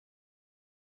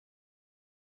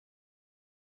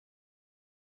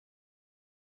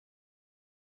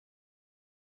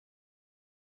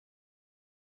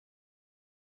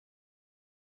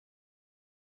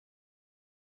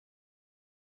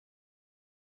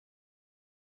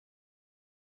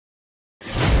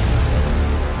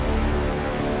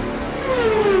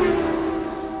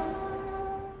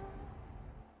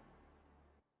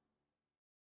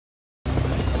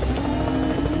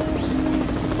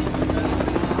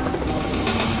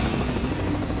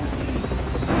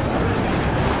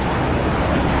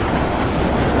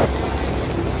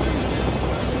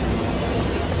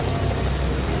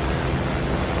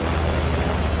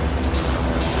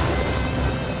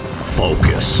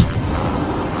purpose,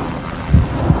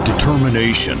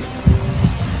 determination,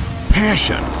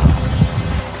 passion,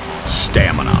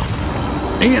 stamina,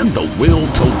 and the will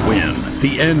to win.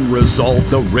 The end result,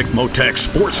 the Ricmotech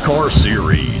Sports Car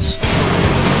Series.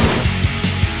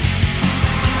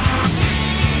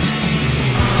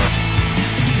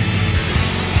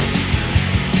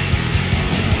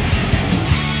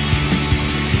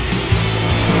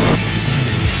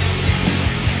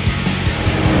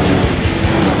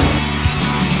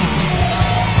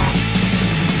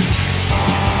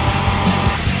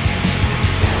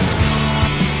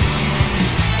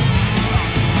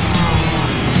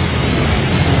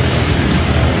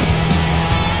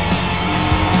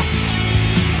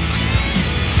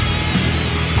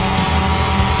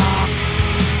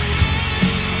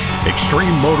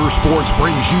 Extreme Motorsports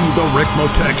brings you the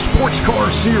Ricmotech Sports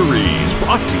Car Series,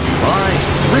 brought to you by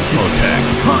Ricmotech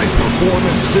High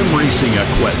Performance Sim Racing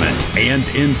Equipment, and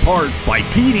in part by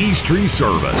TD's Tree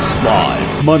Service.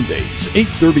 Live Mondays,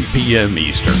 8:30 p.m.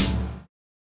 Eastern.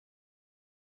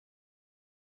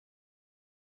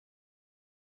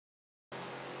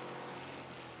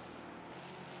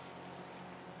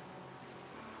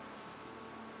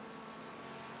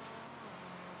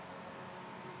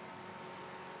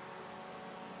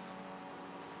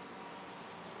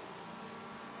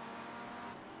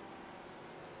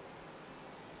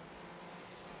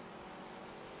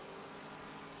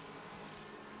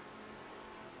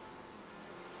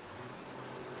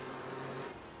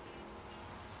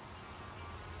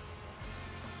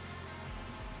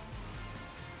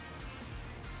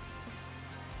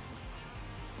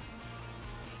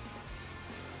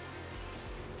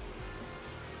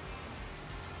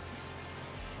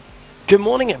 Good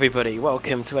morning, everybody.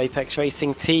 Welcome to Apex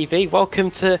Racing TV.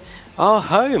 Welcome to our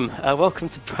home. Welcome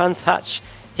to Brands Hatch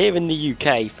here in the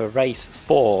UK for race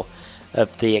 4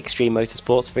 of the Extreme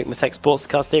Motorsports Ricmotech Sports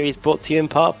Car Series, brought to you in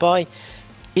part by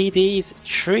TD's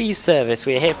Tree Service.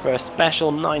 We're here for a special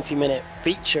 90-minute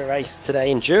feature race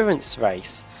today, endurance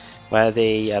race, where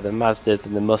the Mazdas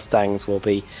and the Mustangs will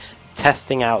be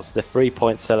testing out the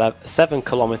 3.7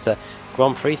 kilometre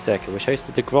Grand Prix circuit, which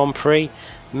hosted the Grand Prix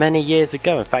many years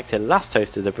ago. In fact, it last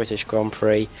hosted the British Grand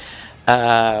Prix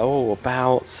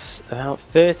about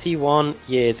 31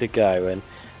 years ago.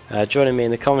 And joining me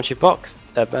in the commentary box,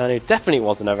 a man who definitely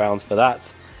wasn't around for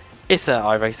that, is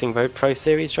iRacing Road Pro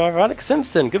Series driver Alex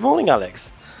Simpson. Good morning,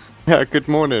 Alex. Yeah, good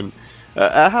morning.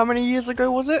 How many years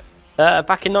ago was it?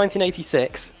 Back in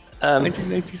 1986.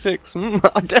 1986.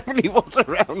 I definitely was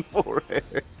around for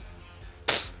it.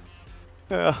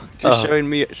 Just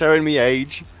showing me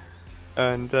age.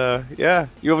 And yeah,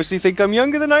 you obviously think I'm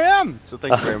younger than I am, so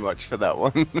thank you very much for that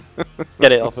one.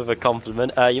 Get it off with a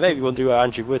compliment. You may be wondering where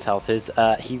Andrew Woodhouse is.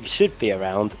 He should be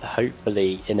around,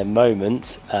 hopefully, in a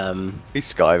moment.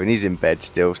 He's skiving, he's in bed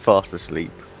still, fast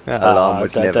asleep. That alarm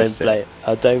was never set.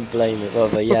 I don't blame it. Well,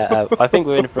 but yeah, I think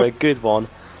we're in for a good one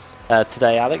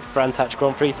today, Alex. Brands Hatch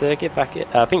Grand Prix circuit back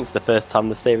at, I think it's the first time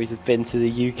the series has been to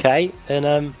the UK,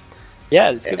 and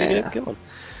yeah, it's going to be a good one.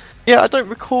 Yeah, I don't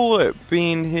recall it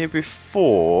being here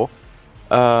before.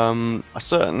 I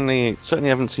certainly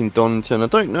haven't seen Donington. I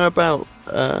don't know about.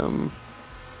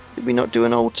 Did we not do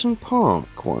an Alton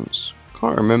Park once?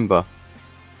 Can't remember.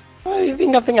 I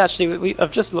think actually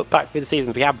I've just looked back through the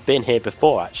seasons. We have been here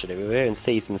before. Actually, we were here in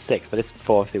season 6, but this is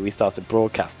before we started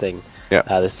broadcasting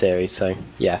the series. So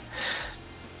yeah.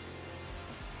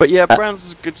 But yeah, Brands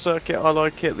is a good circuit. I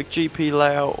like it. The GP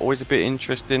layout always a bit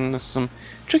interesting. There's some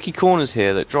tricky corners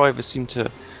here that drivers seem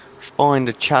to find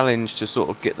a challenge to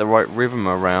sort of get the right rhythm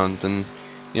around. And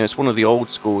you know, it's one of the old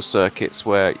school circuits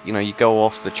where you go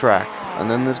off the track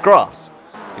and then there's grass.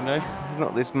 There's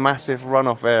not this massive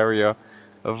runoff area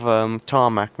of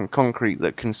tarmac and concrete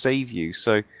that can save you.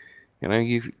 So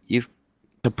you've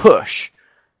to push.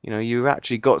 You've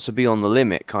actually got to be on the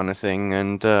limit, kind of thing.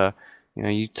 And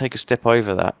you take a step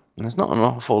over that, and there's not an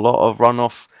awful lot of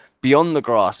runoff beyond the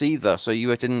grass either, so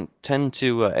you didn't tend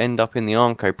to end up in the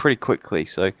Armco pretty quickly.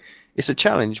 So it's a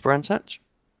challenge, Brands Hatch.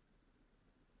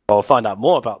 Well, we'll find out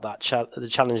more about that the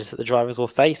challenges that the drivers will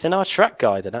face in our track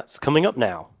guide, and that's coming up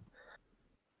now.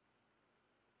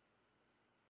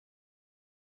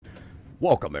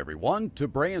 Welcome, everyone, to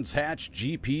Brands Hatch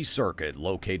GP Circuit,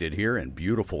 located here in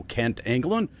beautiful Kent,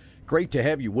 England. Great to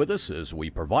have you with us as we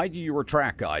provide you your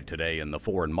track guide today in the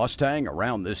Ford Mustang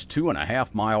around this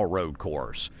 2.5-mile road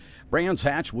course. Brands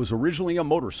Hatch was originally a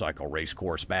motorcycle race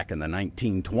course back in the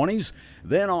 1920s.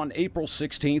 Then on April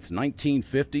 16th,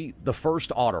 1950, the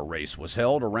first auto race was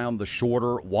held around the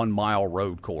shorter 1-mile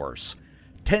road course.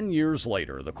 10 years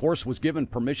later, the course was given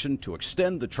permission to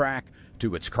extend the track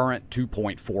to its current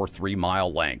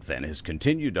 2.43-mile length and has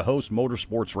continued to host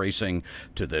motorsports racing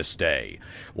to this day.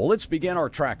 Well, let's begin our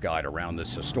track guide around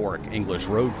this historic English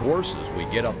road course as we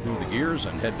get up through the gears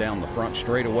and head down the front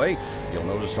straightaway. You'll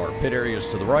notice our pit areas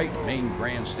to the right, main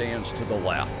grandstands to the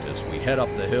left as we head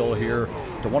up the hill here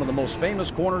to one of the most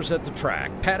famous corners at the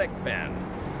track, Paddock Bend.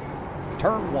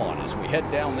 Turn 1 as we head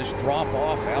down this drop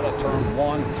off out of turn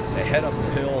 1 to head up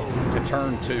the hill to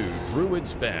turn 2,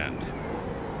 Druids Bend.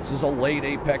 This is a late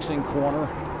apexing corner.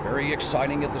 Very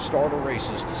exciting at the start of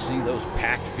races to see those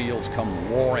packed fields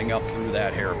come roaring up through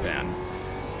that hairpin.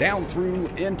 Down through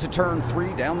into turn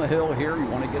 3, down the hill here, you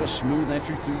want to get a smooth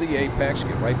entry through the apex,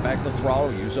 get right back to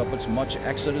throttle, use up as much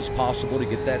exit as possible to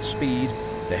get that speed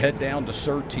to head down to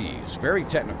Surtees. Very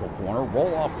technical corner,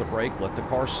 roll off the brake, let the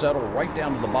car settle right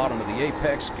down to the bottom of the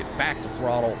apex, get back to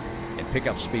throttle, and pick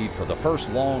up speed for the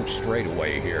first long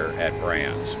straightaway here at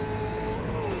Brands.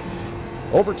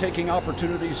 Overtaking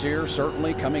opportunities here,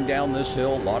 certainly coming down this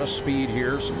hill. A lot of speed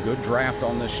here, some good draft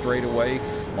on this straightaway.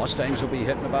 Mustangs will be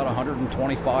hitting about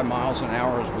 125 miles an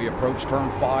hour as we approach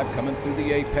turn 5, coming through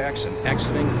the apex and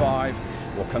exiting 5.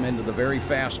 We'll come into the very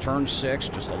fast turn 6,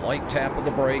 just a light tap of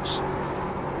the brakes.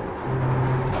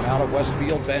 Come out of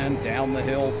Westfield Bend, down the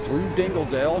hill, through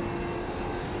Dingledale,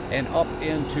 and up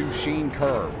into Sheen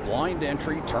Curve. Blind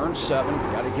entry, turn 7.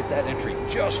 Got to get that entry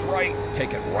just right.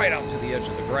 Take it right out to the edge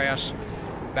of the grass.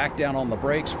 Back down on the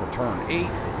brakes for turn 8,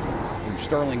 through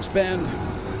Sterling's Bend,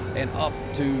 and up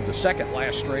to the second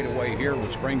last straightaway here,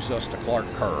 which brings us to Clark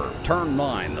Curve. Turn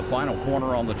 9, the final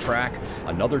corner on the track.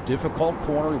 Another difficult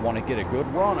corner. You want to get a good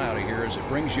run out of here as it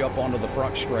brings you up onto the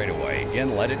front straightaway.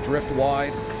 Again, let it drift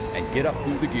wide and get up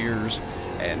through the gears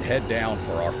and head down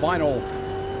for our final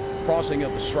crossing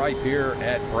of the stripe here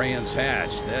at Brands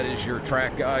Hatch. That is your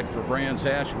track guide for Brands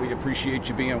Hatch. We appreciate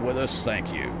you being with us.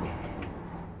 Thank you.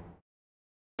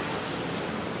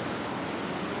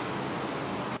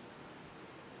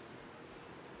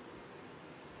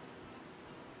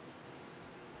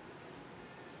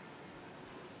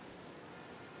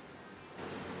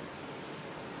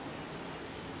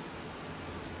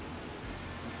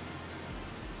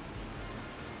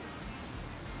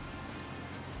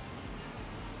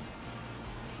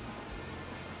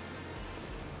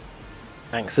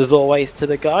 Thanks as always to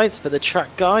the guys for the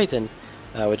track guide, and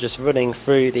we're just running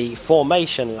through the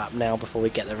formation lap now before we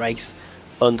get the race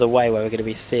underway, where we're going to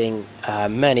be seeing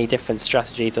many different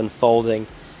strategies unfolding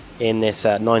in this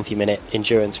 90-minute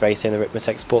endurance race in the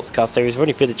Ricmotech Sports Car Series.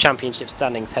 Running through the championship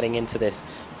standings heading into this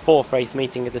 4th race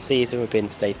meeting of the season. We've been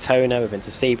to Daytona, we've been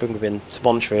to Sebring, we've been to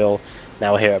Montreal,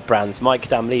 now we're here at Brands. Mike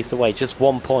Dam leads the way, just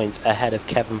 1 point ahead of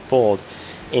Kevin Ford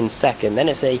in second. Then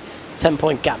it's a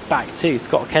 10-point gap back to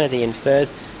Scott Kennedy in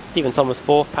 3rd, Stephen Thomas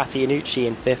 4th, Patty Iannucci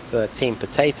in 5th for Team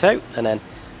Potato, and then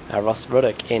Ross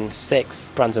Ruddock in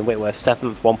 6th, Brandon Whitworth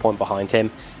 7th, 1 point behind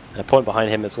him, and a point behind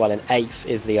him as well in 8th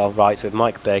is Leo Wright, with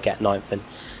Mike Berg at 9th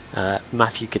and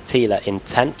Matthew Katila in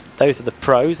 10th. Those are the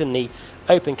pros. In the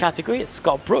open category, it's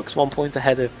Scott Brooks 1 point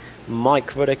ahead of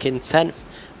Mike Ruddock in 10th,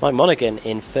 Mike Monaghan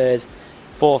in 3rd,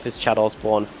 4th is Chad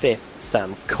Osborne, 5th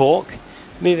Sam Cork.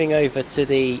 Moving over to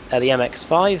the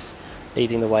MX5s,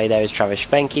 leading the way there is Travis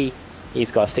Fenke.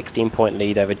 He's got a 16-point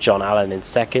lead over John Allen in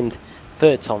 2nd,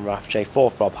 3rd Tom Rathje,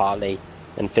 4th Rob Hartley,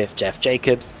 and 5th Jeff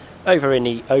Jacobs. Over in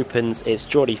the opens, it's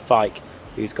Geordie Fike,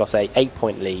 who's got a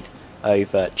 8-point lead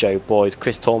over Joe Boyd,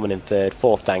 Chris Torman in 3rd,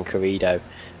 4th Dan Corrido,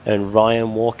 and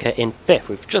Ryan Walker in 5th.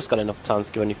 We've just got enough time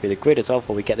to go running through the grid as well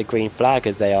before we get the green flag,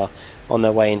 as they are on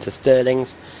their way into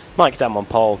Stirling's. Mike Dam on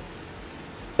pole,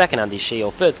 2nd Andy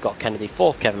Shield, 3rd Scott Kennedy,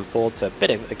 4th Kevin Ford, so a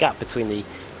bit of a gap between the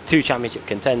 2 championship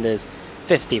contenders.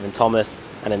 5th Stephen Thomas,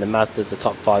 and in the Mazdas the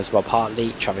top 5s Rob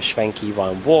Hartley, Travis Schwenke,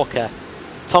 Ryan Walker,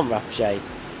 Tom Rathje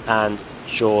and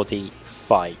Geordie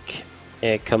Fike.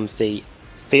 Here comes the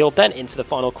field then into the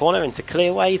final corner, into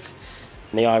clearways,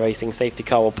 and the iRacing safety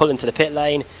car will pull into the pit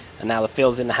lane, and now the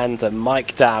field's in the hands of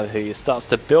Mike Dow, who starts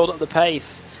to build up the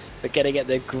pace. We're going to get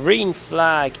the green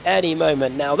flag any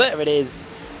moment now. There it is.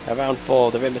 Round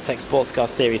 4, the Ricmotech Sports Car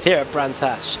Series here at Brands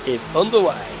Hatch is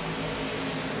underway.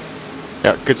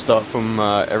 Yeah, good start from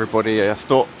everybody. I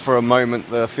thought for a moment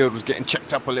the field was getting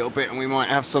checked up a little bit and we might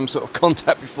have some sort of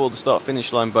contact before the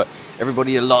start-finish line, but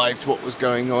everybody alive to what was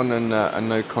going on and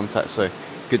no contact, so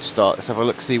good start. Let's have a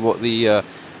look, see what the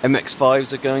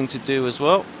MX-5s are going to do as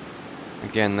well.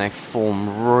 Again, they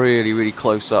form really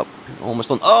close up,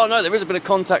 almost on... Oh no, there is a bit of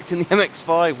contact in the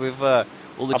MX-5 with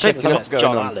all the checking up going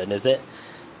John on. Allen, is it?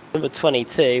 Number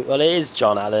 22, well, it is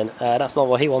John Allen. That's not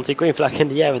what he wanted. Green flag in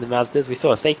the air with the Mazdas. We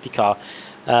saw a safety car.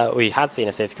 We had seen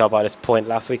a safety car by this point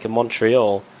last week in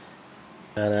Montreal.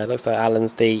 And it looks like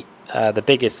Allen's the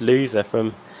biggest loser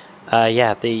from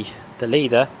yeah, the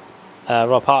leader,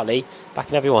 Rob Hartley,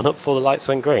 backing everyone up for the light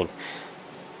swing green.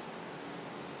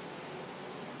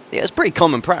 Yeah, it's pretty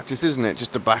common practice, isn't it?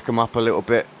 Just to back them up a little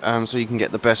bit, so you can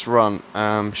get the best run.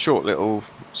 Short little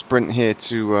sprint here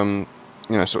to, you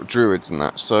know, sort of druids and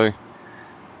that. So,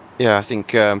 yeah, I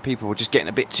think people were just getting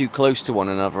a bit too close to one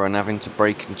another and having to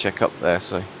brake and check up there.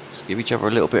 So, just give each other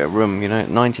a little bit of room. You know,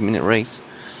 90-minute race.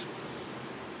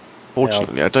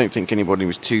 Fortunately, I don't think anybody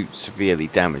was too severely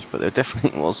damaged, but there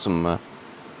definitely was some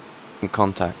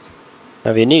contact.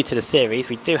 Now, if you're new to the series,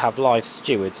 we do have live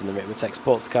stewards in the Ricmotech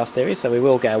Sportscar series, so we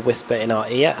will get a whisper in our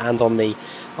ear and on the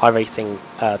iRacing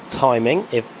timing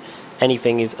if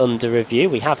anything is under review.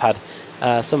 We have had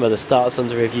some of the starts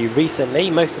under review recently.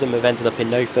 Most of them have ended up in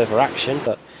no further action,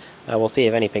 but we'll see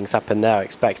if anything's happened there. I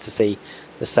expect to see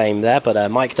the same there.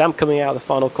 But Mike Dam coming out of the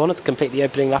final corner to complete the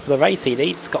opening lap of the race. He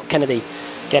leads. Scott Kennedy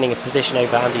getting a position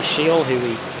over Andy Shiel, who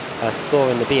we saw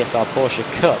in the BSR Porsche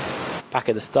Cup back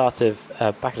at the start of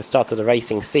the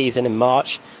racing season in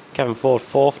March. Kevin Ford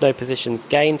fourth, no positions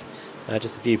gained,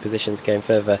 just a few positions going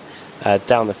further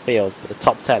down the field. But the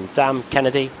top 10: Dam,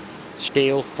 Kennedy,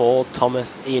 Shiel, Ford,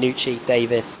 Thomas, Iannucci,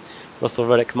 Davis, Russell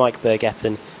Ruddock, Mike Burgett,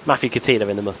 and Matthew Catila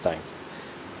in the Mustangs.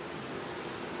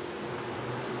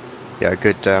 Yeah,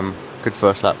 good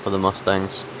first lap for the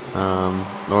Mustangs. No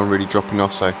one really dropping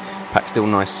off, so pack still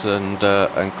nice and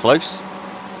close.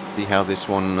 See how this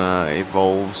one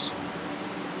evolves.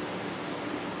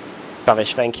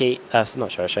 Travis Venke, not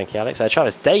Travis Venke, Alex.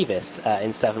 Travis Davis in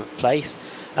 7th place.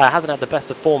 Hasn't had the best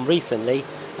of form recently.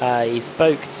 He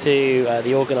spoke to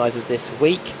the organisers this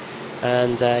week,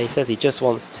 and he says he just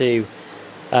wants to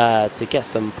get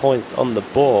some points on the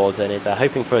board, and is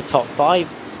hoping for a top 5.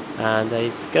 And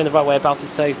he's going the right way about it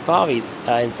so far. He's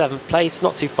in 7th place,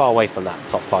 not too far away from that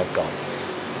top 5 goal.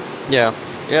 Yeah,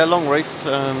 long race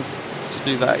to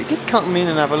do that. He did come in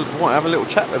and have a little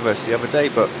chat with us the other day,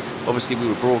 but obviously we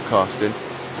were broadcasting.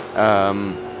 Yeah,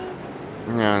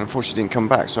 unfortunately didn't come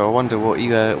back. So I wonder what he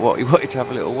wanted to have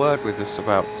a little word with us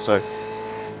about. So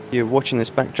if you're watching this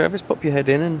back, Travis, pop your head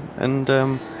in and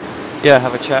yeah,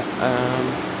 have a chat.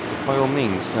 By all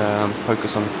means, poke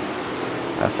us on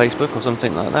Facebook or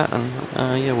something like that,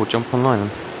 and yeah, we'll jump online.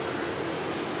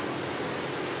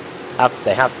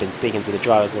 They have been speaking to the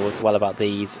drivers as well about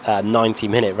these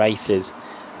 90-minute races.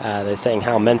 They're saying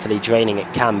how mentally draining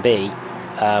it can be.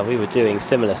 We were doing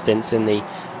similar stints in the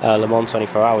Le Mans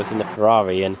 24 Hours in the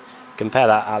Ferrari, and compare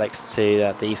that, Alex,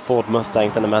 to these Ford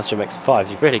Mustangs and the Mazda MX-5s.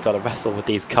 You've really got to wrestle with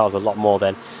these cars a lot more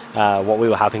than what we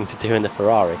were having to do in the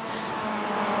Ferrari.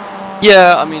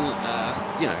 Yeah, I mean,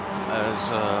 you know,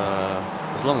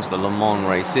 as long as the Le Mans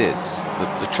race is,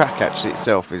 the track actually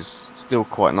itself is still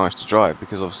quite nice to drive,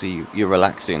 because obviously you're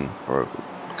relaxing for a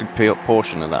good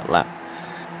portion of that lap,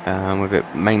 with it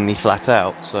mainly flat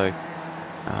out. So,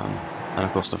 and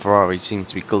of course the Ferrari seemed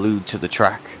to be glued to the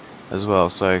track as well.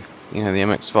 So, you know, the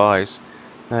MX-5s,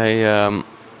 they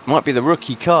might be the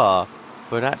rookie car,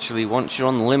 but actually once you're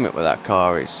on the limit with that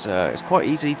car, it's quite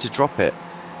easy to drop it.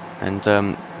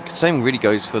 And same really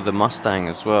goes for the Mustang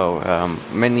as well.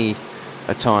 Many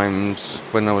times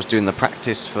when I was doing the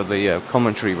practice for the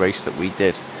commentary race that we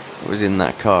did, it was in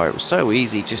that car. It was so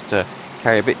easy just to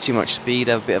carry a bit too much speed,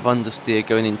 have a bit of understeer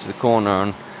going into the corner,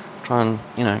 and try and,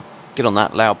 you know, get on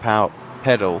that loud power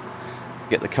pedal,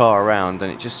 get the car around,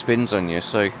 and it just spins on you.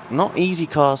 So not easy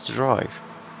cars to drive.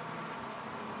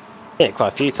 Yeah, quite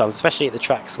a few times, especially at the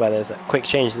tracks where there's quick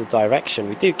changes of direction.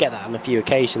 We do get that on a few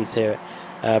occasions here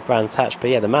at Brands Hatch, but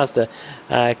yeah, the Mazda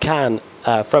can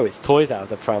throw its toys out of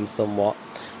the pram somewhat.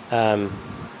 But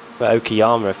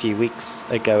Okayama a few weeks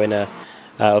ago in a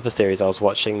other series I was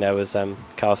watching, there was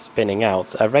cars spinning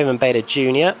out. Raymond Bader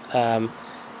Jr.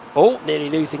 Nearly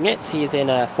losing it. He is in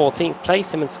 14th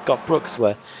place. Him and Scott Brooks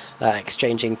were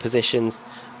exchanging positions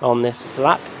on this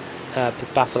lap.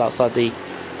 Battle outside the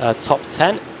top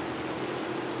 10.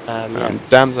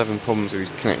 Dam's having problems with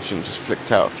his connection, just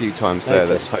flicked out a few times there.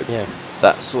 Let's hope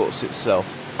that sorts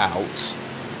itself out.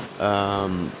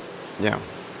 Yeah,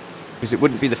 because it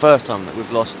wouldn't be the first time that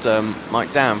we've lost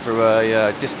Mike Dam through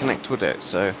a disconnect, would it?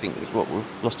 So I think we've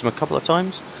lost him a couple of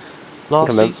times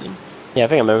last season. Yeah, I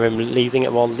think I remember him losing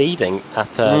it while leading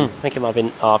at, I think it might have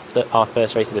been our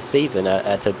first race of the season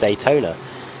at a Daytona.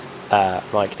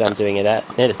 Mike Dam doing it at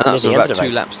near the end of the race. About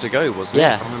 2 laps to go, wasn't it?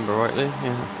 If I remember rightly.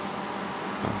 Yeah.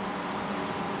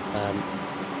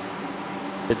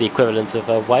 Did the equivalent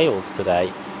of Wales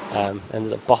today.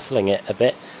 Ended up bottling it a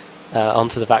bit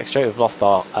onto the back straight. We've lost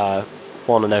our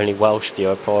one and only Welsh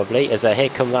viewer probably, as here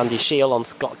comes Andy Shiel on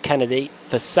Scott Kennedy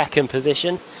for 2nd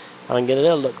position. And get a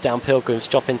little look down Pilgrim's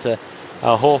drop into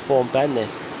Hawthorne Bend,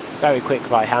 this very quick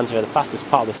right-hander in the fastest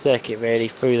part of the circuit, really,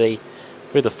 through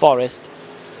the forest.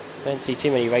 Don't see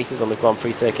too many races on the Grand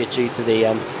Prix circuit due to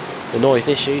the noise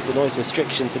issues, the noise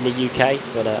restrictions in the UK,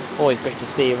 but always great to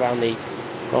see around the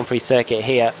Grand Prix circuit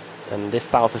here. And this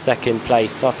battle for second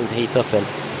place starting to heat up, and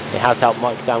it has helped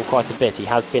Mike down quite a bit. He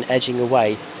has been edging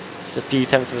away just a few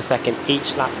tenths of a second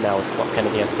each lap now, as Scott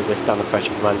Kennedy has to withstand the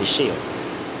pressure from Andy Shield.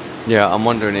 Yeah, I'm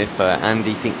wondering if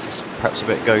Andy thinks it's perhaps a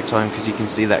bit go time, because you can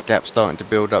see that gap starting to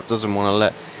build up. Doesn't want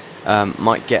to let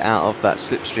Mike get out of that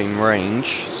slipstream range,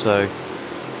 so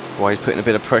he's putting a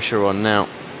bit of pressure on now.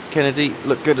 Kennedy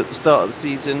looked good at the start of the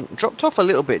season, dropped off a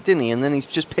little bit, didn't he? And then he's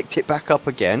just picked it back up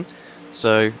again.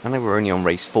 So I know we're only on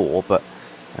race 4, but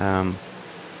yeah,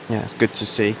 it's good to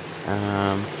see.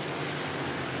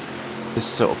 This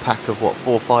sort of pack of 4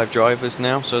 or 5 drivers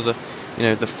now. So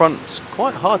the front's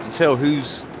quite hard to tell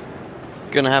who's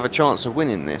going to have a chance of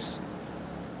winning this.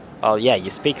 Oh yeah, you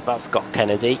speak about Scott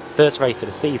Kennedy, first race of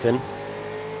the season,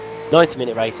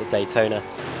 90-minute race at Daytona,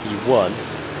 he won,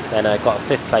 then got a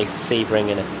 5th place at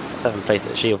Sebring and a 7th place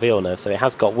at Gilles Villeneuve, so it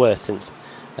has got worse since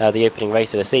the opening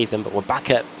race of the season, but we're back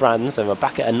at Brands and we're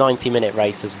back at a 90-minute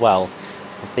race as well.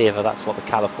 Let's see if that's what the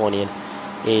Californian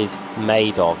is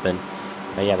made of, and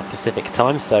yeah, the Pacific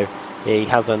time, so he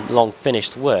hasn't long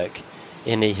finished work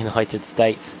in the United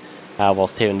States,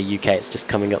 whilst here in the UK it's just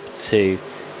coming up to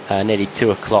nearly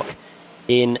 2 o'clock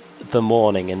in the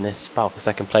morning, and this battle for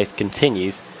second place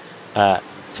continues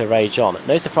to rage on.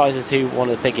 No surprises who one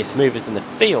of the biggest movers in the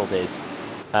field is.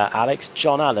 Alex,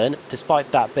 John Allen,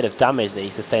 despite that bit of damage that he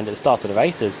sustained at the start of the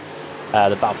races,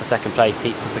 the battle for second place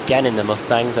heats up again in the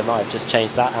Mustangs. They might have just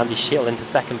changed that. Andy Shield into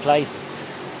second place,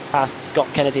 past Scott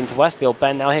Kennedy into Westfield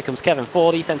Bend. Now here comes Kevin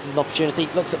Ford. He senses an opportunity,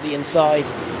 looks at the inside,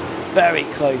 very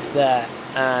close there,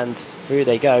 and through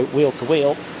they go, wheel to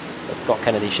wheel. But Scott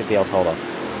Kennedy should be able to hold on.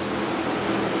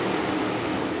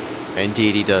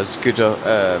 Indeed, he does. Good,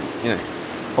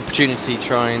 opportunity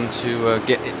trying to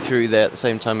get it through there at the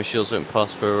same time as Shields went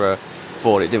past for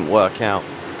Ford. It didn't work out,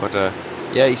 but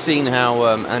yeah, he's seen how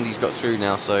Andy's got through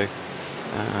now, so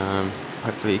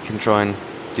hopefully he can try and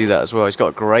do that as well. He's got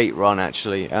a great run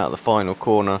actually out of the final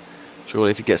corner.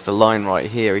 Surely if he gets the line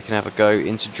right here, he can have a go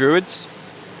into Druids.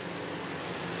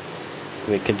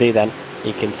 We can do then.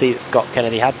 You can see that Scott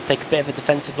Kennedy had to take a bit of a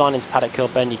defensive line into Paddock Hill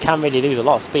Bend. You can really lose a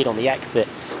lot of speed on the exit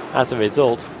as a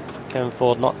result. Kevin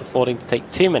Ford not affording to take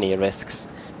too many risks.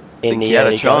 I think he had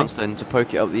a chance then to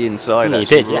poke it up the inside. He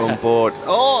did, yeah. On board.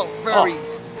 Oh, very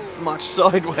much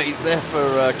sideways there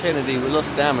for Kennedy. We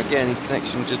lost Dam again. His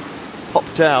connection just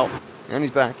popped out, and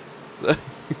he's back. So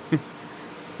I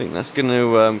think that's going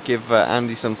to give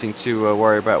Andy something to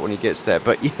worry about when he gets there.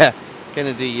 But yeah,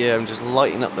 Kennedy just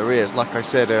lighting up the rears. Like I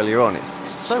said earlier on, it's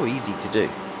so easy to do.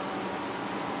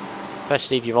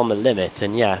 Especially if you're on the limit,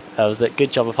 and yeah, it was a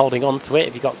good job of holding on to it.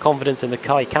 If you've got confidence in the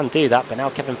car, you can do that, but now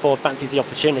Kevin Ford fancies the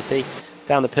opportunity.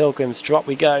 Down the Pilgrims drop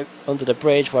we go, under the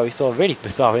bridge, where we saw a really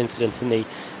bizarre incident in the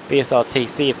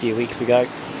BSRTC a few weeks ago.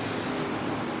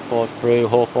 Ford through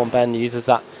Hawthorne Bend, uses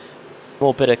that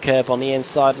small bit of curb on the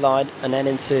inside line, and then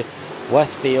into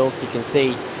Westfields. You can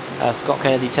see Scott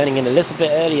Kennedy turning in a little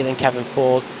bit earlier than Kevin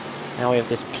Ford. Now we have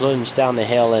this plunge down the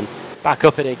hill and back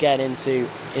up it again into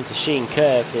Sheen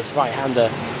Curve, this right-hander.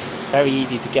 Very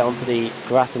easy to get onto the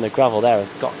grass and the gravel there, as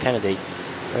Scott Kennedy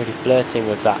really flirting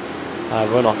with that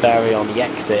runoff area on the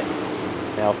exit.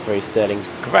 Now through Stirling's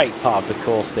great part of the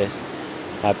course, this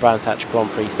Brands Hatch Grand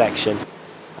Prix section,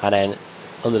 and then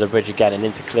under the bridge again and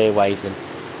into Clearways, and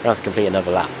rounds to complete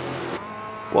another lap.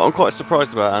 What I'm quite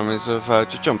surprised about, Am, is I've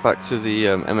just jumped back to the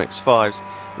MX-5s.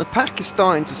 The pack is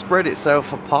starting to spread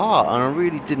itself apart, and I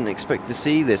really didn't expect to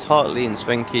see this. Hartley and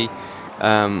Svenke,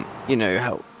 you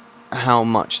know how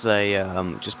much they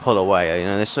just pull away. You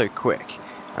know, they're so quick,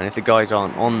 and if the guys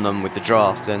aren't on them with the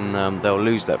draft, then they'll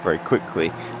lose that very quickly.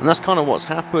 And that's kind of what's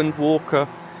happened. Walker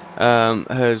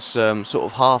has sort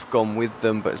of half gone with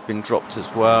them, but has been dropped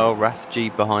as well.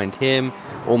 Rathje behind him,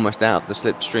 almost out of the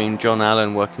slipstream. John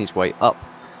Allen working his way up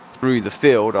through the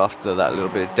field after that little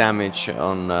bit of damage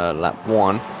on lap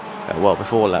 1, well,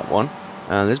 before lap 1.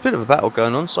 There's a bit of a battle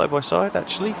going on side by side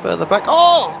actually further back.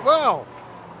 Oh well,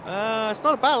 it's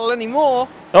not a battle anymore.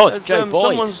 Oh, it's Joe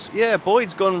Boyd. Yeah,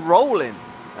 Boyd's gone rolling,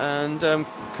 and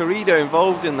Carrido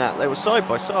involved in that. They were side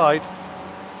by side,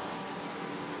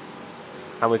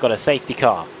 and we've got a safety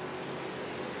car.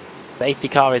 Safety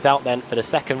car is out then for the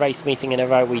second race meeting in a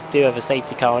row. We do have a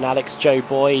safety car on Alex, Joe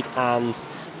Boyd and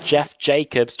Jeff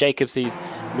Jacobs. Jacobs, who's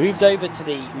moved over to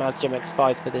the Mazda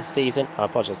MX-5s for this season. I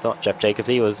apologize, not Jeff Jacobs.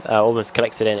 He was almost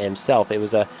collected in it himself. It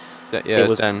was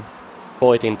Dan.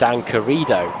 Boyd and Dan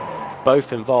Carrido,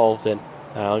 both involved, and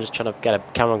I'm just trying to get a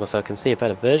camera angle so I can see a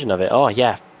better version of it. Oh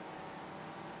yeah,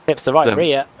 pips the right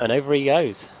rear and over he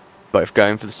goes. Both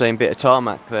going for the same bit of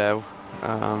tarmac there.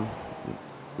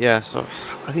 Yeah, so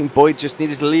I think Boyd just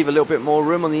needed to leave a little bit more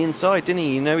room on the inside, didn't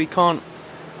he? You know, he can't.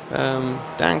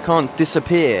 Dan can't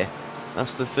disappear.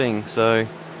 That's the thing. So,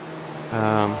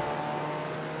 yeah,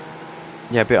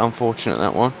 a bit unfortunate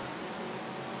that one.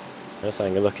 Just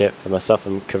having a look at it from myself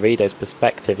from Carrido's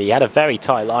perspective. He had a very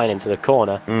tight line into the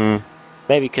corner.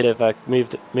 Maybe could have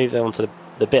moved on to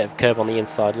the bit of curb on the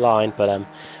inside line, but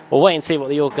we'll wait and see what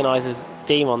the organisers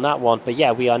deem on that one. But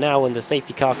yeah, we are now under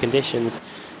safety car conditions.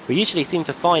 We usually seem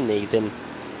to find these in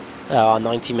our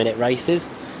 90-minute races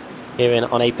here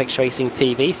on Apex Racing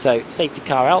TV. So safety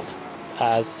car out,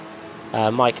 as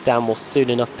Mike Dan will soon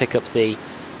enough pick up the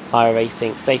higher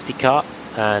racing safety car,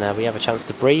 and we have a chance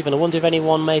to breathe. And I wonder if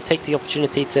anyone may take the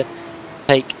opportunity to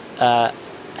take a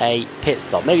pit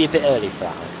stop, maybe a bit early for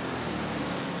that.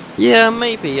 Yeah,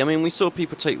 maybe. I mean, we saw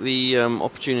people take the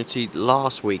opportunity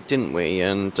last week, didn't we?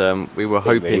 And we were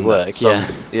hoping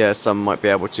that some might be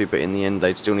able to, but in the end,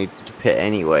 they'd still need to pit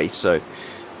anyway. So,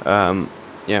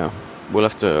 yeah, we'll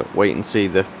have to wait and see.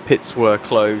 The pits were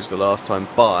closed the last time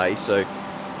by, so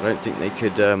I don't think they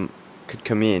could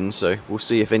come in. So we'll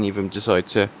see if any of them decide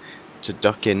to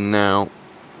duck in now.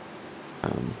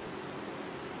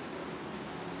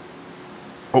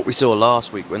 What we saw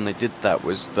last week when they did that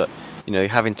was that, you know,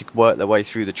 having to work their way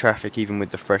through the traffic even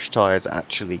with the fresh tyres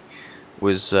actually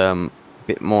was a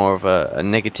bit more of a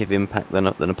negative impact than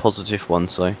a positive one.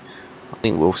 So I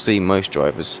think we'll see most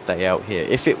drivers stay out here.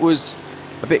 If it was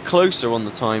a bit closer on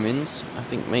the timings, I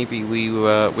think maybe we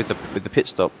were with the pit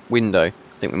stop window,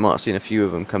 I think we might have seen a few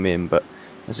of them come in, but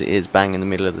as it is bang in the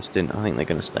middle of the stint, I think they're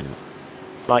going to stay out.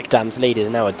 Mike Dam's lead is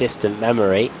now a distant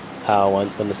memory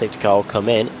when the safety car will come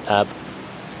in.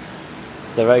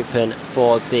 They're open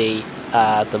for the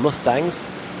Mustangs.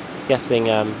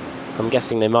 I'm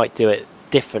guessing they might do it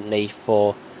differently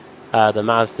for the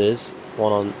Mazdas.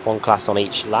 One class on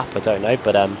each lap. I don't know,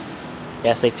 but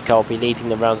yeah, safety car will be leading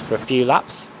them round for a few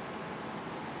laps.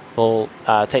 We'll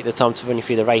take the time to run you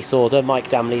through the race order. Mike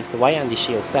Dam leads the way. Andy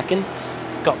Shields second.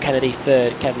 Scott Kennedy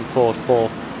third. Kevin Ford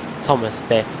fourth. Thomas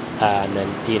fifth, and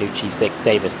then Pianucci sixth.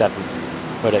 Davis seventh.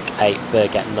 Ruddock eighth.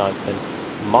 Burgett ninth,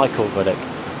 and Michael Ruddock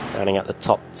running at the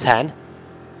top 10.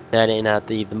 Then in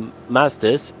the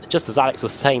Mazdas, just as Alex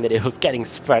was saying that it was getting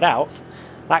spread out,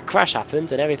 that crash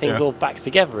happened and everything's all back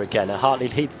together again. Hartley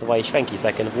leads the way, Schwenke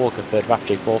second, Walker third,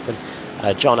 Raftery fourth,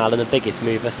 and John Allen, the biggest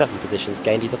mover, 7 positions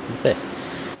gained, he's up in fifth.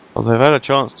 Well, they've had a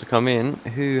chance to come in.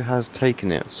 Who has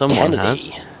taken it? Someone Kennedy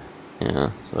has.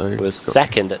 Yeah, so he was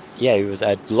second. He was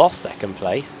lost second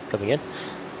place coming in.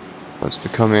 Wants to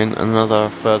come in another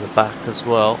further back as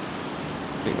well.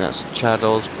 I think that's Chad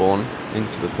Osborne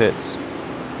into the pits.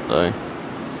 So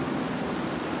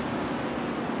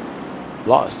a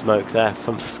lot of smoke there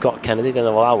from Scott Kennedy. Don't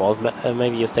know what that was.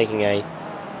 Maybe he was taking I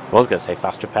was going to say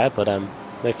fast repair, but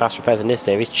no fast repairs in this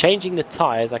series. Changing the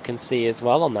tyres, I can see as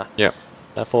well on that. Yeah.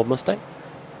 Ford Mustang.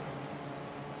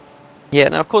 Yeah.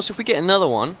 Now, of course, if we get another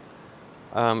one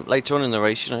later on in the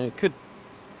race, you know, it could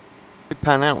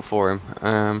pan out for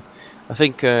him. I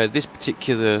think this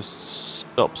particular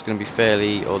stop's going to be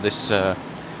fairly, or this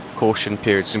caution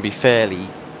period is going to be fairly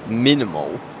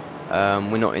minimal.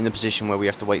 We're not in the position where we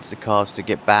have to wait for the cars to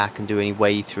get back and do any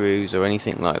way throughs or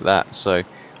anything like that. So I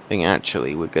think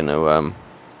actually we're going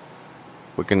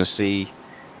to see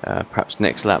perhaps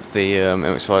next lap the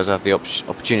MX-5s have the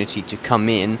opportunity to come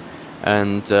in,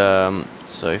 and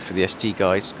so for the ST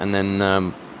guys, and then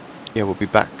yeah, we'll be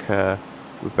back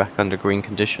under green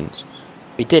conditions.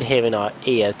 We did hear in our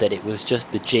ear that it was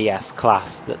just the GS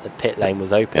class that the pit lane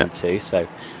was open to, so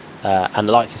and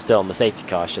the lights are still on the safety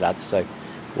car, I should add, so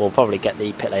we'll probably get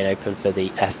the pit lane open for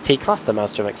the ST class, the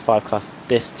Mazda MX-5 class,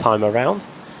 this time around.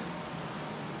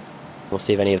 We'll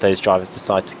see if any of those drivers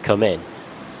decide to come in.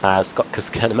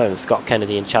 Because at the moment, Scott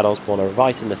Kennedy and Chad Osborne are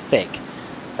right in the thick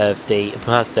of the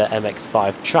Mazda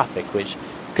MX-5 traffic, which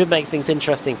could make things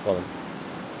interesting for them.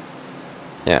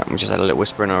 Yeah, we just had a little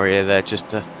whisper in our ear there, just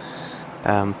to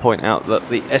point out that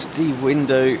the ST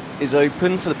window is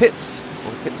open for the pits,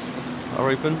 or the pits are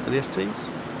open for the STs.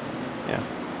 Yeah.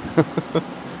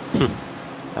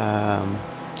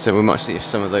 So we might see if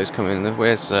some of those come in.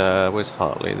 Where's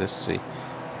Hartley? Let's see.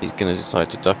 He's going to decide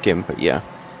to duck in, but yeah,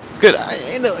 it's good.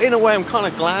 In a way, I'm kind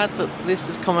of glad that this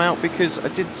has come out, because I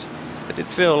did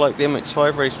feel like the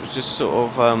MX-5 race was just sort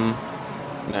of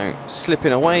you know,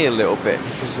 slipping away a little bit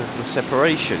because of the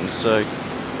separation. So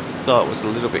the start was a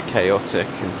little bit chaotic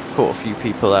and caught a few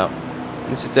people out.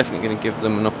 And this is definitely going to give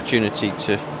them an opportunity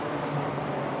to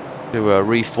to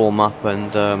reform up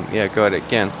and yeah, go at it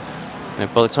again.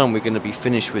 And by the time we're going to be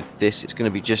finished with this, it's going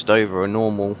to be just over a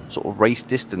normal sort of race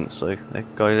distance. So,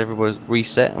 guys, everybody's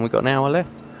reset, and we've got an hour left.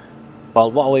 Well,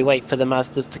 while we wait for the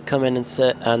Mazdas to come in and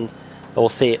sit, and we'll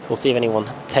see if anyone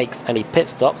takes any pit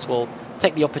stops. We'll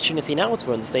take the opportunity now to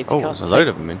run the safety car. There's a load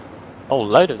of them in. Oh, a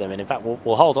load of them in. In fact,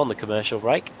 we'll hold on the commercial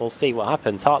break. We'll see what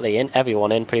happens. Hartley in,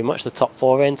 everyone in, pretty much the top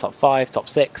 4 in, top 5, top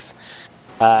 6.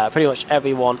 Pretty much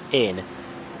everyone in,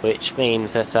 which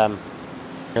means that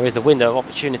there is a window of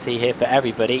opportunity here for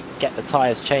everybody. Get the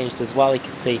tyres changed as well. You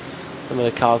can see some of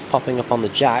the cars popping up on the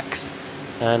jacks.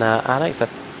 And Alex, I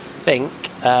think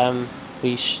it'll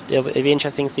be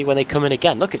interesting to see when they come in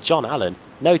again. Look at John Allen.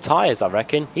 No tyres, I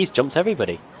reckon. He's jumped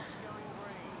everybody.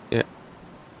 Yeah.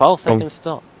 12-second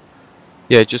stop.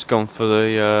 Yeah, just gone for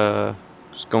the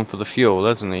fuel,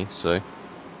 hasn't he? So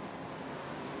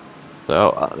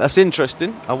that's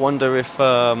interesting. I wonder if you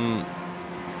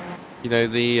know,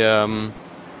 they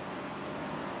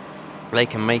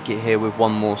can make it here with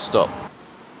one more stop.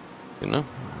 You know,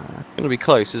 it's going to be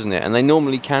close, isn't it? And they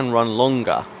normally can run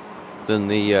longer than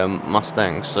the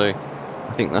Mustangs, so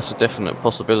I think that's a definite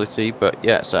possibility. But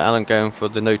yeah, so Alan going for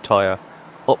the no tyre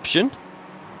option.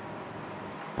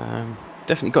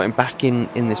 Definitely got him back in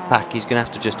this pack. He's going to have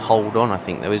to just hold on, I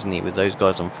think, though, isn't he, with those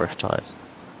guys on fresh tyres.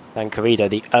 And Corrido,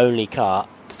 the only car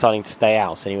deciding to stay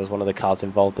out, and he was one of the cars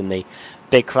involved in the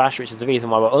big crash, which is the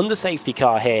reason why we're under safety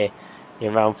car here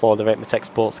in round 4 of the Ricmotech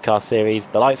Sports Car Series.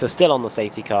 The lights are still on the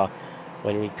safety car.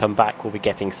 When we come back, we'll be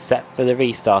getting set for the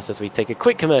restart as we take a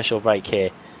quick commercial break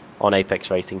here on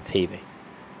Apex Racing TV.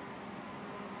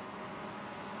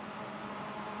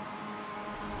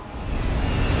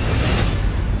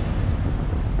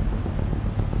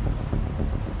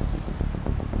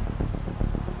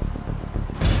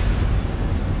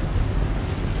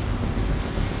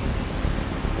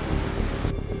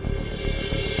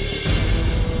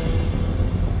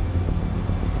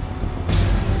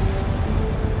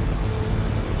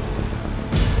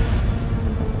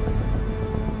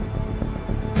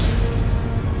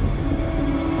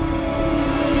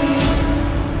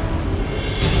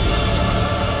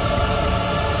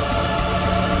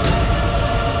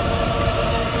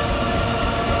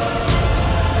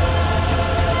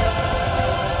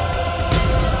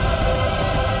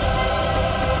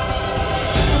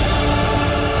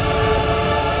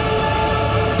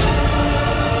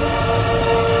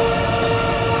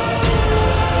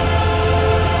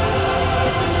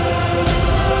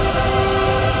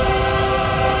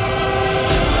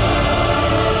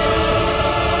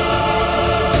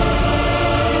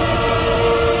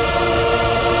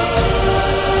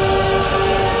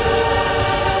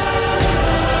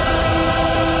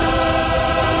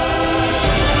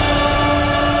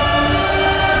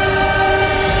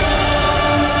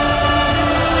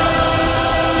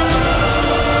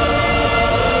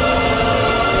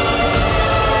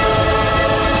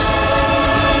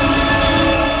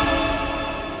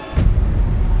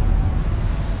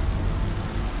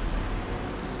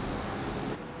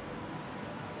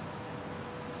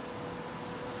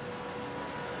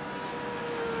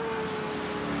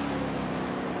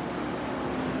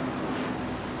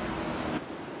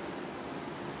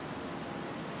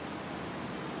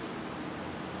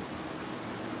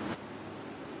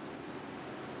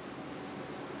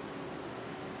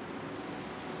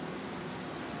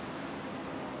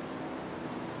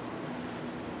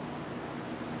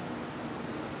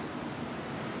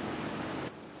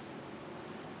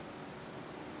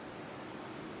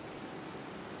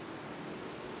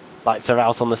 Lights are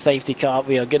out on the safety car.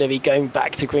 We are going to be going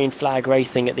back to green flag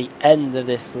racing at the end of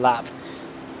this lap.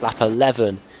 Lap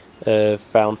 11 of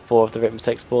round 4 of the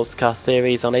Ricmotech Sports Car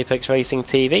Series on Apex Racing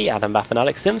TV. Adam Bapp and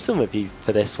Alex Simpson with you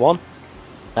for this one.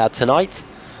 Tonight,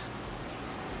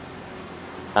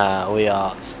 we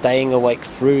are staying awake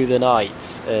through the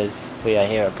night as we are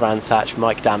here at Brands Hatch.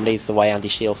 Mike Dam leads the way, Andy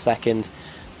Shield second.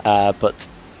 But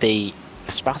the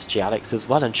strategy, Alex, has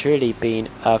well and truly been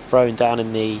thrown down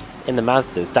in the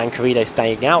Mazdas. Dan Corrido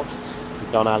staying out,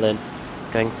 John Allen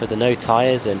going for the no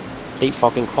tyres and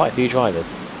leapfrogging quite a few drivers.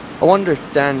 I wonder if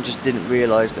Dan just didn't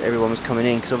realise that everyone was coming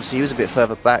in, because obviously he was a bit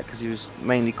further back because he was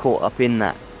mainly caught up in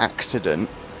that accident.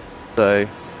 So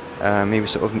he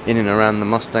was sort of in and around the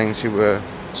Mustangs who were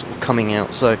sort of coming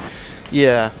out. So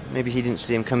yeah, maybe he didn't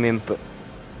see him come in, but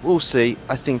we'll see.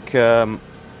 I think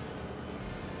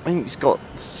he's got.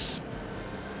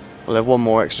 We'll have one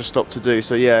more extra stop to do.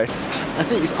 So yeah, I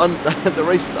think the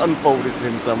race has unfolded for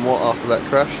him somewhat after that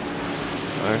crash.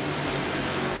 So.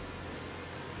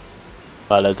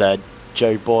 Well, as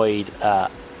Joe Boyd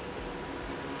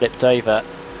flipped over,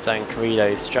 Dan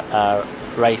Corrido's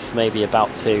race maybe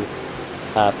about to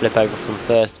flip over from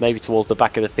first, maybe towards the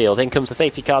back of the field. In comes the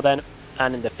safety car then,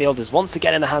 and in the field is once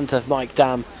again in the hands of Mike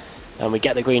Dam. And we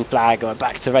get the green flag, and we're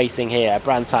back to racing here at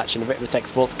Brands Hatch in the Ricmotech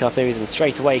Sports Car Series, and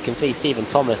straight away you can see Stephen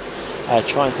Thomas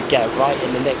trying to get right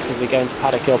in the mix as we go into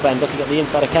Paddock Hill Bend, looking at the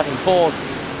inside of Kevin Ford.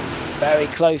 Very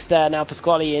close there now.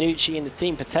 Pasquale Iannucci in the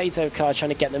Team Potato car trying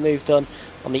to get the move done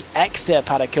on the exit of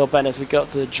Paddock Hill Bend as we got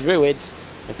to the Druids.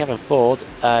 And Kevin Ford,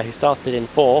 who started in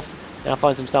 4th, now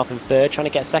finds himself in 3rd, trying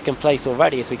to get 2nd place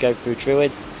already as we go through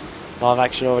Druids. A lot of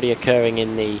action already occurring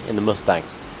in the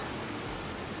Mustangs.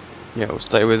 Yeah, we'll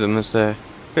stay with them as they're a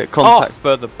bit of contact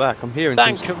further back. I'm hearing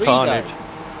some carnage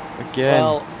again.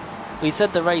 Well, we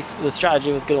said the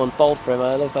strategy was going to unfold for him.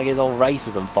 It looks like his whole race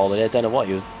has unfolded. I don't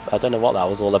know what that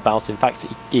was all about. In fact,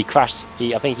 he crashed.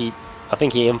 I think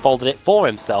he unfolded it for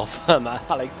himself.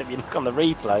 Alex, if you look on the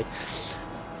replay.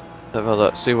 Have a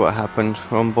look, see what happened.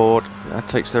 We're on board. That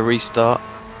takes the restart.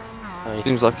 Nice.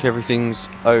 Seems like everything's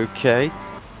okay.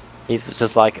 He's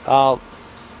just like, oh.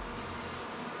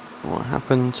 What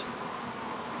happened?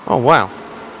 Oh wow,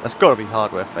 that's got to be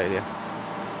hardware failure.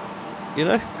 You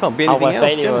know, can't be anything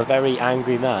else. Failure, a very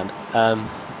angry man.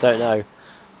 Don't know.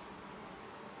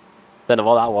 Don't know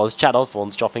what that was. Chad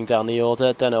Osborne's dropping down the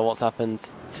order. Don't know what's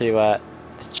happened to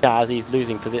Chaz. He's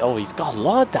losing position. Oh, he's got a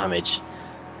lot of damage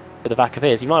to the back of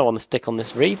his. You might want to stick on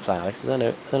this replay, Alex. I don't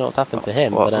know what's happened to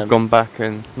him. Well, but I've gone back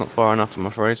and not far enough, I'm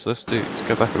afraid. So let's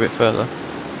go back a bit further.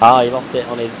 He lost it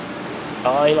on his.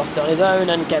 He lost it on his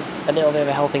own and gets a little bit of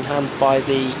a helping hand by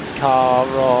the car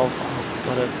of.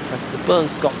 Gotta press the button.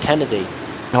 Scott Kennedy.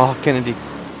 Oh, Kennedy,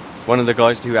 one of the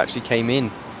guys who actually came in.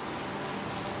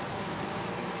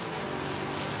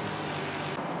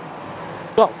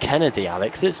 Scott Kennedy,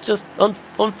 Alex. It's just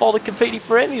unfolded completely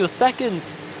for him. He was second.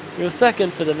 He was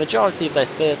second for the majority of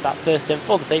that first stint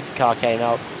before the safety car came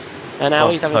out, and now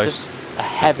he's having a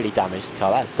heavily damaged car.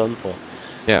 That's done for.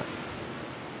 Yeah.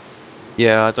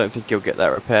 Yeah, I don't think he'll get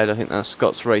that repaired. I think that's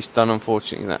Scott's race done.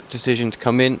 Unfortunately, that decision to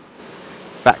come in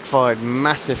backfired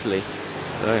massively.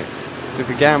 So took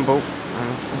a gamble.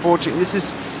 Unfortunately,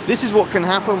 this is what can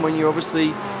happen when you're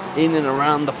obviously in and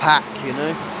around the pack, you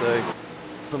know. So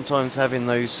sometimes having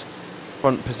those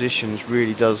front positions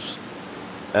really does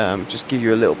just give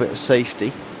you a little bit of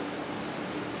safety.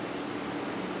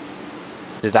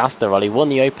 Disaster, Ollie. Won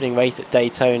the opening race at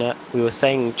Daytona. We were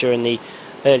saying during the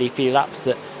early few laps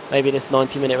that maybe this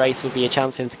 90-minute race would be a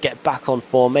chance for him to get back on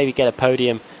form, maybe get a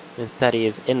podium. Instead, he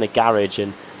is in the garage,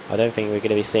 and I don't think we're going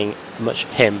to be seeing much of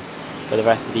him for the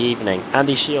rest of the evening.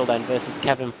 Andy Shield then versus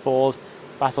Kevin Ford.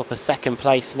 Battle for 2nd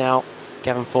place now.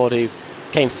 Kevin Ford, who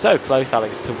came so close,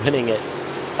 Alex, to winning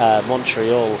at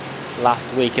Montreal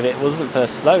last week. If it wasn't for a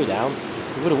slowdown,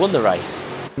 he would have won the race.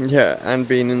 Yeah, and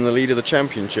being in the lead of the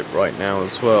championship right now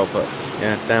as well. But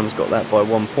yeah, Dam's got that by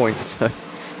 1 point. So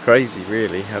crazy,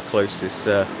 really, how close this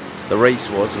the race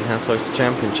was and how close the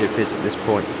championship is at this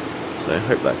point. So I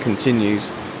hope that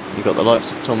continues. You've got the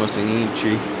likes of Thomas and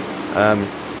Iannucci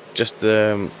just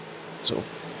sort of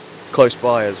close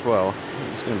by as well.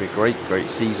 It's going to be a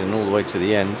great season all the way to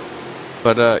the end.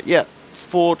 But yeah,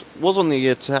 Ford was on the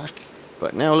attack,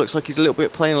 but now looks like he's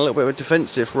playing a little bit of a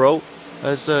defensive role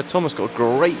as Thomas got a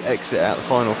great exit out the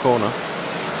final corner.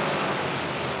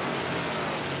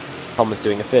 Thomas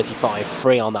doing a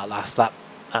 35.3 on that last lap.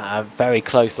 Very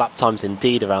close lap times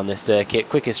indeed around this circuit.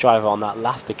 Quickest driver on that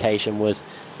last occasion was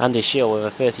Andy Shield with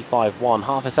a 35.1,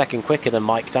 half a second quicker than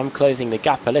Mike Dam, closing the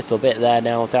gap a little bit there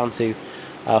now down to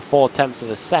 0.4 of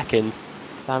a second.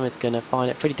 Dam is going to find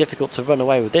it pretty difficult to run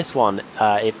away with this one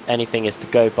if anything is to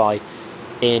go by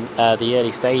in the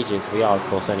early stages. We are of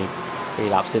course only 3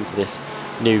 laps into this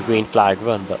new green flag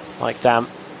run, but Mike Dam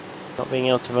not being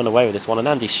able to run away with this one. And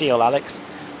Andy Shield, Alex,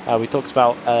 we talked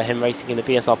about him racing in the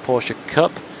BSR Porsche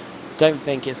Cup. Don't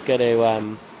think it's going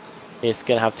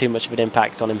to have too much of an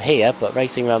impact on him here, but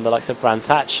racing around the likes of Brands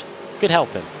Hatch could help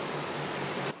him.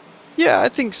 Yeah, I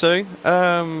think so.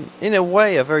 In a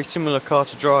way, a very similar car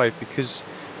to drive because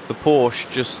the Porsche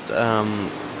just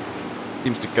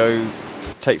seems to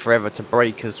take forever to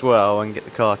brake as well and get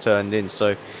the car turned in.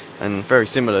 So, and very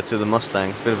similar to the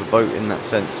Mustangs, a bit of a boat in that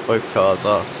sense. Both cars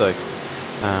are. So,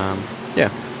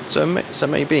 yeah. So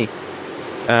maybe.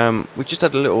 We just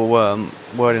had a little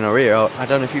word in our ear. I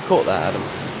don't know if you caught that, Adam.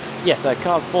 Yes,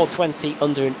 cars 420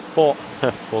 under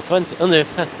 420 under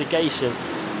investigation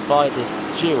by the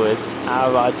stewards.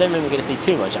 I don't think we're going to see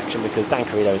too much action because Dan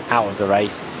Carrillo is out of the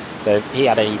race. So if he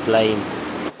had any blame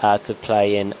to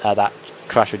play in that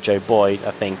crash with Joe Boyd,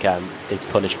 I think his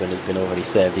punishment has been already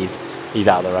served. He's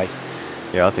out of the race.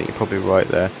 Yeah, I think you're probably right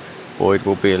there. Boyd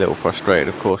will be a little frustrated,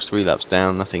 of course. 3 laps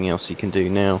down, nothing else he can do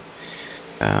now.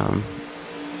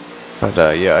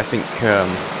 But yeah, I think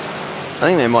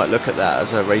they might look at that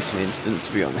as a racing incident,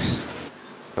 to be honest.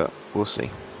 But we'll see.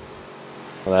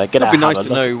 Well, It'd be nice to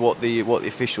know what the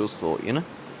officials thought, you know.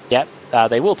 Yep,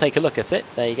 they will take a look at it.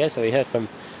 There you go. So we heard from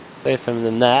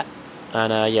them there,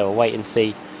 and yeah, we'll wait and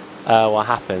see what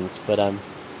happens. But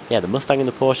yeah, the Mustang and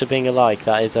the Porsche being alike,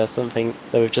 that is something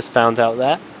that we've just found out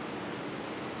there.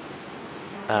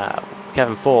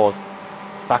 Kevin Ford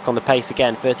back on the pace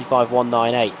again,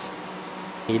 35.198.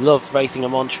 He loves racing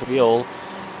in Montreal.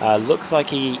 Looks like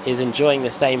he is enjoying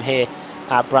the same here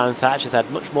at Brands Hatch. Has had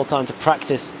much more time to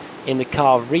practice in the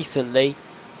car recently,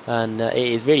 and it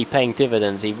is really paying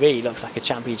dividends. He really looks like a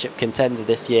championship contender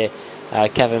this year.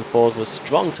 Kevin Ford was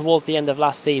strong towards the end of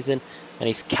last season, and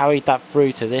he's carried that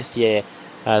through to this year.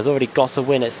 Has already got a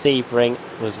win at Sebring.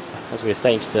 Was, as we were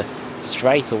saying, just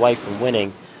straight away from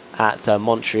winning at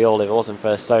Montreal if it wasn't for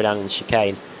a slowdown in the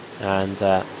chicane. And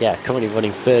yeah, currently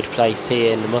running third place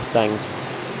here in the Mustangs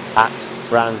at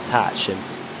Brands Hatch, and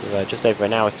with just over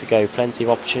an hour to go, plenty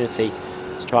of opportunity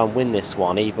to try and win this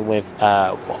one, even with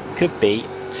what could be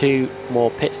 2 more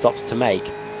pit stops to make.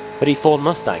 But he's Ford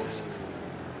Mustangs.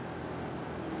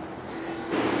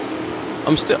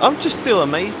 I'm just still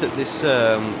amazed at this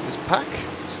this pack,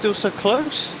 still so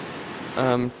close.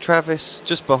 Travis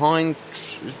just behind,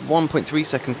 1.3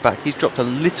 seconds back. He's dropped a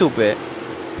little bit,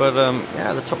 but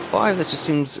yeah, the top 5, that just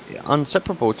seems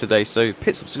inseparable today. So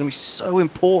pit stops are going to be so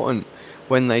important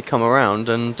when they come around,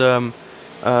 and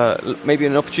maybe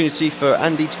an opportunity for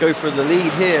Andy to go for the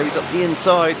lead here. He's up the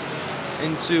inside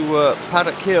into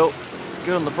Paddock Hill.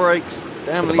 Good on the brakes.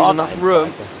 Damn, leaves enough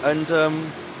room, and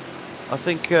I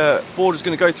think Ford is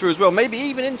going to go through as well. Maybe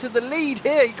even into the lead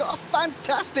here. He got a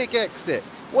fantastic exit.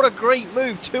 What a great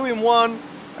move, 2 in 1.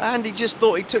 Andy just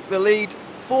thought he took the lead.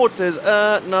 Ford says,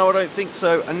 no, I don't think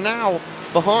so. And now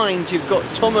behind you've got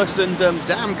Thomas and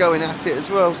Dam going at it as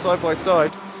well, side by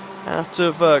side, out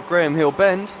of Graham Hill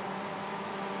Bend.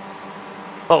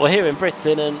 Well, we're here in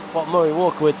Britain, and what Murray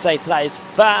Walker would say to that is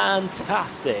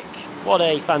fantastic. What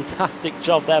a fantastic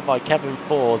job there by Kevin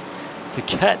Ford to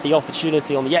get the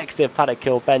opportunity on the exit of Paddock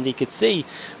Hill Bend. He could see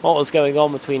what was going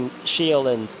on between Shiel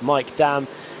and Mike Dam.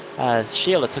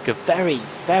 Sheila took a very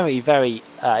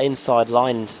inside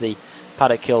line into the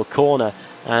Paddock Hill corner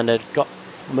and had got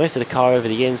most of the car over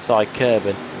the inside curb,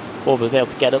 and Ford was able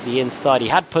to get up the inside. He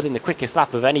had put in the quickest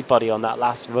lap of anybody on that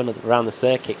last run around the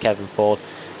circuit, Kevin Ford,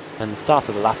 and the start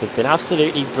of the lap has been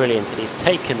absolutely brilliant, and he's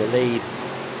taken the lead.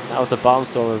 That was the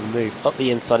barnstormer move up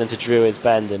the inside into Druids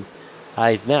Bend, and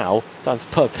he's now starting to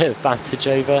put a bit of advantage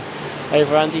over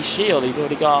Andy Shield. He's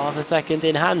already got half a second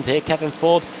in hand here. Kevin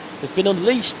Ford has been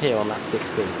unleashed here on lap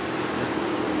 16.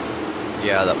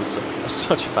 Yeah, that was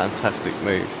such a fantastic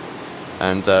move,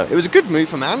 and it was a good move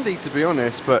from Andy, to be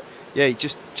honest. But yeah, he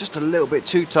just a little bit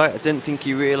too tight. I didn't think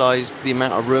he realised the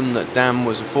amount of room that Dam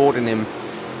was affording him,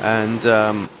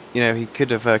 and you know, he could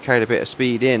have carried a bit of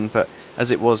speed in, but as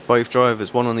it was, both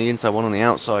drivers, one on the inside, one on the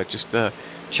outside, just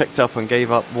checked up and gave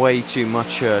up way too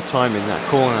much time in that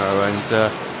corner,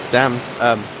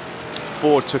 and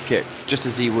Ford took it just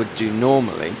as he would do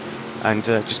normally, and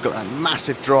just got that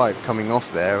massive drive coming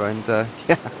off there, and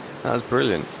yeah, that was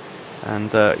brilliant.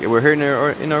 And we're here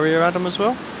in our rear, Adam, as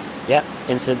well. Yeah,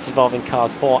 incidents involving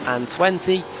cars 4 and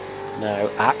 20.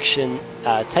 No action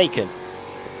taken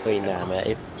between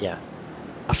them. Yeah,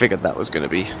 I figured that was going to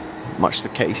be much the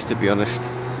case, to be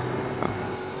honest.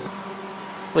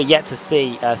 We're yet to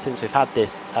see, since we've had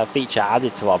this feature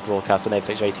added to our broadcast on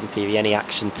Apex Racing TV, any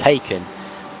action taken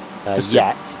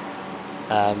yet.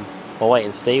 We'll wait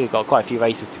and see. We've got quite a few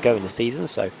races to go in the season,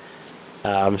 so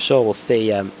I'm sure we'll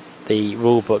see the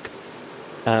rule book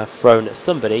thrown at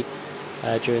somebody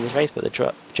during this race,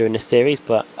 during this series.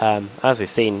 But as we've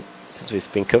seen since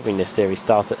we've been covering this series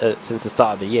since the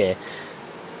start of the year,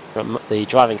 the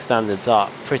driving standards are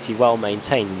pretty well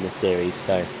maintained in this series,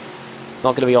 so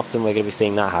not going to be often we're going to be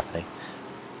seeing that happening.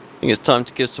 I think it's time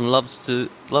to give some love to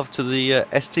the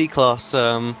ST class.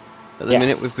 At the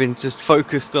minute, we've been just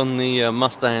focused on the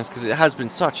Mustangs because it has been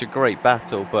such a great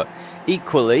battle, but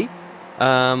equally,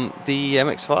 the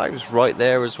MX-5 is right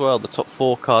there as well. The top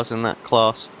 4 cars in that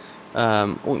class, I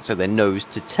wouldn't say they're nose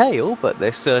to tail, but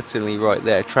they're certainly right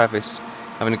there. Travis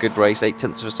having a good race,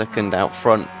 0.8 of a second out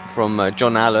front from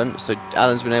John Allen. So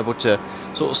Allen's been able to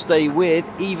sort of stay with,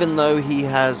 even though he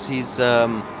has his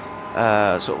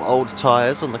sort of older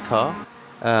tyres on the car.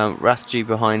 Rathje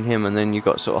behind him, and then you've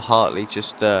got sort of Hartley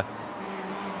just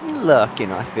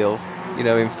lurking, I feel, you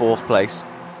know, in 4th place.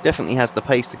 Definitely has the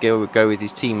pace to go with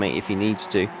his teammate if he needs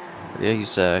to. Yeah,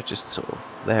 he's just sort of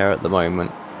there at the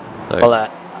moment. So. Well,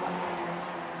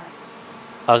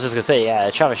 I was just going to say, yeah,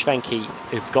 Travis Schwenke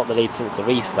has got the lead since the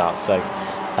restart, so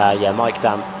yeah, Mike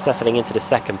Dam settling into the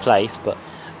second place, but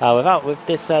with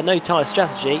this no tyre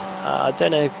strategy, I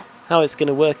don't know how it's going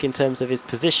to work in terms of his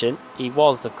position. He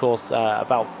was, of course,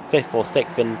 about 5th or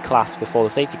 6th in class before the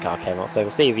safety car came out, so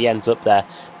we'll see if he ends up there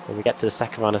when we get to the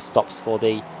second round of stops for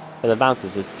the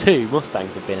Mazdas. There's 2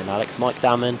 Mustangs have been in, Alex, Mike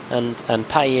Damon and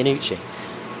Pat Iannucci.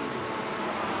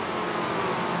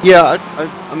 Yeah,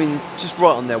 I mean, just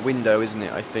right on their window, isn't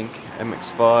it, I think.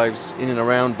 MX-5s in and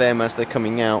around them as they're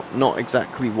coming out. Not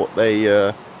exactly what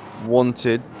they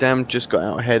wanted. Dam just got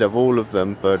out ahead of all of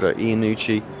them, but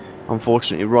Iannucci,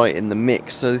 unfortunately, right in the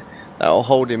mix, so that'll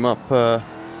hold him up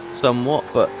somewhat.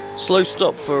 But slow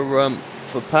stop for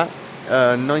Pat,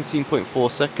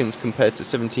 19.4 seconds compared to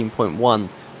 17.1.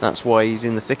 That's why he's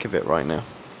in the thick of it right now.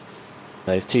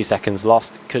 Those 2 seconds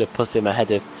lost could have put him ahead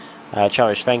of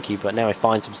Travis Schwenke, but now he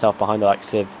finds himself behind the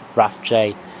likes of Raf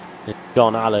J and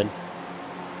John Allen.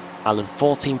 Allen,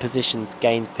 14 positions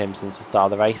gained for him since the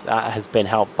start of the race. That has been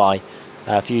helped by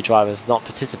a few drivers not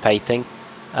participating.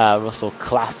 Russell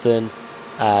Klassen,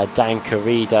 Dan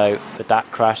Carrido with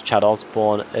that crash. Chad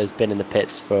Osborne has been in the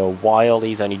pits for a while.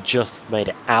 He's only just made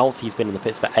it out. He's been in the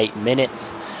pits for 8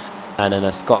 minutes. And then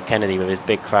Scott Kennedy with his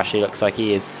big crash. He looks like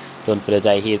he is done for the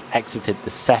day. He has exited the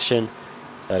session.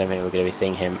 So I don't think we're going to be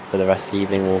seeing him for the rest of the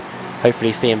evening. We'll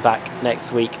hopefully see him back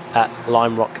next week at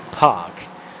Lime Rock Park.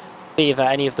 See if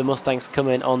any of the Mustangs come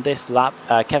in on this lap.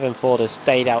 Kevin Ford has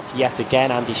stayed out yet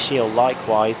again. Andy Shield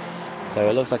likewise. So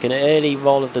it looks like an early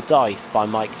roll of the dice by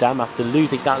Mike Dam after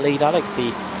losing that lead. Alex, he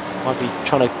might be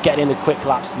trying to get in the quick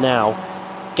laps now,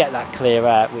 get that clear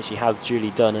air, which he has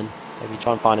duly done, and maybe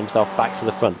try and find himself back to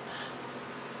the front.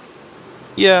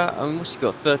 Yeah, I mean, what's he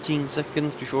got? 13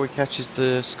 seconds before he catches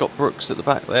the Scott Brooks at the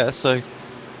back there. So,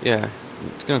 yeah,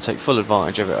 it's going to take full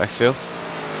advantage of it, I feel.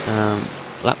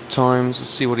 Lap times, let's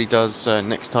see what he does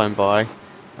next time by.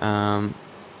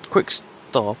 Quick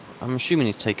stop. I'm assuming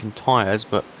he's taken tyres,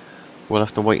 but we'll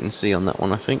have to wait and see on that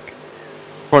one, I think.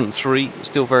 Front 3,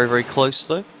 still very, very close,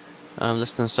 though.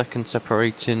 Less than a second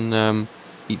separating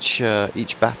each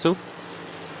battle.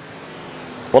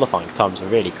 Qualifying times are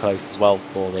really close as well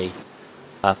for the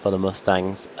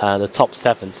Mustangs. The top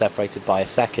 7 separated by a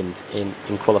second in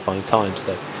qualifying time,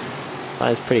 so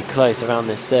that is pretty close around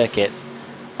this circuit.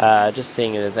 Just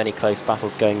seeing if there's any close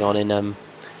battles going on in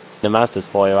the Mazdas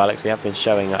for you, Alex. We have been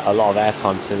showing a lot of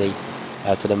airtime to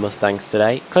the Mustangs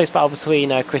today. Close battle between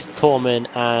Chris Torman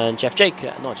and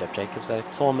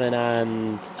Torman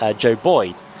and Joe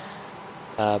Boyd.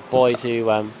 Boys who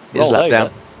rolled over.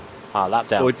 Down. Lap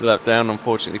down. Boyd's a lap down,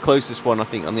 unfortunately. The closest one, I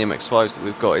think, on the MX-5s that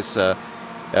we've got is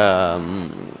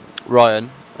Ryan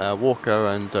Walker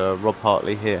and Rob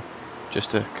Hartley here.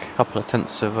 Just a couple of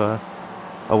tenths of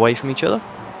away from each other.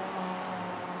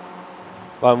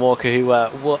 Ryan Walker, who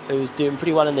was doing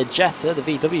pretty well in the Jetta, the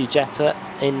VW Jetta,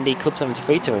 in the Club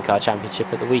 73 Touring Car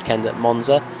Championship at the weekend at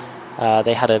Monza.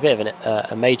 They had a bit of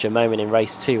a major moment in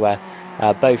race 2 where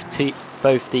both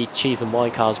the cheese and wine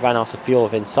cars ran out of fuel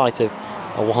within sight of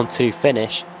a 1-2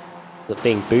 finish. That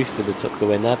being boosted that took the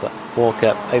win there, but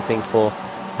Walker hoping for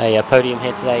a podium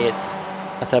here today. It's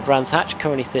Brands Hatch,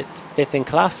 currently sits 5th in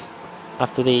class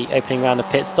after the opening round of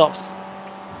pit stops,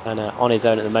 and on his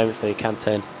own at the moment, so he can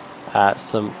turn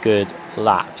some good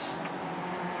laps.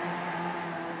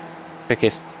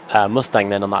 Quickest Mustang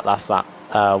then on that last lap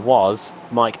was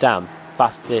Mike Dam.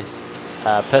 Fastest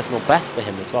personal best for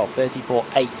him as well,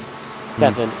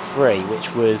 34.873,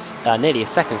 which was nearly a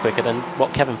second quicker than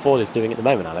what Kevin Ford is doing at the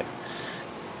moment, Alex.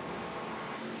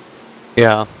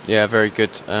 Yeah, very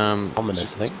good.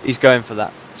 Ominous, I think. He's going for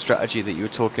that strategy that you were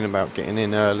talking about, getting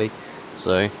in early.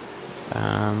 So,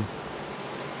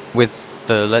 with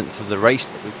the length of the race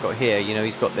that we've got here, you know,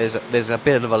 there's a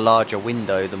bit of a larger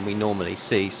window than we normally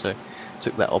see. So,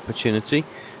 took that opportunity.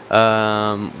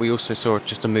 We also saw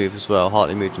just a move as well.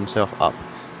 Hartley moved himself up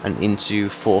and into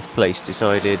third place.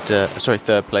 Decided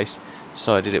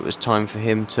it was time for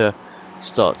him to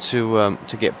start to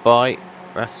get by.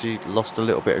 Actually lost a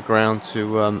little bit of ground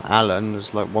to Allen. It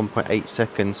was like 1.8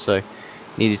 seconds, so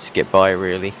needed to get by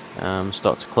really.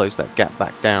 Start to close that gap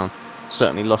back down.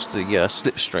 Certainly lost the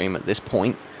slipstream at this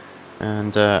point,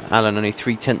 and Allen only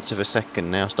 0.3 of a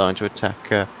second now, starting to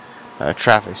attack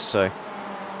Travis. So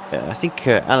I think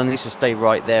Allen needs to stay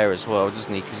right there as well,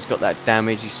 doesn't he? Because he's got that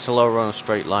damage. He's slower on a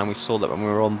straight line. We saw that when we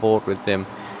were on board with him,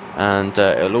 and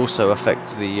it'll also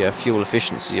affect the fuel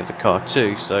efficiency of the car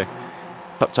too. So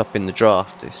tucked up in the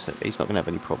draft, he's not going to have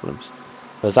any problems.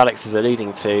 As Alex is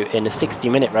alluding to, in the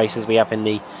 60-minute races we have in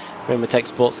the Ricmotech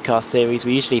Sports Car Series,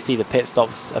 we usually see the pit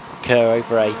stops occur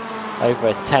over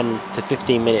a 10 to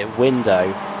 15 minute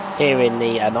window here in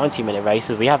the 90-minute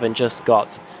races, we haven't just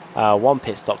got one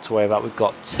pit stop to worry about, we've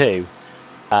got two.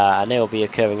 And they will be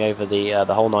occurring over the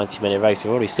whole 90-minute race.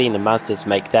 We've already seen the Mazdas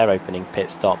make their opening pit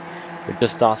stop. We're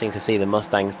just starting to see the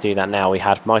Mustangs do that now. We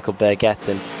had Michael Burgett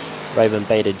and Raymond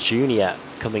Bader Jr.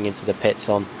 coming into the pits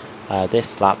on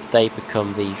this lap. They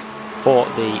become the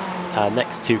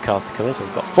next two cars to come in. So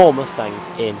we've got 4 Mustangs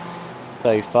in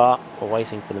so far. We're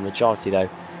waiting for the majority though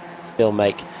to still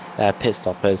make pit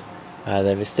stoppers.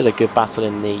 There is still a good battle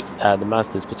in the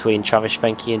Mazdas between Travis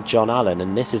Schwenke and John Allen,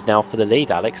 and this is now for the lead,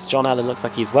 Alex. John Allen looks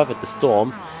like he's weathered the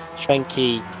storm.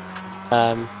 Schwenke's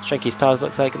tyres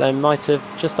look like they might have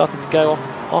just started to go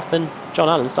off, and John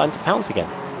Allen's starting to pounce again.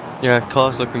 Yeah,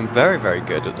 car's looking very, very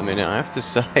good at the minute, I have to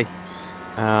say.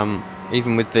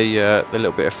 Even with the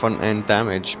little bit of front end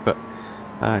damage, but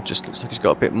just looks like he's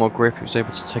got a bit more grip. He was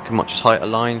able to take a much tighter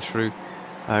line through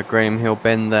Graham Hill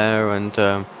Bend there,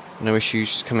 and no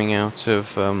issues just coming out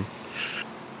of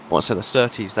what's that, the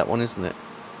Surtees, that one, isn't it?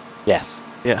 Yes.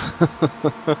 Yeah.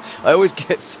 I always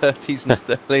get Surtees and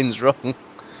Sterling's wrong.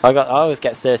 I always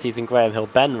get Surtees and Graham Hill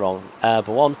Bend wrong. But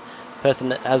one person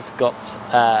that has got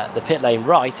the pit lane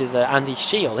right is Andy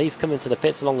Shield. He's coming to the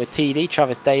pits along with TD,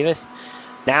 Travis Davis.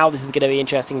 Now this is going to be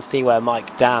interesting to see where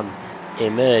Mike Dam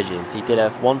emerges. He did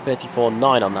a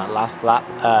 1:34.9 on that last lap.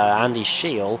 Andy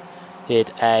Shield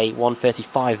did a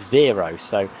 1:35.0,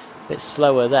 so a bit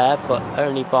slower there, but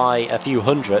only by a few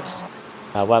hundredths.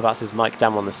 Whereabouts is Mike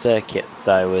Dam on the circuit,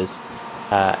 though, as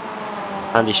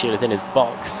Andy Shield is in his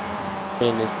box.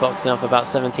 Been in his box now for about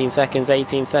 17 seconds,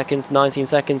 18 seconds, 19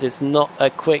 seconds. It's not a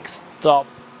quick stop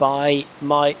by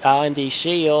Andy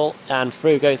Shield, and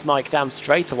through goes Mike Dam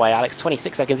straight away. Alex,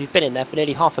 26 seconds. He's been in there for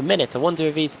nearly half a minute. I wonder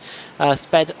if he's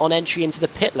sped on entry into the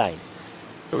pit lane.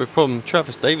 Got a problem.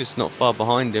 Travis Davis is not far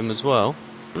behind him as well.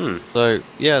 So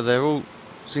yeah, they all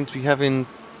seem to be having.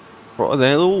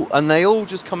 They all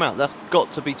just come out. That's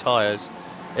got to be tyres.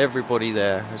 Everybody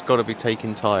there has got to be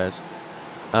taking tyres.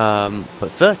 But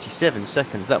 37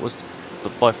 seconds. That was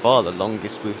by far the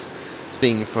longest we've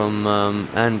seen from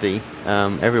Andy.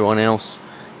 Everyone else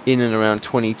in and around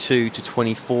 22 to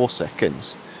 24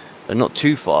 seconds. They're not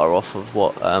too far off of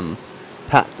what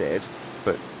Pat did,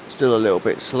 but still a little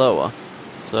bit slower.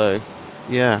 So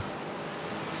yeah,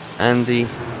 Andy.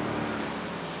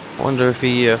 I wonder if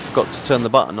he forgot to turn the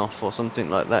button off or something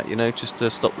like that, you know, just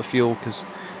to stop the fuel, because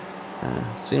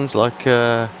seems like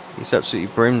he's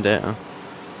absolutely brimmed it.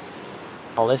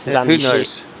 Oh, this is Andy. Who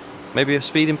knows? Maybe a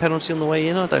speeding penalty on the way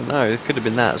in? I don't know. It could have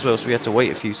been that as well, so we had to wait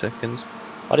a few seconds.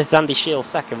 Well, this is Andy Shield's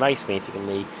second race meeting in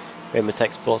the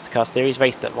Ricmotech Sports Car Series.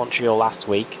 Raced at Montreal last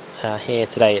week. Here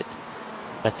today it's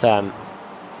as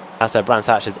Brands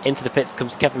Hatches. Into the pits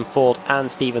comes Kevin Ford and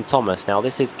Stephen Thomas. Now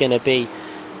this is going to be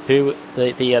who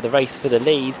the race for the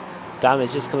lead. Dam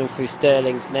is just coming through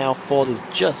Sterling's now. Ford has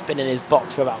just been in his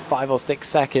box for about 5 or 6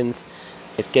 seconds.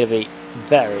 It's going to be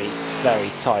very, very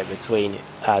tight between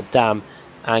Dam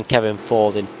and Kevin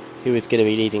Ford in who is going to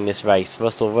be leading this race.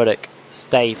 Russell Ruddock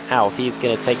stays out. He's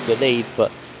going to take the lead,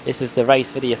 but this is the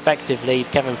race for the effective lead.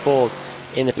 Kevin Ford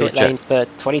in the pit lane for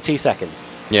 22 seconds.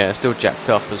 Yeah, still jacked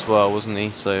up as well, wasn't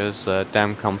he? So as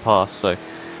Dam come past, so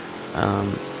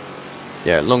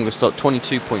yeah, longer stop,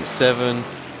 22.7,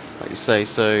 like you say.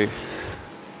 So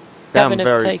Dam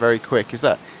very quick. Is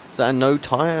that a no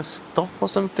tyre stop or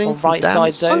something? Or right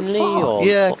sides only? Or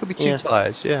yeah, it could be 2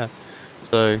 tyres. Yeah.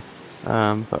 So,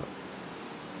 but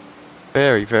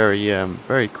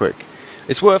very quick.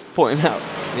 It's worth pointing out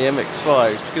the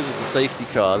MX-5s, because of the safety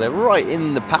car, they're right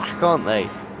in the pack, aren't they?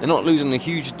 They're not losing a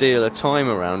huge deal of time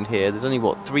around here. There's only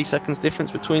what, 3 seconds difference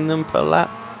between them per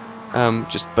lap,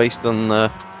 just based on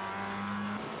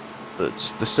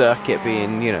the circuit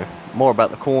being, you know, more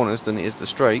about the corners than it is the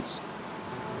straights.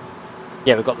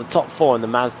 Yeah, we've got the top 4 in the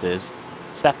Mazdas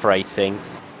separating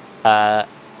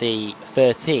the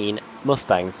 13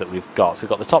 Mustangs that we've got. So we've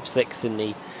got the top 6 in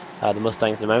the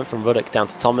Mustangs at the moment, from Ruddock down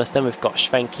to Thomas. Then we've got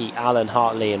Schwenke, Allen,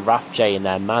 Hartley and Raf J in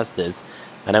their Mazdas.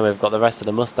 And then we've got the rest of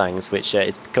the Mustangs, which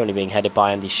is currently being headed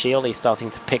by Andy Shield. He's starting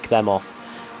to pick them off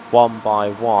one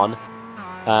by one.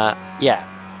 Yeah,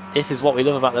 this is what we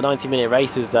love about the 90-minute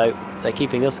races, though. They're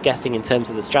keeping us guessing in terms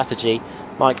of the strategy.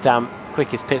 Mike Dam,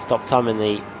 quickest pit stop time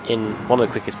in one of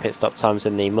the quickest pit stop times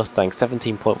in the Mustang,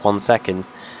 17.1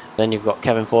 seconds. And then you've got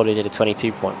Kevin Ford, who did a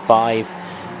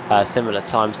 22.5. Similar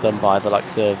times done by the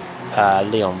likes of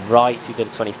Leon Wright, who did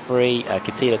a 23.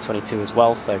 Katila 22 as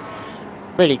well. So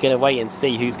really going to wait and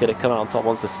see who's going to come out on top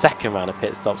once the second round of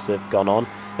pit stops have gone on.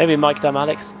 Maybe Mike Dam,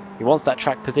 Alex, he wants that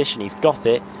track position. He's got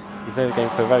it. He's maybe going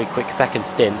for a very quick second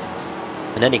stint,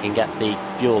 and then he can get the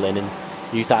fuel in and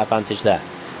use that advantage there.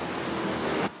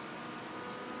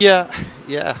 Yeah,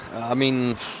 yeah. I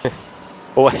mean,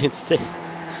 Wait and see.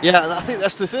 yeah, I think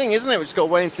that's the thing, isn't it? We've just got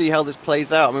to wait and see how this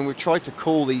plays out. I mean, we've tried to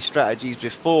call these strategies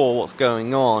before what's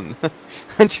going on,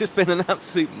 and just been an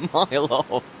absolute mile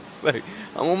off. So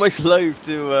I'm almost loath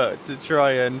to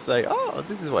try and say, oh,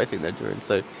 this is what I think they're doing.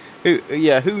 So,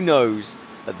 who knows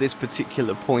at this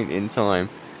particular point in time?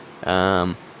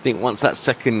 I think once that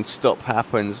second stop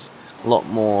happens, a lot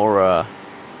more,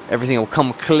 everything will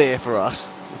come clear for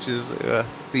us, which is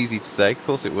it's easy to say. Of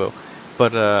course it will,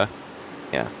 but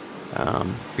yeah.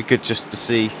 Be good just to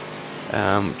see,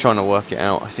 trying to work it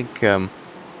out. I think,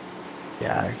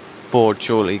 yeah, Ford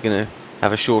surely going to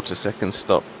have a shorter second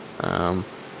stop.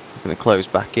 Going to close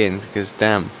back in because,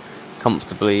 damn,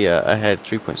 comfortably ahead,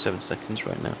 3.7 seconds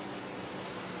right now.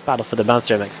 Battle for the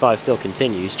Mazda MX-5 still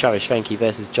continues. Travis Schwenke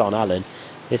versus John Allen.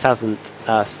 This hasn't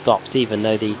stopped even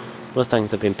though the Mustangs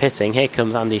have been pitting. Here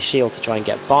comes Andy Shield to try and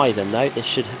get by them though. This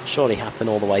should surely happen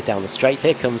all the way down the straight.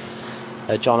 Here comes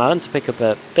John Allen to pick up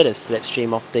a bit of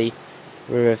slipstream off the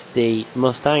rear of the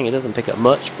Mustang. It doesn't pick up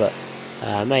much, but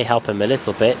may help him a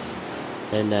little bit.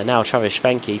 And now Travis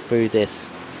Schwenke through this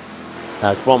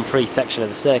Grand Prix section of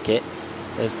the circuit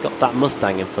has got that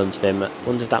Mustang in front of him. I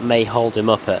wonder if that may hold him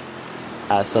up at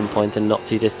some point in the not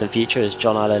too distant future, as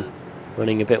John Allen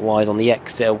running a bit wide on the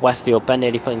exit of Westfield Bend,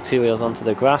 nearly putting two wheels onto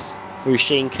the grass through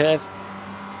Sheen Curve.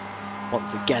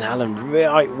 Once again, Allen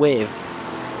right with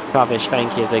Travis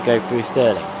Schwenke as they go through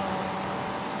Sterling's.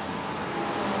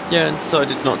 Yeah, and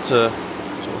decided not to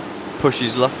sort of push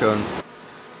his luck and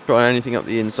try anything up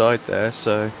the inside there,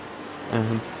 so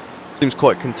seems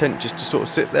quite content just to sort of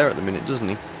sit there at the minute, doesn't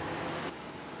he?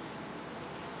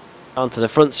 Onto the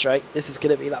front straight. This is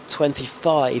going to be lap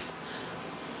 25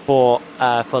 for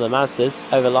the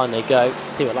Mazdas. Over line they go.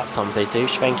 See what lap times they do.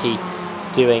 Schwenke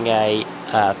doing a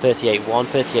 38.1,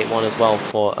 38.1 as well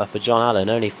for John Allen.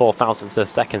 Only 4 thousandths of a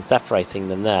second separating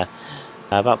them there.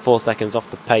 About 4 seconds off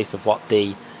the pace of what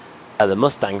the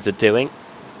Mustangs are doing.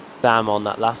 Sam on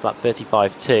that last lap,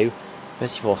 35.2,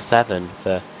 34.7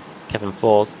 for Kevin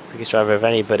Fors, quickest driver of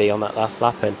anybody on that last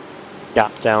lap, and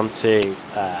gap down to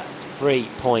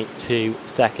 3.2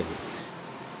 seconds.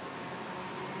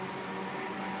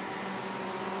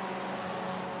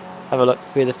 Have a look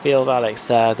through the field, Alex.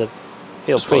 The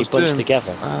field's pretty bunched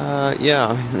together. Yeah,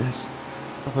 I mean, there's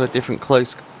a couple of different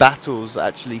close battles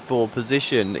actually for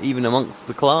position, even amongst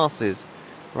the classes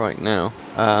right now.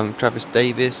 Travis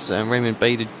Davis and Raymond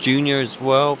Bader Jr. as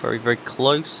well, very, very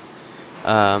close.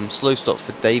 Slow stop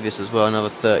for Davis as well, another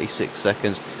 36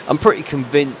 seconds. I'm pretty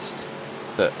convinced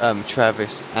that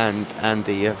Travis and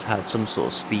Andy have had some sort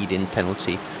of speeding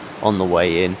penalty on the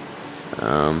way in.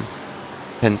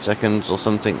 10 seconds or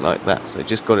something like that, so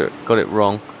just got it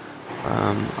wrong.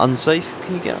 Unsafe,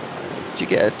 do you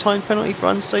get a time penalty for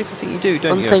unsafe? I think you do,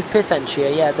 don't you? Unsafe pit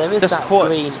entry, yeah, there is that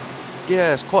green.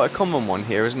 Yeah, it's quite a common one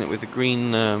here, isn't it, with the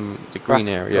green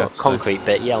area. Concrete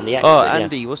bit, yeah, on the exit. Oh,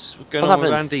 Andy, what's going on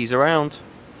with Andy? He's around.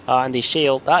 Oh, Andy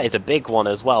Shield, that is a big one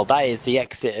as well. That is the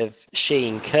exit of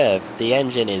Sheen Curve. The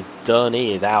engine is done,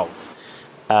 he is out.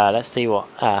 Let's see what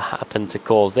happened to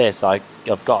cause this. I've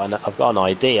got an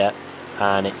idea,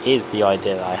 and it is the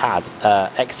idea that I had.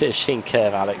 Exit of Sheen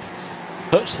Curve, Alex,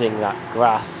 touching that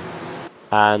grass,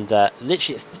 and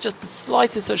literally it's just the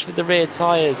slightest touch with the rear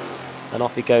tyres, and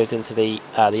off he goes into the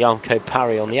Armco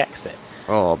Parry on the exit.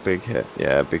 Oh, big hit.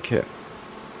 Yeah, big hit.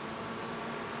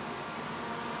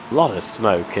 A lot of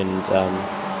smoke, and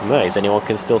amazed anyone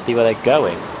can still see where they're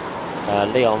going.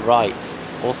 Leon Wright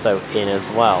also in as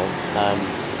well,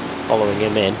 following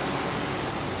him in.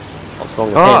 What's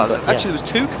wrong with him? But, actually, there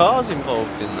was 2 cars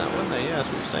involved in that, weren't there? Yeah, that's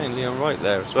what you're saying. Leon Wright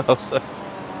there as well. So,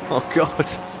 oh god,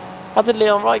 how did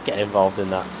Leon Wright get involved in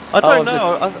that? I don't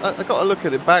know. I got to look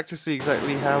at it back to see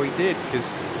exactly how he did,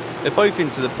 because they're both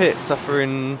into the pit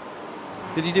suffering.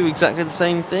 Did he do exactly the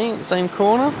same thing, the same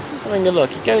corner? Just having a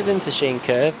look. He goes into Sheen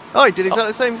Curve. Oh, he did exactly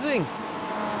the same thing.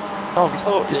 Oh, he's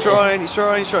trying.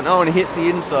 Oh, and he hits the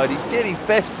inside. He did his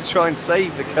best to try and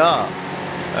save the car,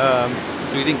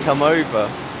 so he didn't come over.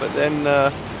 But then,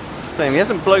 it's the same. He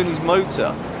hasn't blown his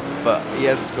motor, but he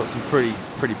has got some pretty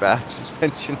bad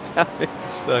suspension damage.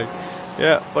 So,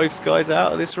 yeah, both guys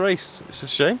out of this race. It's a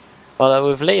shame. Well,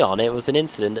 with Leon, it was an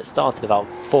incident that started about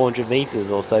 400 metres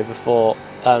or so before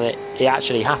it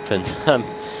actually happened.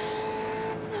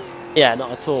 Yeah,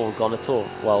 not at all gone at all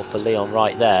well for Leon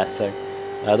right there. So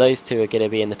those two are going to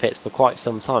be in the pits for quite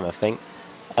some time, I think.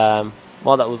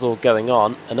 While that was all going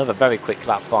on, another very quick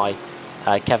lap by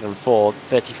Kevin Fors,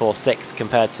 34.6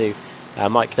 compared to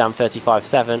Mike Dam,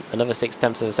 35.7. Another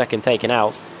 0.6 of a second taken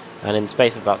out, and in the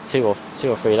space of about two or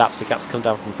three laps, the gap's come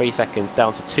down from 3 seconds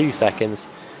down to 2 seconds.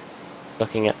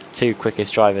 looking at the 2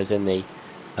 quickest drivers in the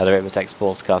Ricmotech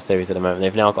Sports Car Series at the moment.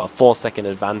 They've now got a 4-second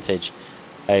advantage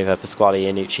over Pasquale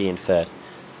Iannucci in 3rd.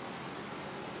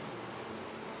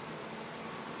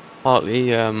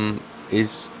 Hartley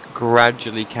is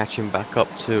gradually catching back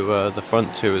up to the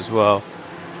front 2 as well.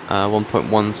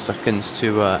 1.1 seconds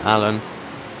to Alan.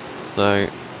 So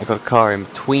I've got a car in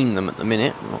between them at the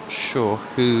minute. I'm not sure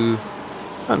who.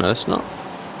 Oh no, it's not.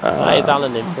 That is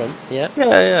Alan in front. Yeah.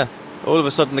 Yeah. All of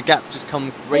a sudden the gap just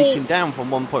come racing down from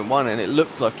 1.1, and it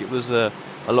looked like it was a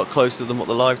lot closer than what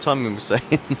the live timing was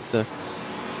saying. So.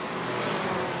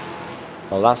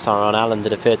 Well, last time around Alan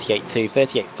did a 38.2,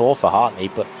 38.4 for Hartley,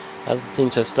 but doesn't seem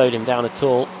to have slowed him down at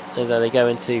all as they go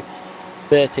into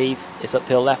 30s. It's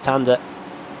uphill left-hander.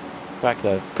 In fact,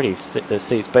 that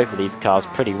suits both of these cars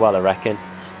pretty well, I reckon.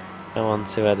 Go on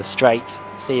to the straights.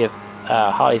 See if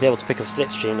Hartley's able to pick up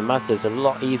slipstream. The Mazda's a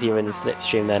lot easier in the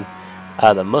slipstream than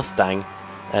the Mustang.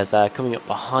 As coming up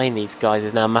behind these guys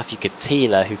is now Matthew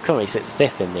Catila, who currently sits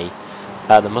 5th in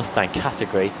the Mustang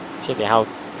category. Shows you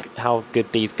how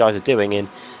good these guys are doing. And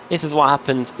this is what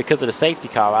happened because of the safety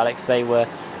car, Alex. They were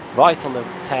right on the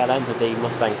tail end of the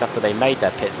Mustangs after they made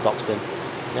their pit stops, and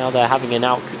now they're having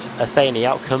a say in the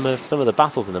outcome of some of the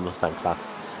battles in the Mustang class.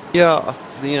 Yeah,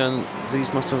 you know,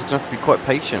 these Mustangs are going to have to be quite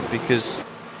patient because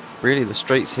really the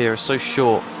straights here are so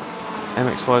short.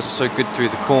 MX-5s are so good through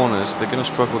the corners. They're going to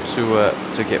struggle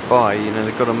to get by. You know,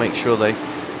 they've got to make sure they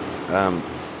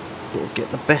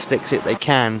get the best exit they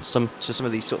can to some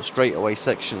of these sort of straightaway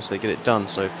sections. So they get it done.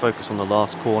 So focus on the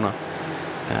last corner,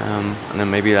 and then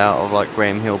maybe out of like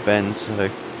Graham Hill bend. So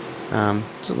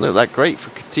doesn't look that great for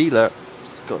Catila.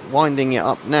 Winding it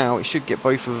up now, it should get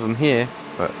both of them here,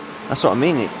 but that's what I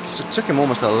mean. It took him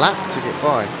almost a lap to get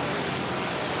by.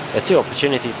 There are 2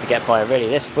 opportunities to get by really.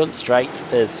 This front straight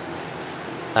is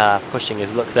pushing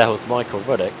his luck. There was Michael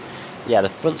Ruddock. Yeah, the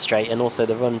front straight and also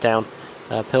the run down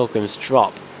Pilgrim's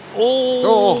Drop.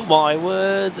 Oh my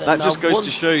word! That just goes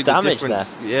to show you the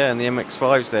difference. There. Yeah, and the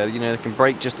MX-5s there. You know, they can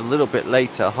brake just a little bit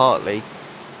later. Hartley.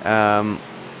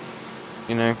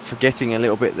 You know, forgetting a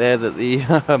little bit there that the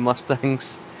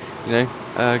Mustangs, you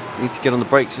know, need to get on the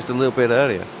brakes just a little bit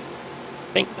earlier.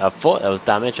 I thought there was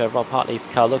damage. Rob Hartley's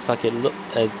car looks like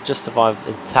it just survived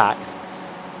intact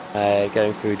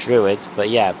going through Druids, but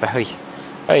yeah,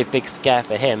 very big scare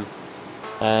for him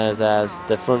as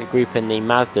the front group in the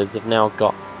Mazdas have now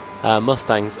got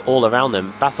Mustangs all around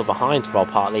them. Battle behind Rob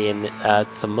Hartley in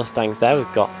some Mustangs there.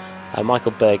 We've got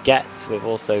Michael Burgett. We've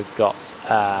also got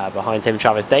behind him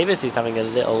Travis Davis, who's having a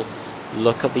little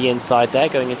look at the inside there,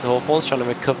 going into Hawthorns, trying to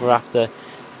recover after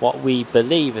what we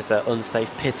believe is an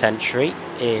unsafe pit entry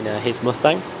in his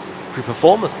Mustang. Group of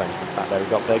 4 Mustangs, in fact. There we've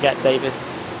got Burgett, Davis,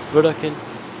 Ruddock, and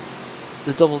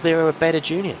the 00 with Beta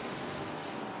Jr.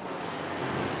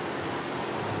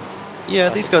 Yeah,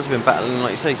 these guys have been battling,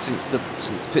 like you say, since the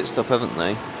pit stop, haven't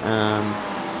they?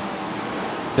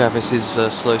 Travis's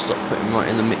slow stop put him right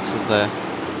in the mix of there.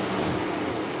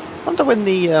 I wonder when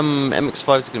the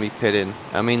MX-5s are going to be pit in.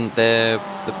 I mean, they're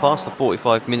past the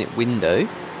 45-minute window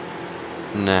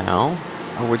now.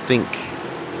 I would think,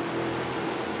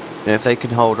 you know, if they can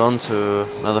hold on to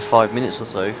another 5 minutes or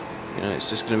so, you know, it's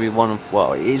just going to be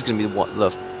it is going to be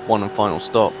the one and final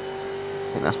stop.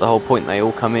 I think that's the whole point. They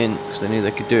all come in because they knew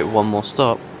they could do it with one more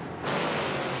stop.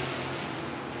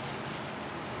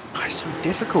 It's so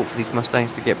difficult for these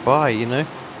Mustangs to get by, you know.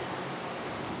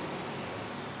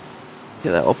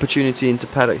 Get that opportunity into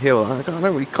Paddock Hill. I can't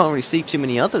really see too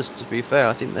many others, to be fair.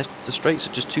 I think the straights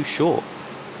are just too short.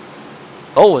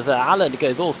 Oh, as Alan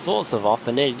goes all sorts of off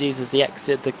and it uses the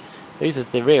exit, uses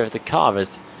the rear of the car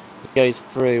as it goes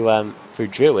through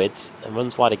Druids and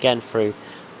runs wide again through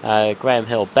Graham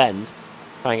Hill Bend.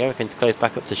 Trying everything to close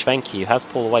back up to Schwenke, who has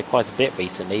pulled away quite a bit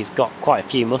recently. He's got quite a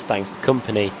few Mustangs for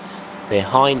company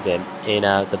behind him in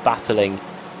the battling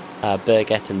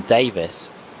Burgett and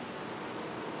Davis.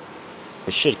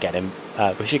 We should get him.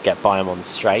 We should get by him on the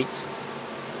straight.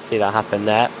 See that happen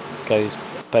there.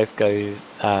 Both go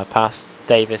past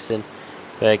Davis and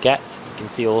Burgett. You can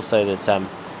see also that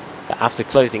after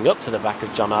closing up to the back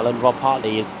of John Allen, Rob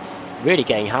Hartley is really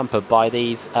getting hampered by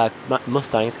these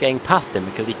Mustangs getting past him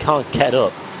because he can't get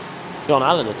up John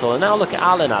Allen at all. And now look at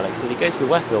Allen, Alex, as he goes through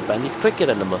Westfield Bend. He's quicker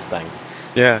than the Mustangs.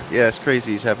 Yeah, it's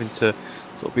crazy. He's having to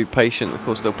sort of be patient. Of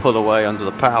course, they'll pull away under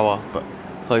the power, but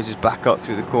closes back up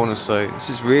through the corner. So this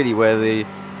is really where the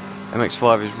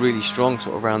MX-5 is really strong,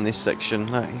 sort of around this section.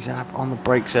 Look, he's on the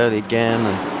brakes early again,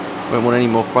 and won't want any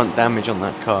more front damage on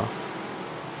that car.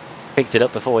 Picked it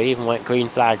up before he even went green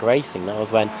flag racing. That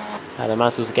was when the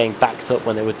Mazdas was getting backed up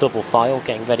when they were double file,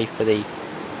 getting ready for the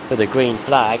green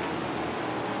flag.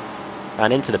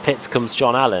 And into the pits comes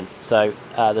John Allen. So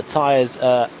the tyres,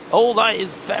 oh, that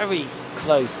is very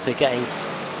close to getting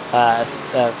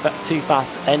too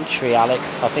fast entry,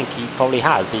 Alex. I think he probably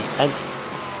has. He entered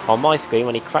on my screen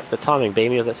when he cracked the timing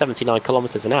beam. He was at 79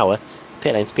 kilometres an hour.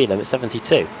 Pit lane speed limit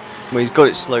 72. Well, he's got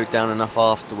it slowed down enough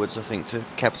afterwards, I think, to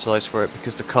capitalise for it,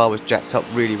 because the car was jacked up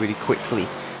really, really quickly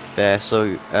there.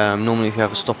 So normally if you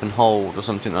have a stop and hold or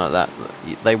something like that,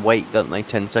 they wait, don't they,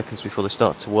 10 seconds before they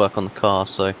start to work on the car.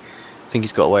 So I think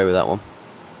he's got away with that one.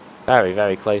 Very,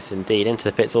 very close indeed. Into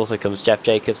the pits also comes Jeff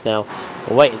Jacobs now.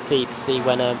 We'll wait and see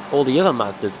when all the other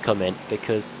Mazdas come in,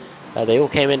 because they all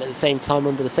came in at the same time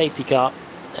under the safety car.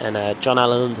 And John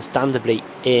Allen understandably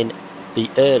in the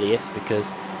earliest,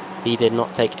 because he did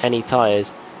not take any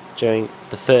tyres during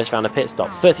the first round of pit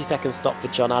stops. 30-second stop for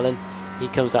John Allen. He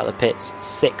comes out of the pits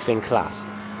 6th in class.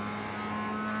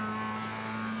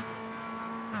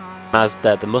 As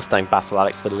the Mustang battle,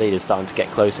 Alex, for the lead is starting to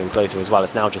get closer and closer as well.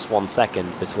 It's now just 1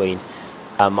 second between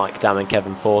Mike Dam and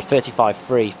Kevin Ford.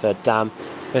 35.3 for Dam,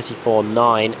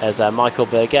 34.9 as Michael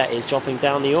Burgett is dropping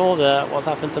down the order. What's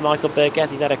happened to Michael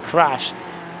Burgett? He's had a crash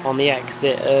on the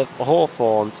exit of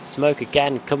Hawthorns. Smoke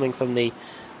again coming from the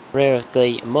rear of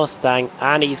the Mustang,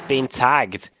 and he's been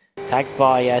tagged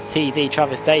by TD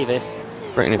Travis Davis.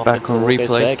 Bringing it back on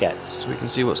replay so we can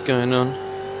see what's going on.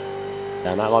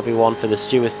 And that might be one for the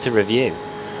stewards to review.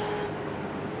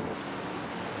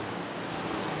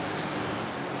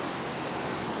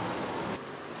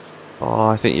 Oh,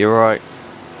 I think you're right.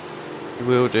 You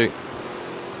will do.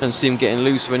 Don't see him getting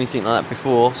loose or anything like that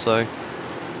before, so...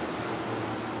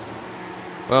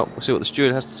 Well, we'll see what the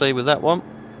steward has to say with that one.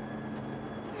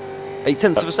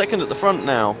 0.8 of a second at the front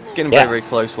now. Getting very, very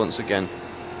close once again.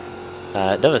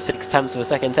 Another 0.6 of a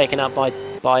second taken out by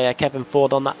Kevin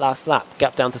Ford on that last lap.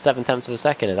 Gap down to 0.7 of a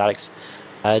second, as Alex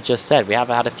just said. We have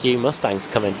had a few Mustangs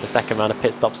come in for the second round of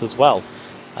pit stops as well.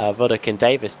 Ruddock and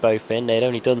Davis both in. They'd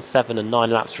only done 7 and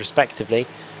 9 laps respectively.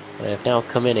 They've now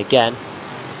come in again.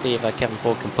 See if Kevin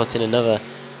Ford can put in another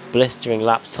blistering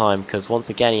lap time, because once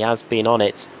again he has been on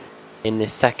it in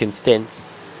this second stint.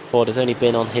 Ford has only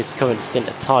been on his current stint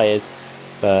of tyres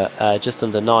for just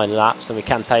under 9 laps, and we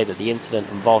can tell you that the incident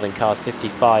involving cars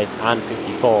 55 and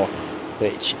 54,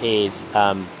 which is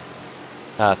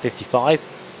 55,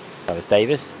 that was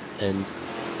Davis, and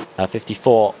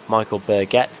 54, Michael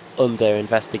Burgett, under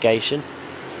investigation.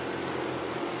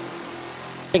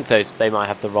 I think they might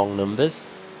have the wrong numbers.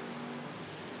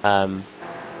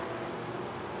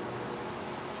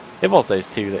 It was those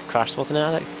two that crashed, wasn't it,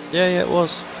 Alex? Yeah, it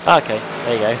was. Okay,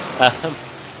 there you go.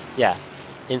 Yeah,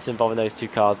 incident involving those two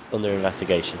cars under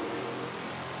investigation.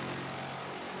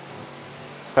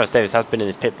 Travis Davis has been in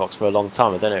his pit box for a long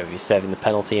time. I don't know if he's serving the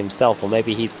penalty himself, or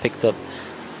maybe he's picked up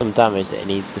some damage that he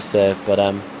needs to serve. But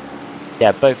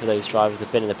yeah, both of those drivers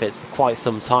have been in the pits for quite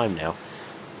some time now.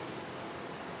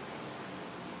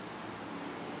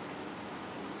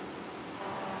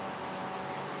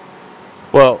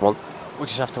 Well, we'll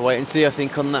just have to wait and see, I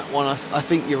think, on that one. I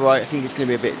think you're right. I think it's going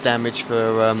to be a bit damage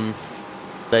for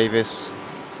Davis.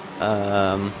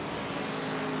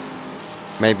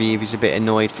 Maybe he's a bit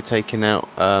annoyed for taking out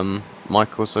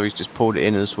Michael, so he's just pulled it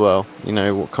in as well. You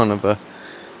know what kind of a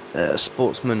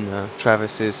sportsman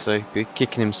Travis is, so he'd be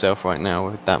kicking himself right now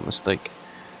with that mistake.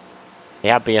 He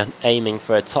had been aiming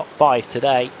for a top 5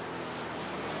 today.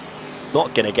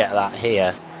 Not going to get that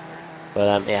here.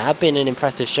 But it had been an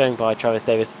impressive showing by Travis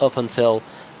Davis up until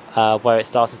where it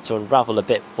started to unravel a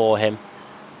bit for him.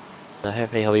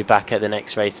 Hopefully he'll be back at the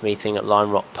next race meeting at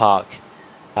Lime Rock Park,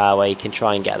 where he can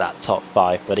try and get that top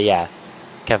 5. But yeah,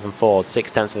 Kevin Ford,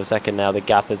 0.6 of a second now, the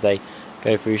gap as they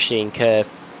go through Sheen Curve.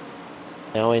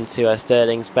 Now into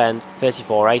Sterling's Bend,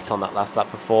 34.8 on that last lap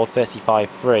for Ford,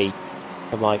 35.3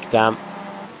 for Mike Dam.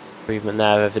 Improvement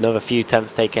there with another few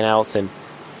tenths taken out, and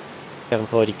Kevin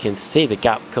Ford, you can see the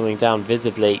gap coming down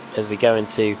visibly as we go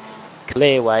into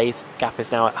clearways. Gap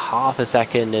is now at half a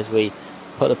second as we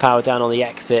put the power down on the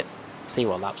exit. See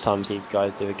what lap times these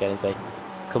guys do again as they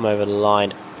come over the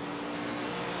line.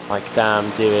 Mike Dam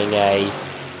doing a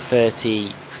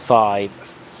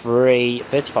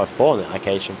 35.4 on that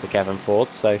occasion for Kevin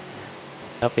Ford, so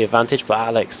that'll be advantage. But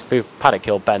Alex, through paddock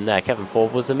hill bend there, Kevin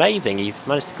Ford was amazing. He's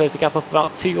managed to close the gap up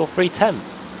about 2 or 3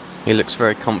 tenths. He looks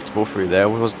very comfortable through there,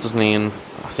 doesn't he? And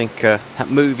I think that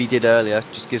move he did earlier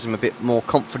just gives him a bit more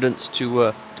confidence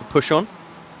to push on.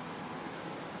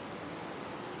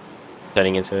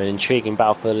 Turning into an intriguing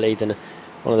battle for the lead, and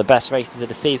one of the best races of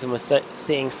the season we're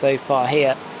seeing so far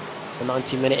here. The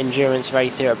 90-minute endurance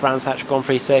race here at Brands Hatch Grand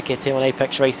Prix Circuit here on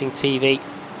Apex Racing TV.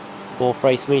 4th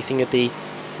race meeting of the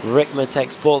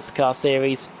Ricmotech Sports Car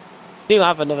Series. We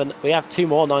have 2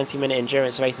 more 90-minute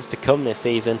endurance races to come this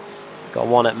season. Got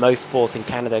one at Motorsports in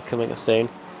Canada coming up soon,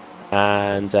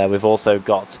 and we've also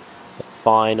got the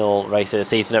final race of the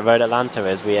season at Road Atlanta,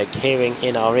 as we are hearing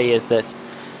in our ears that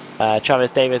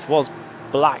Travis Davis was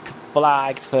black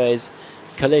flagged for his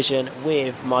collision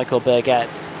with Michael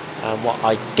Burgett, and what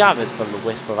I gathered from the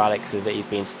whisper of Alex is that he's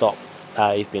been stopped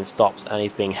and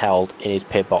he's being held in his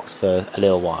pit box for a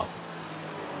little while.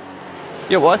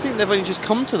 Yeah, well, I think they've only just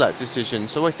come to that decision,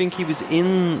 so I think he was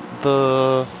in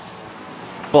the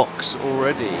box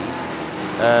already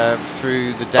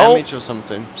through the damage or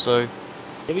something. So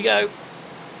here we go,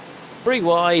 3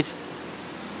 wide.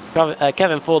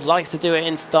 Kevin Ford likes to do it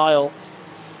in style.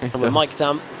 And when Mike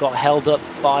Dam got held up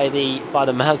by the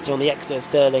Mazda on the exit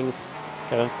Sterlings,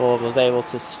 Kevin Ford was able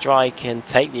to strike and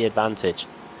take the advantage.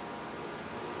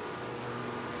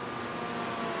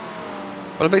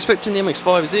 Well, I'm expecting the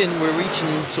MX-5s in. We're reaching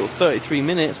sort of 33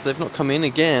 minutes. They've not come in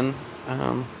again.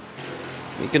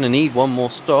 We're going to need one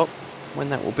more stop. When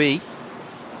that will be,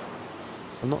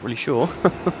 I'm not really sure.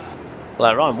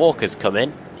 Well, Ryan Walker's come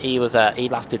in. He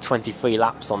lasted 23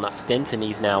 laps on that stint, and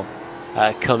he's now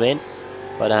come in.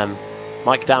 But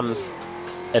Mike Dam's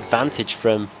advantage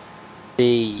from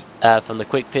the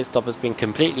quick pit stop has been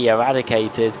completely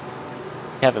eradicated.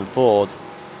 Kevin Ford,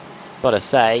 gotta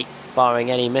say,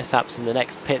 barring any mishaps in the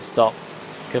next pit stop,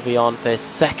 could be on for his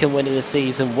 2nd win of the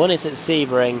season. Won it at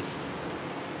Sebring.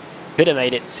 Could have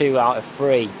made it 2 out of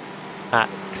 3 at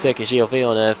Circuit Gilles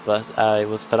Villeneuve, but it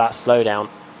was for that slowdown.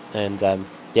 And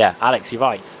yeah, Alex, you're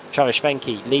right. Travis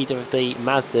Schwenke, leader of the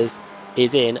Mazdas,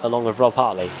 is in along with Rob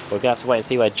Hartley. We're going to have to wait and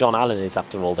see where John Allen is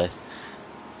after all this.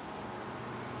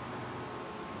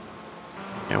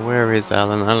 Yeah, where is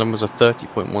Allen? Allen was a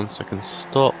 30.1 second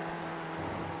stop.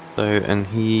 So, and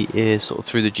he is sort of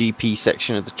through the GP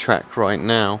section of the track right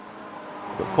now.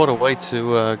 Got quite a way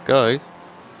to go.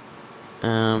 It's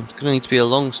going to need to be a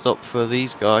long stop for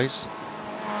these guys.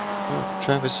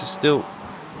 Travis is still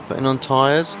putting on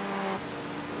tyres.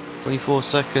 24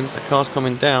 seconds. The car's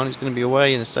coming down. He's going to be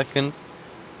away in a second.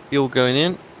 Fuel going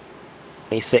in.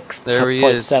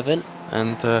 26.7.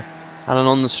 And Allen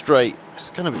on the straight.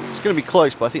 It's going to be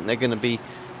close, but I think they're going to be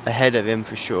ahead of him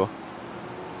for sure.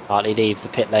 Hartley leaves the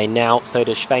pit lane now, so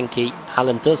does Schwenke.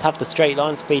 Allen does have the straight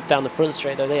line speed down the front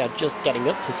straight, though they are just getting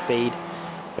up to speed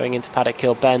going into Paddock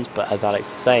Hill Bend. But as Alex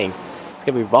was saying, it's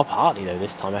going to be Rob Hartley though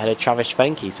this time ahead of Travis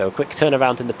Schwenke. So a quick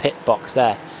turnaround in the pit box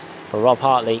there for Rob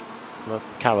Hartley from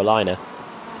Carolina.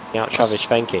 Out Travis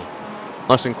Schwenke.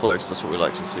 Nice and close, that's what we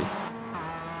like to see.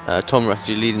 Tom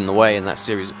Rafferty leading the way in that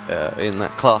series, in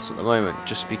that class at the moment,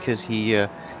 just because he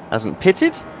hasn't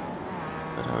pitted.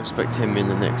 But I expect him in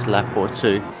the next lap or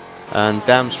 2. And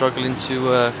Dam struggling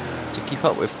to keep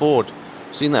up with Ford.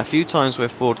 I've seen that a few times where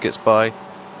Ford gets by,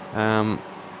 and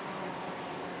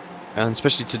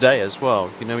especially today as well.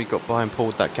 You know, he got by and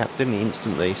pulled that gap, didn't he,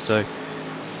 instantly? So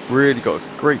really got a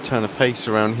great turn of pace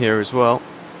around here as well.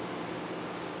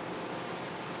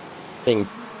 Being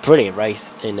brilliant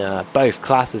race in both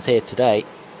classes here today.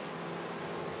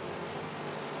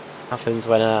 Happens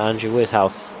when Andrew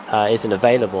Woodhouse isn't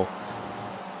available,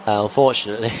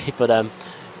 unfortunately. But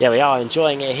yeah, we are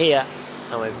enjoying it here,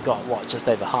 and we've got just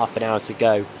over half an hour to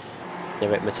go. The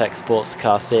Ricmotech Sports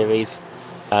Car Series.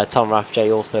 Tom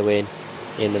Rathje also in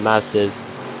the Mazdas,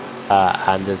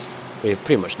 and as we've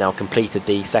pretty much now completed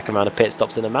the 2nd round of pit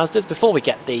stops in the Mazdas, before we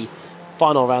get the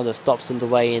final round of stops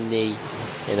underway in the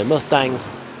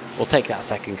Mustangs, we'll take that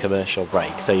 2nd commercial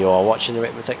break. So you are watching the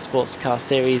Ricmotech Sports Car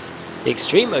Series, the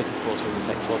Extreme Motorsports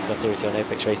Ricmotech Sports Car Series here on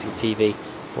Apex Racing TV,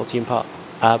 brought to you in part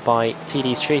by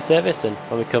TD's Tree Service. And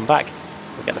when we come back,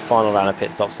 we'll get the final round of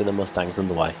pit stops in the Mustangs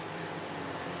underway.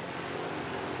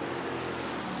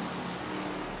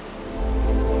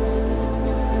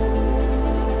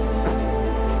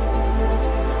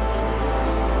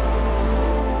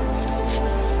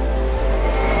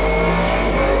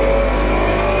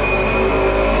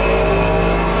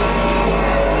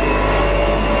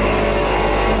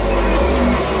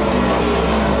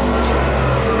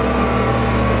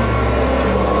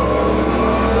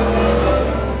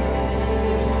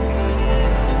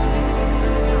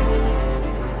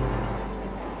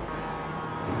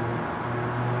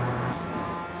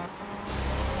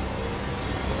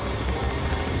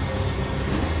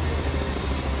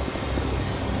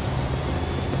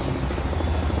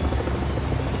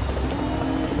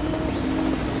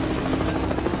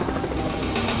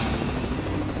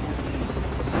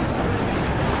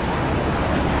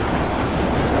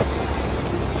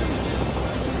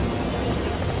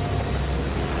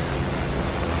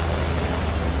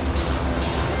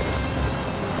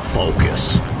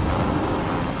 Focus.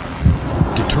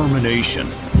 determination,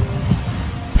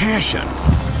 passion,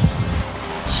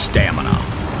 stamina,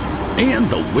 and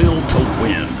the will to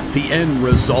win. The end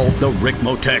result, the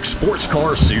Ricmotech Sports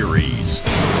Car Series.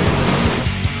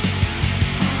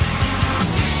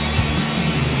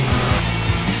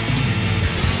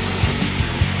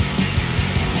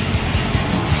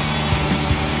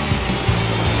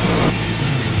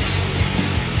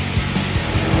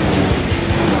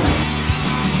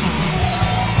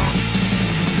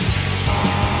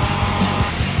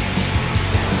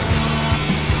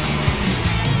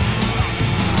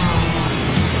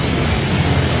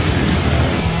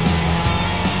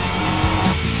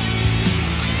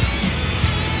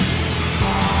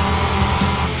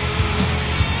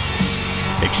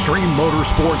 Extreme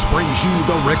Motorsports brings you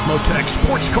the Ricmotech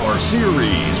Sports Car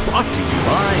Series, brought to you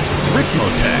by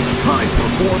Ricmotech High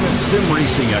Performance Sim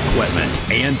Racing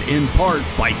Equipment, and in part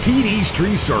by TD's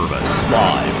Tree Service.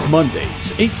 Live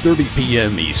Mondays, 8:30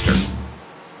 p.m. Eastern.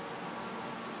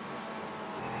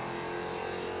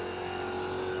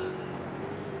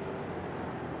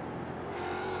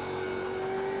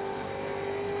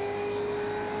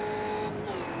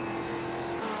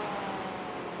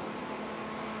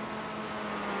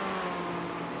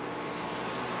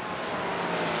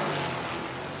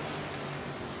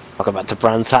 Welcome back to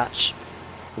Brands Hatch.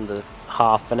 Under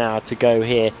half an hour to go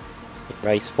here in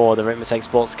race 4 of the Ricmotech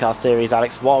Sports Car Series.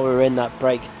 Alex, while we were in that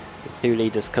break, the two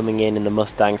leaders coming in the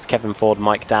Mustangs, Kevin Ford,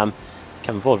 Mike Dam.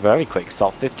 Kevin Ford, very quick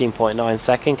stop, 15.9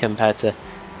 second compared to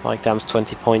Mike Dam's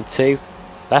 20.2.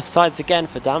 Left sides again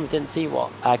for Dam. Didn't see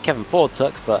what Kevin Ford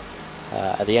took, but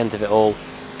at the end of it all,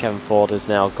 Kevin Ford has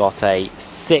now got a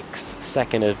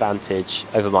 6-second advantage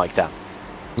over Mike Dam.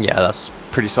 Yeah, that's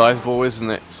pretty sizable, isn't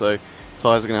it? So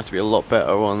tyres are going to have to be a lot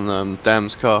better on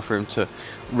Dam's car for him to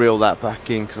reel that back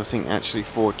in, because I think actually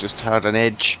Ford just had an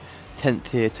edge, 10th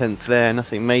here, 10th there,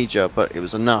 nothing major, but it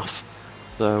was enough.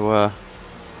 So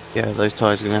yeah, those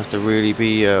tyres are going to have to really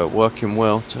be working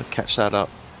well to catch that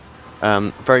up.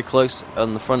 Very close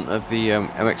on the front of the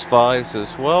MX-5s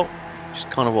as well, which is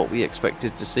kind of what we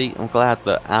expected to see. I'm glad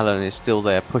that Alan is still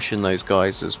there pushing those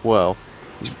guys as well.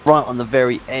 He's right on the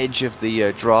very edge of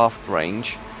the draft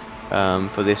range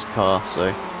for this car,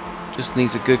 so just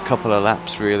needs a good couple of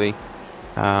laps really.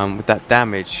 With that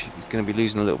damage, he's going to be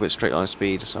losing a little bit straight line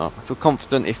speed, so I feel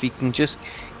confident if he can just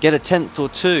get a 10th or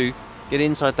 2, get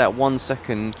inside that 1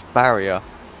 second barrier,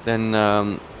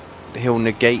 then he'll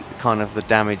negate kind of the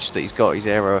damage that he's got, his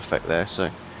aero effect there.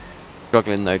 So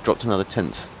struggling though, dropped another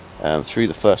 10th through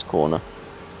the first corner.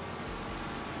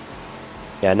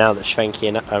 Yeah, now that Schwenke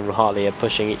and Hartley are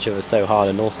pushing each other so hard,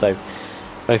 and also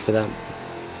both of them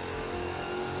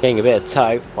getting a bit of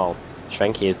tow, well,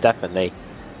 Schwenke is definitely,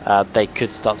 they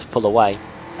could start to pull away.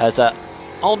 As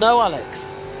oh no,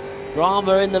 Alex!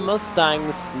 Drama in the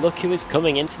Mustangs. Look who is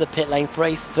coming into the pit lane for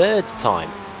a 3rd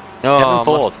time. Kevin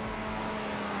Ford.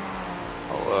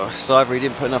 So either he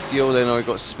didn't put enough fuel in, or he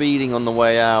got speeding on the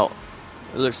way out.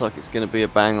 It looks like it's going to be a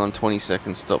bang on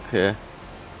 20-second stop here.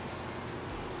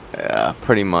 Yeah,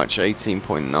 pretty much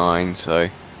 18.9. So,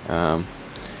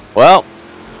 well,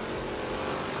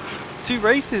 it's 2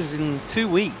 races in 2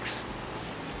 weeks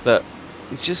that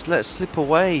he's just let slip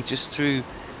away just through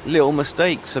little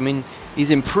mistakes. I mean,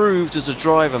 he's improved as a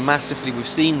driver massively. We've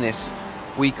seen this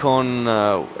week on,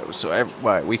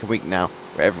 week on week now,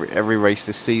 every race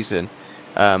this season.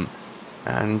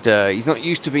 And he's not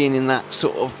used to being in that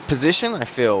sort of position, I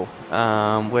feel,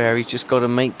 where he's just got to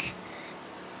make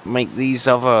these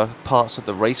other parts of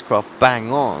the racecraft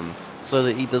bang on, so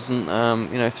that he doesn't,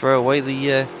 you know, throw away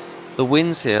the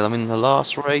wins here. I mean, the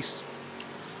last race,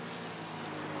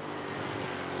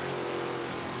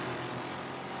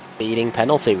 speeding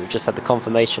penalty. We've just had the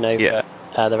confirmation over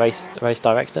the race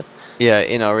director. Yeah,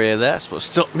 in our ear. That's what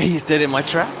stopped me dead in my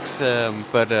tracks.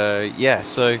 Yeah,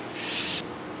 so.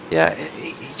 Yeah,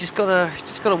 you just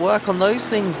gotta work on those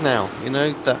things now, you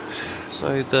know.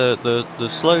 So the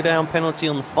slowdown penalty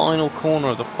on the final corner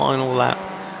of the final lap,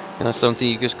 you know, something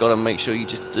you just gotta make sure you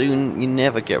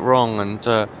never get wrong.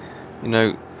 And you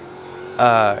know,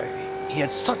 he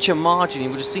had such a margin. You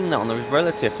would have seen that on his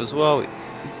relative as well. He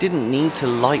didn't need to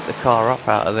light the car up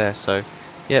out of there. So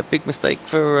yeah, big mistake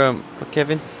for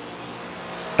Kevin.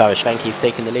 Travis Schwenke's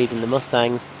taking the lead in the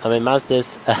Mustangs. I mean,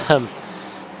 Mazda's.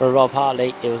 For Rob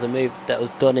Hartley, it was a move that was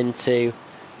done into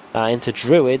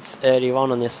Druids earlier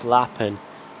on this lap, and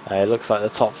it looks like the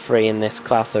top 3 in this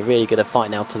class are really going to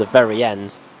fight now to the very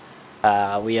end.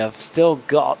 We have still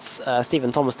got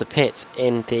Stephen Thomas to pit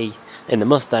in the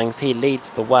Mustangs. He leads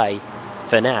the way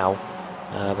for now,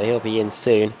 but he'll be in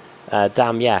soon.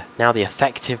 Dam, yeah, now the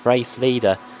effective race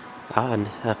leader, and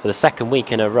for the 2nd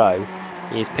week in a row,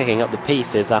 he's picking up the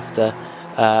pieces after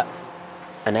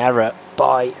an error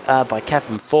by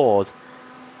Kevin Ford.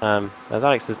 As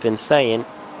Alex has been saying,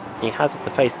 he has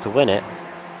the pace to win it.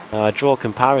 Draw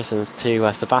comparisons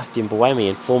to Sebastian Buemi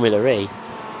in Formula E.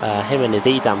 Him and his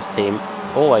Edams team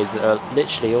always,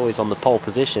 literally always on the pole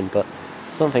position, but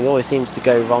something always seems to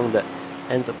go wrong that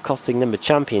ends up costing them a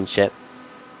championship.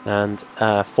 And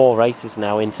 4 races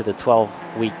now into the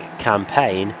 12-week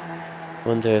campaign.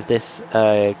 Wonder if this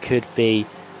could be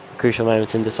a crucial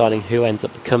moment in deciding who ends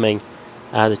up becoming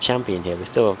the champion here. We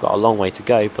still have got a long way to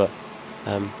go, but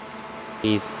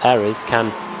these errors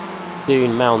can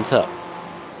soon mount up.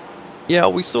 Yeah,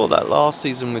 we saw that last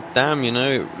season with Dam, you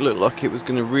know, it looked like it was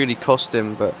going to really cost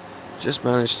him, but just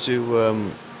managed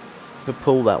to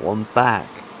pull that one back.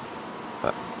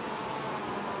 But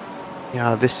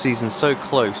yeah, this season's so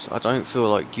close, I don't feel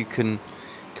like you can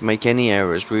make any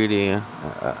errors really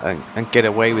and get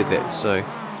away with it, so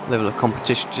level of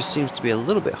competition just seems to be a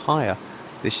little bit higher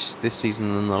this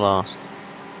season than the last.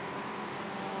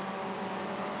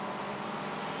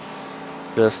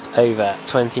 Just over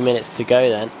 20 minutes to go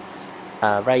then.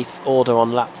 Race order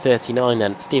on lap 39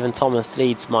 then. Stephen Thomas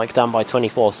leads Mike Dan by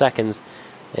 24 seconds.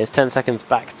 It's 10 seconds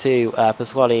back to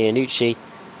Pasquale Iannucci.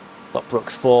 Got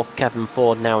Brooks 4th, Kevin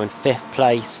Ford now in 5th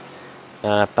place.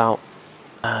 About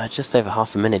just over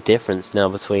half a minute difference now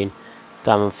between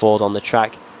Dan and Ford on the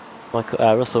track.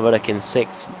 Russell Ruddock in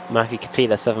 6th, Matthew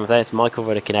Katila 7th place, Michael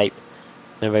Ruddock in 8th,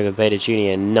 and Raymond Bader Jr.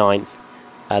 in 9th.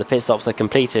 The pit stops are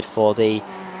completed for the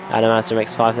Mazda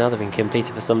MX-5 now. They've been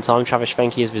completed for some time. Travis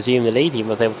Schwenke has resumed the lead. He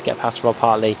was able to get past Rob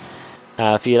Hartley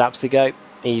a few laps ago.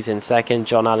 He's in 2nd.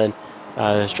 John Allen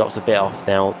has dropped a bit off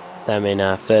now. Them in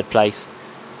 3rd place.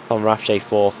 Tom Raffjay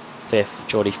 4th, 5th.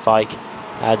 Geordie Fike.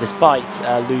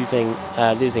 Despite losing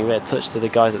a bit of touch to the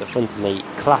guys at the front in the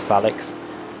class, Alex,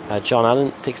 John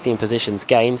Allen 16 positions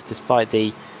gained despite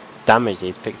the damage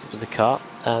he's picked up as a car,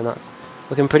 and that's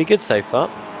looking pretty good so far.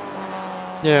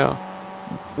 Yeah.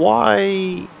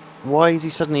 Why is he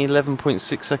suddenly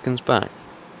 11.6 seconds back?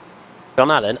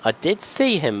 John Allen, I did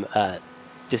see him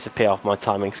disappear off my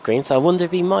timing screen, so I wonder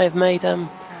if he might have made a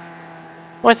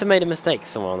mistake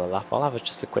somewhere on the lap. I'll have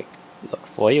just a quick look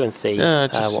for you and see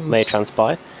what may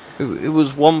transpire. It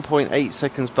was 1.8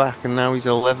 seconds back, and now he's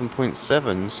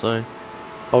 11.7. So.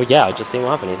 Oh yeah, I just seen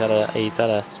what happened. He's had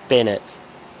a spin at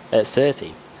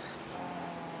Surtees.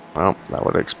 Well, that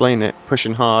would explain it.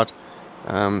 Pushing hard.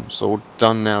 It's all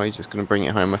done now. He's just going to bring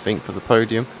it home, I think, for the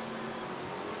podium.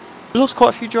 We lost quite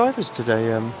a few drivers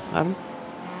today, Adam.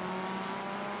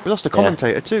 We lost a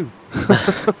commentator too.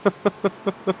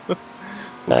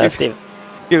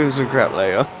 Give him some crap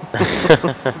later.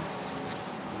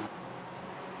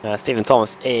 Stephen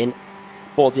Thomas in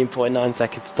 14.9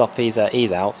 seconds stop. He's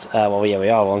out. Well, yeah, we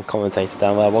are one commentator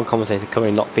down there. One commentator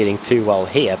currently not feeling too well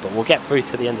here, but we'll get through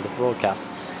to the end of the broadcast.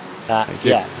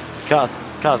 Yeah, cars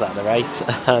out of the race.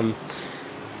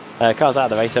 Cars out of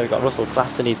the race. So we've got Russell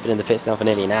Klassen. He's been in the pits now for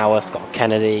nearly an hour. Scott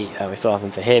Kennedy. We saw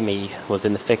happened to him. He was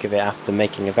in the thick of it after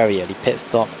making a very early pit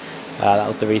stop. That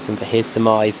was the reason for his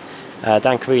demise.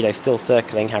 Dan Carrillo still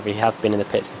circling. He had been in the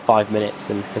pits for 5 minutes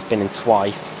and has been in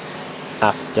twice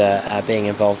after being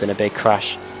involved in a big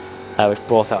crash, which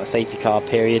brought out a safety car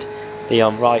period.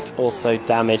 Leon Wright also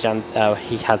damaged, and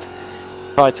he had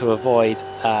tried to avoid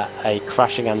a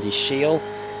crashing Andy Shiel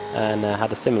and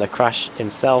had a similar crash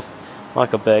himself.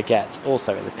 Michael Burgett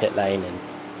also in the pit lane, and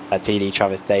TD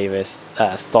Travis Davis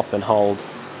stop and hold,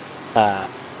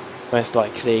 most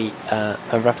likely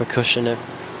a repercussion of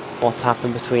what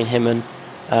happened between him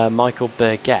and Michael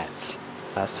Burgett.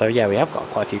 So yeah, we have got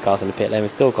quite a few cars in the pit lane.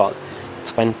 We've still got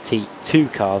 22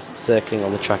 cars circling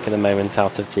on the track at the moment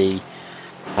out of the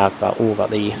about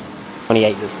the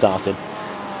 28 that started.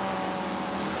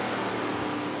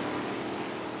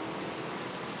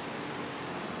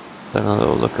 Then a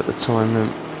little look at the time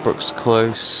then. Brooks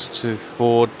close to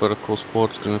Ford, but of course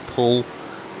Ford's going to pull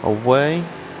away.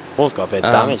 Ford's got a bit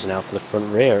of damage now to the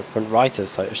front right, so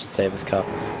I should say, of his car.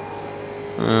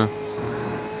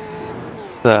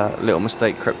 The little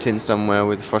mistake crept in somewhere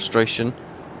with the frustration.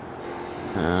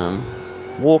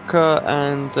 Walker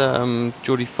and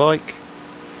Geordie Fike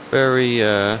very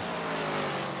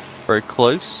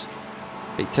close,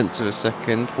 0.8 of a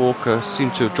second. Walker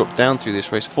seemed to have dropped down through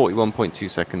this race, 41.2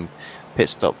 second pit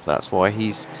stop. That's why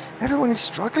everyone is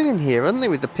struggling here, aren't they,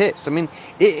 with the pits? I mean,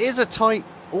 it is a tight,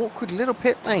 awkward little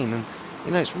pit lane, and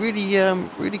you know it's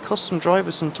really cost some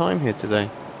drivers some time here today.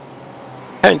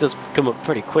 It does come up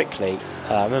pretty quickly.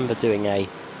 I remember doing a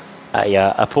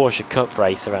Porsche Cup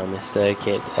race around this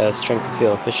circuit, a strength of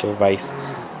field official race,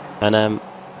 and I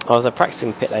was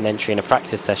practicing pit lane entry in a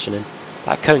practice session, and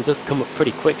that cone does come up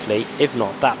pretty quickly. If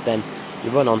not that, then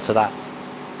you run onto that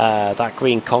that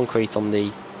green concrete on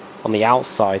the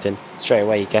outside, and straight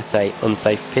away you get a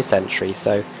unsafe pit entry.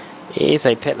 So it is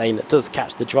a pit lane that does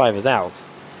catch the drivers out,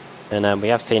 and we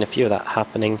have seen a few of that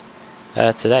happening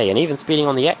today, and even speeding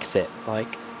on the exit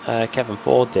like Kevin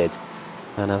Ford did,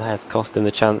 and that has cost him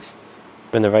the chance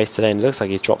in the race today. And it looks like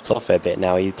he's dropped off a bit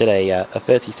now. He did a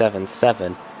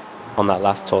 37.7 on that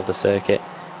last tour of the circuit,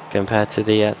 compared to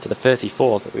the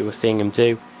 34s that we were seeing him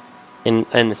do in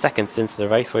the second stint of the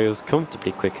race, where he was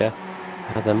comfortably quicker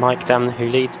than Mike Dam, who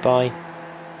leads by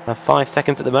 5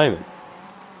 seconds at the moment.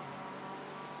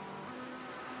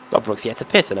 Got Brooks yet to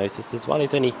pit, I noticed as well.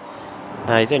 He's only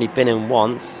been in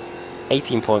once.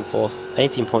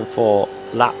 18.4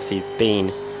 laps he's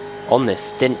been on this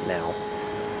stint now.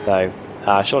 So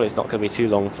surely it's not going to be too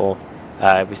long before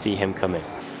we see him coming.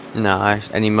 No,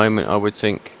 any moment I would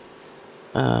think.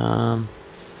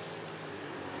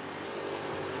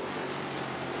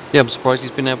 Yeah, I'm surprised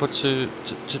he's been able to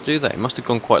do that. It must have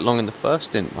gone quite long in the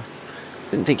first stint. I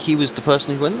didn't think he was the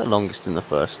person who went the longest in the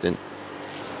first stint.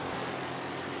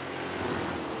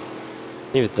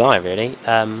 He was I really.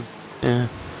 Yeah,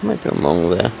 maybe I'm wrong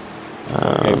there.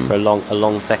 Going for a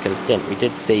long second stint. We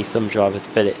did see some drivers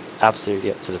fill it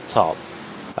absolutely up to the top.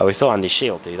 We saw Andy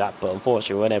Shield do that, but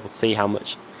unfortunately we weren't able to see how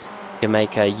much he can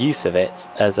make use of it.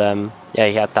 As yeah,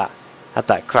 he had that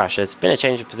crash. There's been a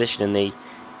change of position in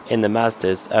the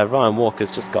Mazdas. Ryan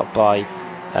Walker's just got by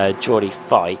Geordie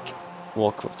Fike.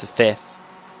 Walker up to 5th,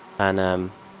 and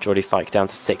Geordie Fike down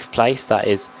to 6th place. That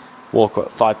is Walker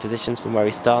up 5 positions from where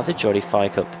he started. Geordie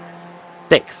Fike up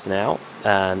 6 now,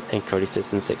 and Cody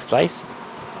sits in 6th place.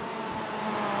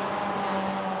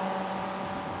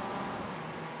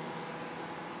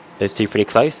 Those two pretty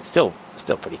close. Still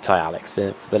pretty tight, Alex,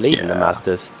 for the lead in the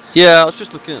Mazdas. Yeah, I was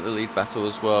just looking at the lead battle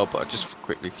as well, but I just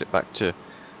quickly flipped back to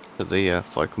the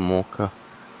Fike and Walker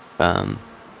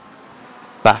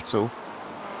battle.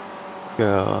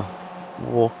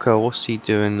 Walker, what's he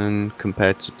doing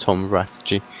compared to Tom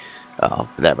Rathje?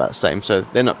 They're about the same, so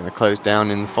they're not going to close down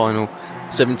in the final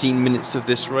 17 minutes of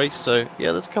this race. So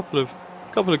yeah, there's a couple of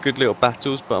good little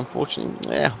battles, but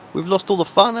unfortunately, yeah, we've lost all the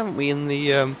fun, haven't we, in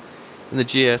the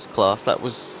GS class? That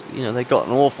was, they got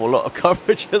an awful lot of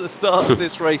coverage at the start of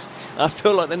this race. I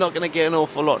feel like they're not going to get an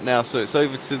awful lot now, so it's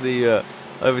over to the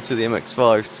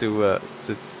MX-5s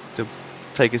to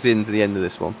take us into the end of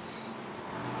this one.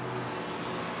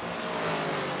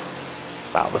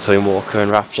 Battle between Walker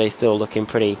and Rathje still looking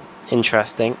pretty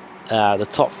interesting. The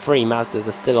top 3 Mazdas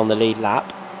are still on the lead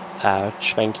lap.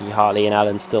 Schwenke, Hartley and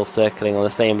Allen still circling on the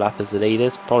same lap as the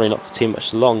leaders. Probably not for too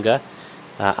much longer.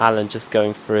 Allen just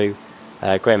going through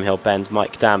Graham Hill Bend,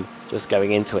 Mike Dam just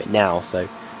going into it now, so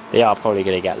they are probably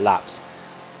going to get laps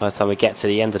by the time we get to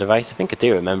the end of the race. I think I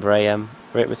do remember a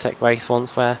Ricmotech race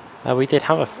once where we did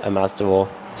have a Mazda or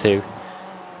 2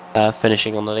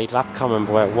 finishing on the lead lap. I can't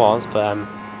remember where it was, but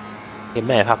it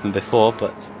may have happened before,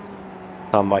 but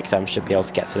Mike Dam should be able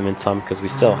to get to them in time, because we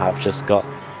still have just got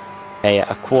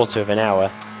a quarter of an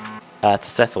hour to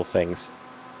settle things.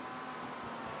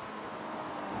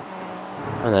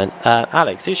 And then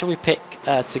Alex, who shall we pick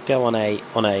to go on a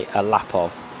lap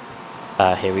of?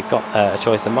 Here we've got a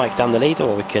choice of Mike Dam the leader,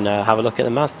 or we can have a look at the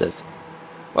Mazdas.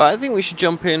 Well, I think we should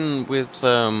jump in with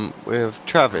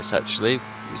Travis. Actually,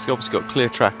 he's obviously got clear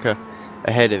tracker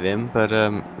ahead of him, but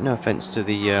no offense to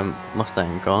the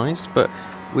Mustang guys, but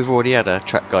we've already had a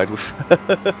track guide with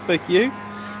for you,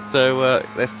 so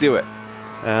let's do it.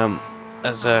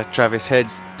 As Travis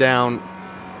heads down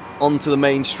onto the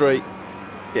main straight,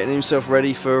 getting himself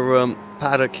ready for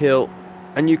Paddock Hill,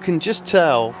 and you can just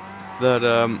tell that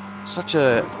such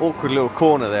a awkward little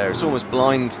corner there. It's almost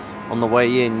blind on the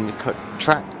way in. The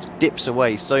track dips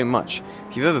away so much.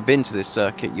 If you've ever been to this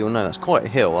circuit, you'll know that's quite a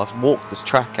hill. I've walked this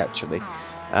track actually,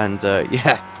 and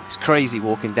yeah, it's crazy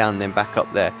walking down and then back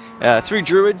up there. Through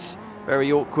Druids,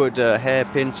 very awkward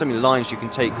hairpin. So many lines you can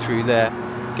take through there.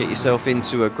 Get yourself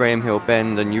into a Graham Hill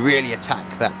Bend, and you really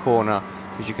attack that corner,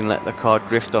 because you can let the car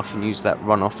drift off and use that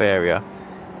runoff area.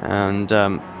 And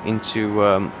into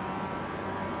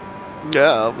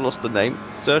yeah, I've lost the name.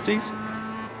 Surtees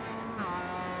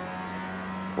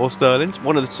or Sterling,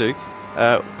 one of the two.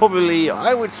 Probably,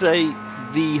 I would say,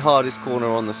 the hardest corner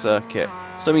on the circuit.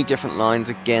 So many different lines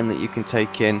again that you can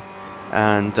take in,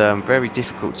 and very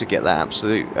difficult to get that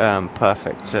absolute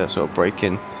perfect sort of break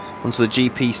in onto the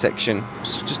GP section.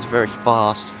 It's just a very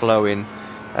fast flowing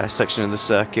section of the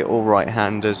circuit, all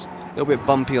right-handers. A little bit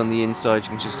bumpy on the inside, you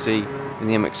can just see in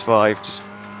the MX-5, just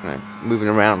moving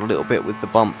around a little bit with the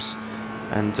bumps.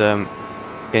 And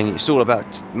again, it's all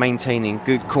about maintaining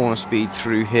good corner speed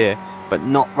through here. but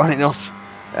not running off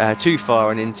too far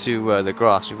and into the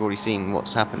grass. We've already seen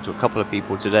what's happened to a couple of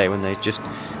people today when they've just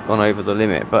gone over the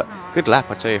limit. But good lap,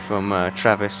 I tell you, from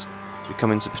Travis. We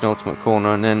come into penultimate corner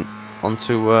and then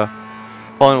onto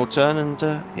final turn, and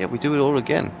yeah, we do it all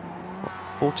again.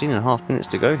 14.5 minutes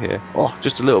to go here. Oh,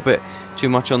 just a little bit too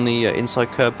much on the inside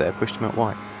curb there, pushed him out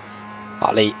wide.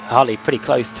 Hartley pretty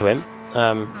close to him.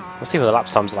 We'll see what the lap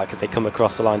times are like as they come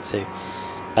across the line to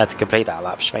complete that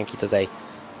lap. Schwenke does a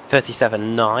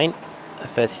 37.9, a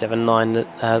 37.9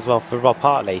 as well for Rob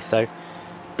Hartley. So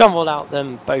gone all out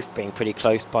them both being pretty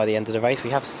close by the end of the race. We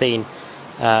have seen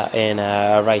in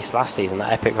a race last season,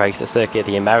 that epic race at Circuit of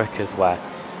the Americas, where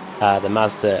the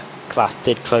Mazda class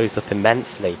did close up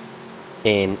immensely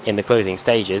in the closing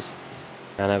stages,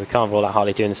 and we can't rule out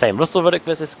Hartley doing the same. Russell Ruddock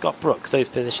versus Scott Brooks, those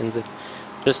positions have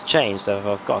just changed, so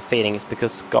I've got a feeling it's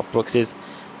because Scott Brooks is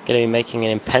going to be making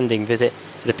an impending visit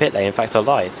to the pit lane. In fact, I'll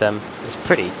lie, it's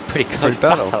pretty close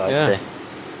battle, I'd say.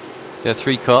 Yeah,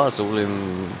 3 cars all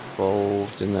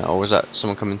involved in that, or was that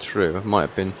someone coming through? It might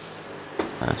have been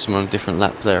someone on a different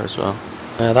lap there as well.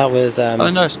 That was oh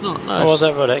no, it's not. No, was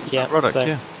it Ruddock? Yeah, Ruddock, so,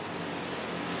 yeah.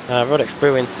 Ruddock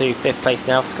through into 5th place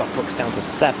now. Scott Brooks down to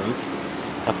 7th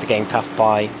after getting passed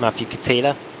by Matthew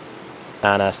Katila.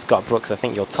 And Scott Brooks, I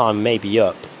think your time may be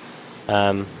up.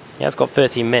 He has got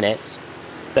 13 minutes.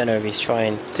 Don't know if he's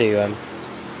trying to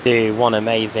do one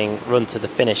amazing run to the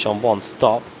finish on one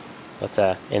stop.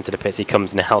 But into the pits he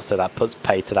comes now, so that puts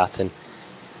pay to that, and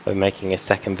we're making his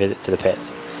second visit to the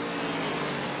pits.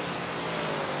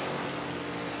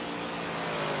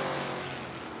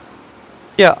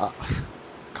 Yeah,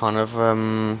 kind of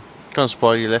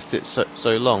surprised you left it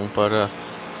so long, but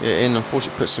yeah, and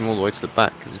unfortunately puts him all the way to the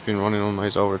back because he's been running on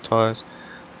those older tyres.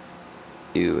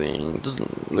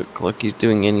 Doesn't look like he's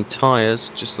doing any tyres,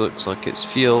 just looks like it's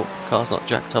fuel. Car's not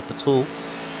jacked up at all,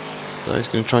 so he's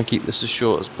going to try and keep this as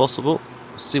short as possible.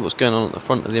 Let's see what's going on at the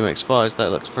front of the MX-5s. That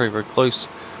looks very, very close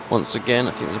once again.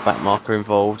 I think there's a back marker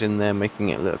involved in there, making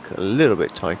it look a little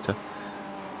bit tighter.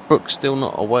 Brooks still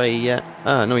not away yet.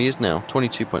 No, he is now.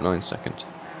 22.9 seconds.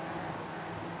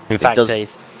 In fact,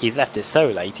 he's left it so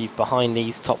late. He's behind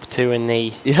these top 2 in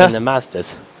the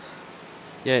Mazdas.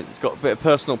 Yeah, it's got a bit of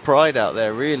personal pride out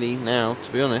there, really, now,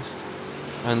 to be honest.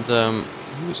 And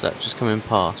who's that just coming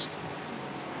past?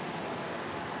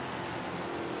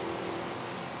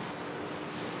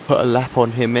 Put a lap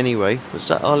on him anyway. Was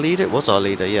that our leader? It was our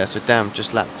leader. Yeah. So Dam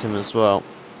just lapped him as well.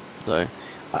 So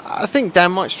I think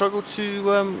Dan might struggle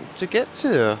to get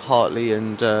to Hartley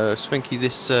and Schwenke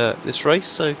this race,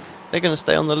 so they're going to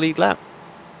stay on the lead lap.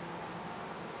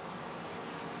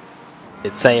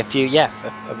 Did say a few,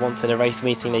 once in a race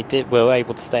meeting they were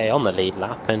able to stay on the lead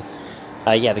lap, and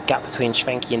yeah, the gap between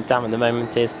Schwenke and Dan at the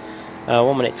moment is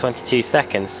 1 minute 22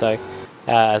 seconds. So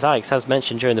as Alex has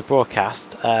mentioned during the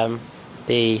broadcast,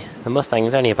 the Mustang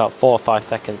is only about 4 or 5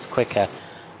 seconds quicker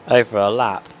over a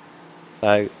lap.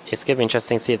 So it's going to be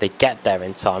interesting to see if they get there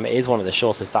in time. It is one of the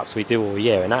shortest laps we do all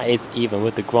year, and that is even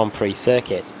with the Grand Prix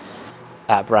circuit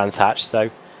at Brands Hatch. So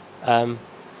we'll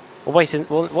wait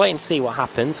and see what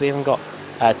happens. We haven't got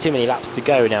too many laps to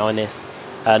go now in this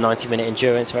 90-minute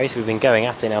endurance race. We've been going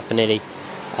at it now for nearly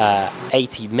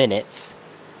 80 minutes.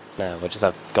 No, we'll just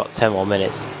have got 10 more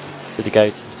minutes to go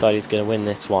to decide who's going to win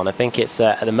this one. I think it's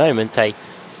at the moment a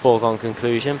foregone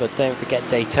conclusion, but don't forget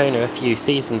Daytona a few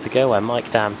seasons ago where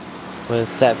Mike Dam was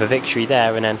set for victory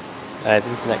there, and then his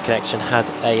internet connection had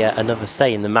another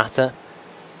say in the matter.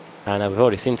 And we've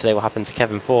already seen today what happened to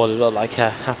Kevin Ford. It looked like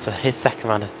after his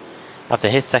second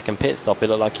pit stop, it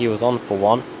looked like he was on for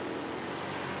one.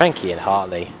 Schwenke and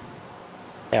Hartley,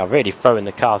 they are really throwing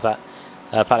the cars at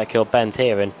Paddock Hill Bend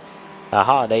here, and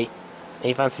Hartley,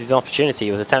 he fancies his opportunity.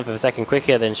 He was a tenth of a second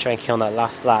quicker than Schwenke on that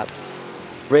last lap,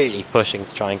 really pushing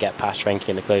to try and get past Schwenke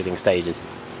in the closing stages.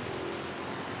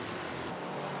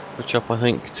 Switch up, I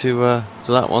think, to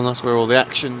that one. That's where all the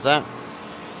action's at.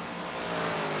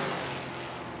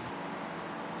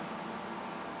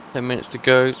 10 minutes to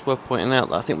go. It's worth pointing out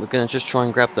that I think we're going to just try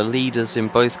and grab the leaders in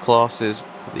both classes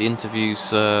for the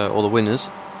interviews, or the winners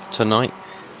tonight.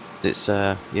 It's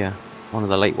yeah, one of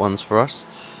the late ones for us.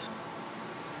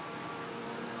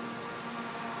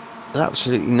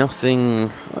 Absolutely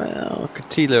nothing. Well,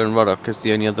 Katila and Ruddock is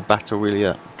the only other battle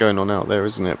really going on out there,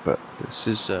 isn't it? But this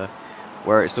is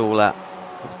where it's all at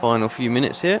for the final few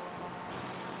minutes here.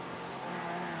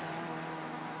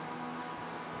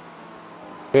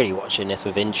 Really watching this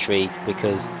with intrigue,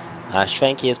 because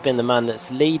Schwenke has been the man that's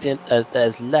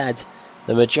has led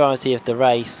the majority of the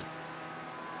race.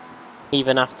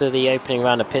 Even after the opening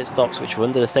round of pit stops, which were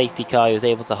under the safety car, he was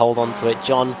able to hold on to it.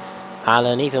 John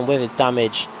Allen, even with his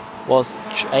damage was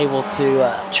able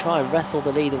to try and wrestle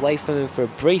the lead away from him for a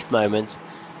brief moment.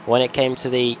 When it came to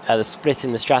the split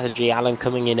in the strategy, Alan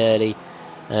coming in early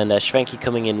and Schwenke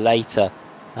coming in later,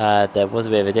 there was a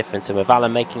bit of a difference. And with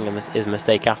Alan making his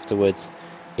mistake afterwards,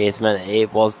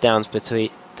 it was down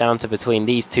to between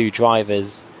these two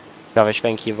drivers, Travis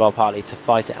Schwenke and Rob Hartley, to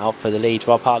fight it out for the lead.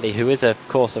 Rob Hartley, who is of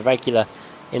course a regular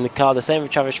in the car, the same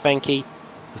with Travis Schwenke.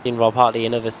 We've seen Rob Hartley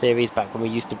in other series back when we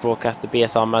used to broadcast the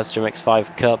BSR Mazda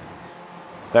MX-5 Cup.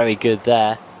 Very good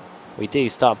there. We do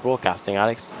start broadcasting,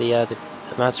 Alex, the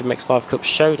Mazda MX-5 Cup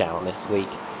showdown this week.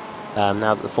 Now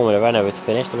that the Formula Renault is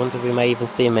finished, I wonder if we may even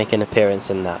see him make an appearance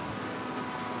in that.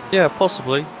 Yeah,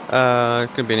 possibly. It's going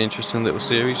to be an interesting little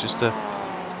series. Just a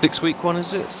 6-week one,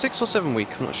 is it? 6 or 7 week?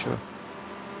 I'm not sure.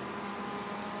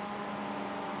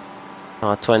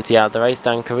 20 out of the race.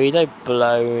 Dan Carrido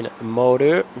blown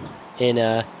motor in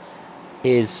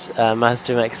his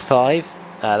Mazda MX-5.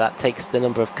 That takes the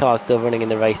number of cars still running in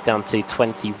the race down to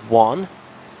 21.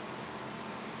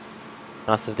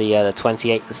 Out of the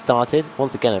 28 that started.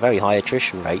 Once again, a very high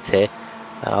attrition rate here.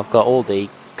 I've got all the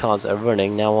cars that are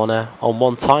running now on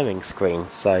one timing screen,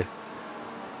 so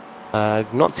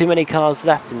not too many cars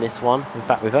left in this one. In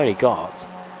fact, we've only got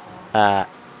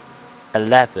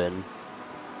 11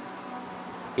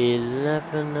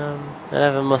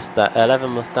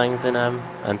 Mustangs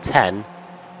and 10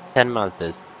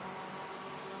 Mazdas.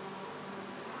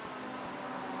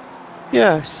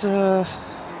 Yes.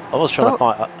 I was trying to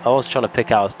find. I was trying to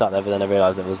pick out a stat there, but then I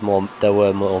realised there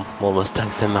were more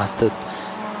Mustangs than Mazdas.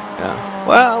 Yeah.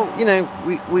 Well, you know,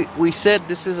 we said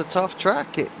this is a tough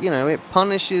track. It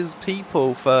punishes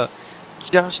people for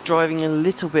just driving a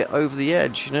little bit over the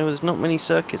edge. You know, there's not many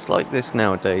circuits like this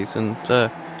nowadays, and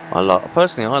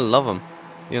personally, I love them.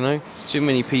 You know, too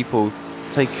many people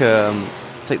take the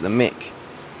mick,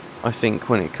 I think,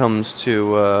 when it comes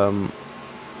to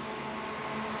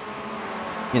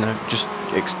just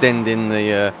extending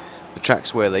the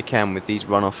tracks where they can with these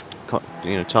runoff,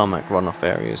 tarmac runoff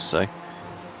areas. So,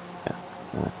 yeah,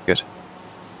 good.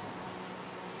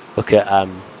 Look at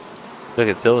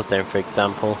Silverstone, for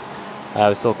example.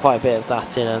 We saw quite a bit of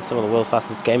that in some of the world's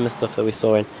fastest gamer stuff that we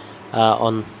saw in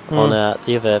on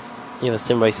the other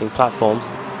sim racing platforms.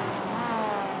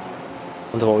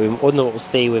 Wonder what we'll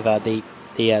see with the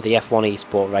F1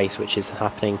 eSport race, which is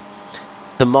happening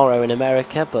tomorrow in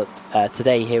America, but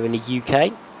today here in the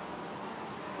UK,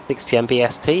 6 PM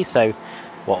BST. So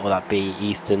what will that be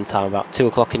Eastern time? About 2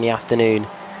 o'clock in the afternoon.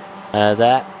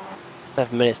 There,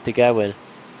 7 minutes to go, and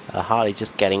Hartley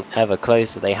just getting ever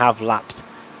closer. They have lapped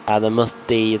the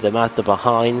Mazda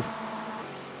behind.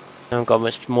 Haven't got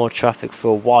much more traffic for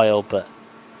a while, but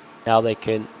now they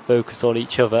can focus on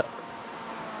each other.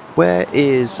 Where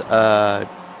is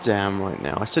Dan right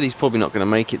now? I said he's probably not going to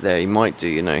make it there. He might do,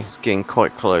 he's getting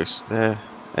quite close. There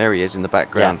he is in the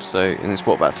background. Yeah. So, and it's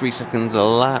what, about 3 seconds a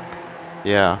lap?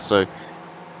 Yeah, so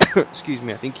excuse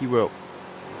me, I think he will.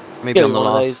 Maybe on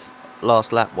the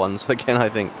last lap ones again, I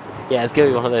think. Yeah, it's going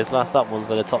to be one of those last lap ones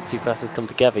where the top two classes come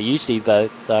together. Usually though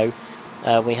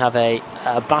we have a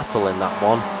battle in that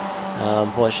one.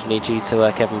 Unfortunately, due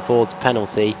to Kevin Ford's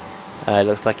penalty, it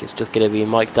looks like it's just going to be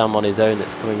Mike Dam on his own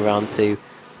that's coming around to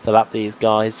lap these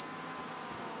guys.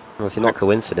 Obviously, not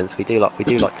coincidence. We do like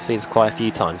to see this quite a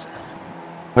few times.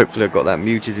 Hopefully, I got that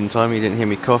muted in time. You didn't hear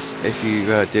me cough. If you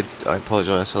did, I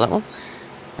apologise for that one.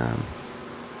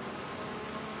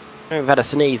 We've had a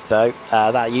sneeze though.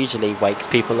 That usually wakes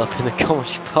people up in the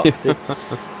commentary box if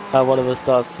one of us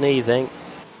starts sneezing.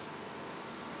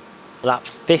 Lap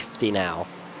 50 now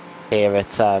here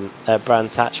at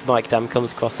Brands Hatch. Mike Dam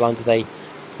comes across the line to say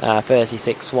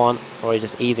 36-1, already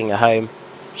just easing her home.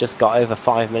 Just got over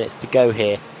 5 minutes to go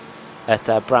here at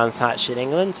Brands Hatch in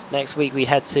England. Next week we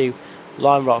head to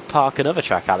Lime Rock Park, another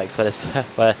track, Alex, where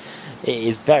it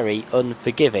is very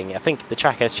unforgiving. I think the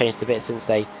track has changed a bit since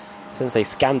they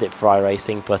scanned it for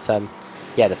iRacing, but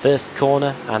yeah, the first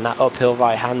corner and that uphill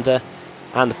right-hander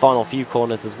and the final few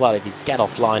corners as well, if you get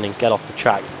offline and get off the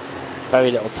track,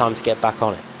 very little time to get back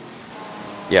on it.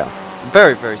 Yeah,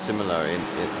 very, very similar in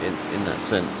that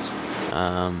sense.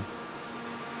 An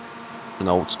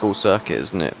old school circuit,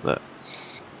 isn't it? That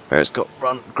where it's got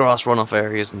grass runoff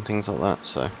areas and things like that.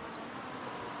 So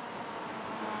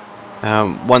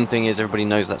one thing is, everybody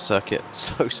knows that circuit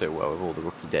so well with all the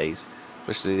rookie days,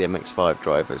 especially the MX-5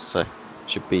 drivers. So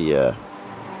should be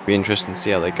interesting to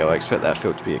see how they go. I expect that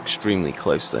field to be extremely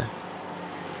close there.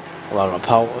 Lime Rock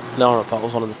Park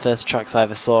was one of the first tracks I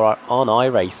ever saw on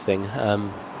iRacing.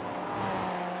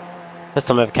 First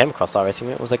time I ever came across iRacing,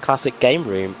 it was a classic game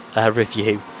room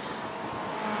review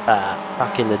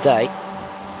back in the day.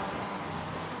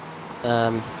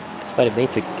 persuaded me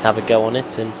to have a go on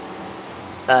it and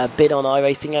been on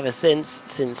iRacing ever since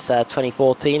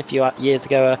 2014. A few years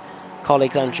ago,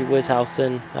 colleagues Andrew Woodhouse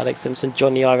and Alex Simpson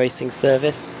joined the iRacing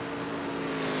service.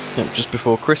 Yeah, just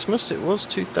before Christmas it was,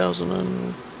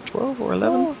 2012 or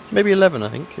 11? Maybe 11 I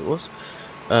think it was.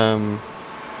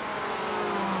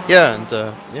 Yeah, and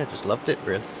yeah, just loved it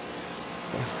really.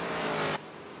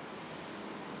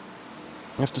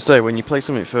 I have to say, when you play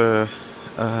something for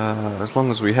as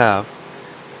long as we have,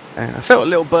 I felt a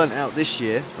little burnt out this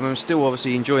year. I mean, I'm still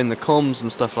obviously enjoying the comms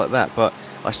and stuff like that, but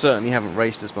I certainly haven't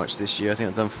raced as much this year. I think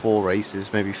I've done 4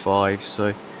 races, maybe 5,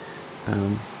 so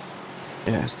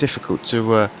yeah, it's difficult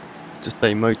to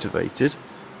stay motivated.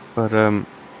 But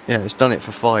yeah, it's done it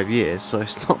for 5 years, so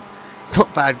it's not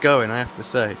bad going, I have to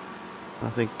say. I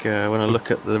think when I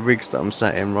look at the rigs that I'm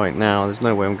sat in right now, there's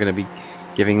no way I'm going to be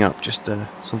giving up. Just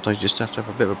sometimes you just have to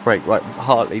have a bit of a break. Right,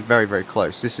 Hartley, very, very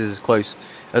close. This is as close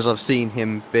as I've seen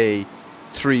him be.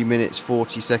 3 minutes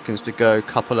 40 seconds to go,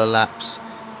 couple of laps.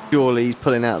 Surely he's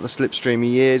pulling out the slipstream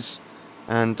he is.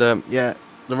 And yeah,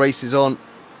 the race is on.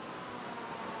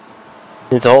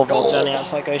 It's all on the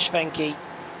outside goes Schwenke.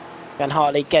 Can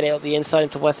Hartley get it up the inside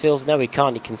into Westfields? No, he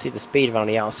can't. You can see the speed around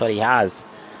the outside he has.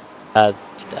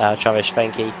 Travis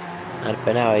Schwenke, and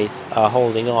for now he's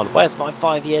holding on. Where's my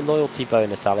 5-year loyalty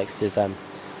bonus? Alex is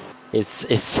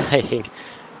saying.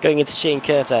 Going into Sheen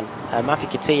Curve then, Matthew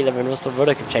Katila and Russell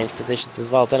Ruddock have changed positions as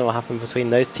well. Don't know what happened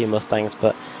between those two Mustangs,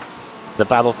 but the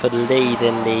battle for the lead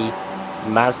in the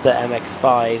Mazda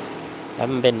MX-5s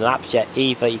haven't been lapped yet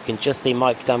either. You can just see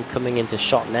Mike Dam coming into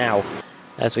shot now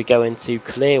as we go into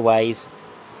clearways.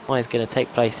 What is going to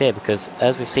take place here? Because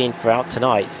as we've seen throughout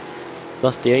tonight,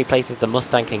 the only places the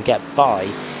Mustang can get by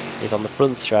is on the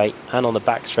front straight and on the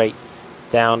back straight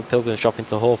down Pilgrim's Drop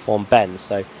into Hawthorne Bend.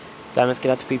 So Damon's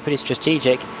going to have to be pretty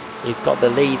strategic. He's got the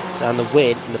lead and the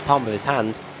win in the palm of his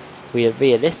hand.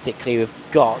 Realistically, we've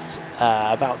got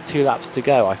about 2 laps to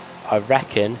go, I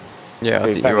reckon. Yeah, I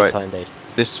think very you're right. Time, dude.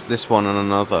 This one and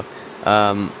another,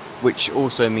 which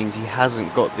also means he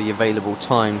hasn't got the available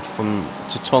time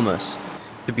to Thomas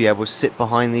to be able to sit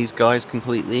behind these guys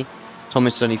completely.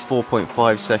 Thomas is only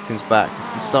 4.5 seconds back.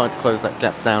 He's started to close that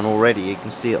gap down already. You can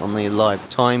see it on the live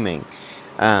timing.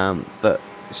 That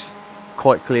is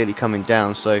quite clearly coming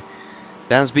down. So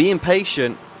Dan's being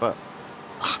patient, but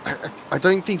I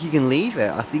don't think he can leave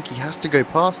it. I think he has to go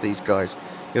past these guys.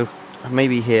 He'll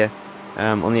maybe here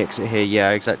on the exit here.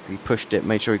 Yeah, exactly. Pushed it.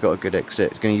 Made sure he got a good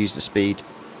exit. He's going to use the speed,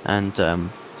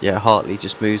 and yeah, Hartley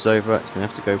just moves over. It's going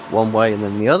to have to go one way and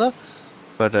then the other,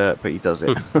 but he does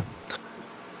it.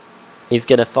 He's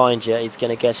going to find you, he's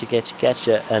going to get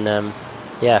you, and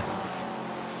yeah.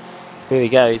 Here he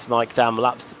goes, Mike Dam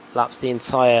laps the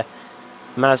entire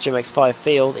Mazda MX-5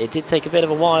 field. It did take a bit of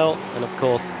a while, and of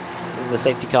course, the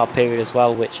safety car period as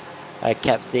well, which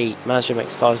kept the Mazda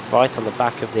MX-5s right on the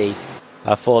back of the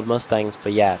Ford Mustangs.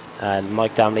 But yeah, and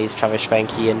Mike Dam leads Travis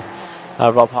Schwenke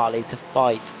and Rob Hartley to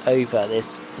fight over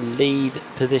this lead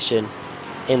position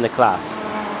in the class.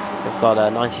 We've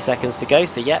got 90 seconds to go,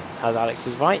 so yeah, as Alex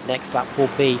was right, next lap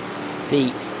will be the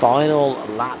final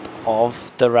lap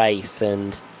of the race,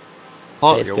 and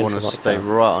Hartley will want to stay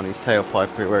right on his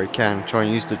tailpipe where he can, try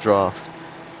and use the draft,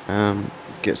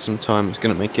 get some time. It's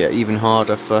going to make it even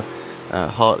harder for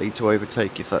Hartley to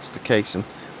overtake if that's the case, and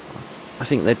I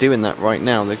think they're doing that right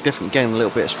now. They're definitely getting a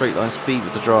little bit of straight line speed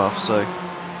with the draft, so...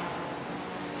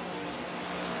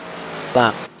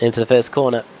 That into the first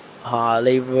corner.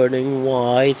 Hartley running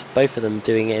wide, both of them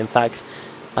doing it. In fact,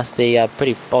 that's the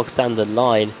pretty bog standard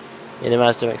line in the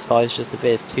Mazda MX-5, just a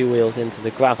bit of 2 wheels into the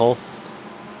gravel.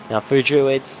 Now through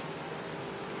Druids,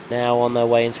 now on their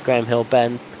way into Graham Hill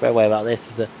Bend. The great way about this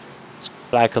is a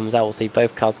flag comes out, we'll see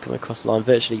both cars come across the line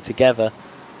virtually together.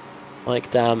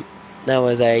 Mike Dam now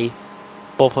has a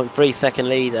 4.3 second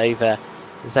lead over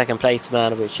the second place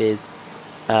man, which is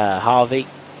Harvey.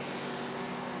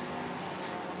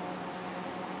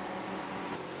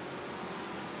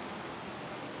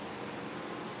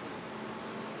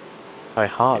 Oh,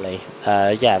 Hartley.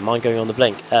 Yeah, mine going on the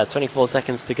blink. 24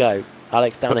 seconds to go.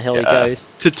 Alex, down the hill he goes.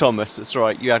 To Thomas, that's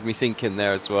right. You had me thinking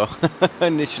there as well.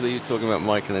 Initially you were talking about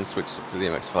Mike and then switched it to the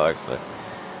MX-5,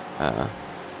 so...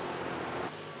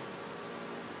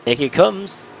 Here he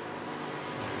comes.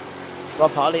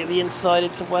 Rob Hartley at the inside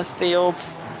into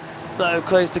Westfields. So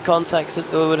close to contact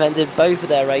that would have ended both of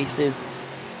their races.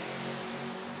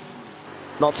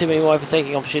 Not too many more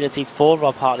overtaking opportunities for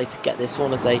Rob Hartley to get this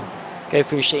one as they go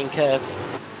through Sheen Curve.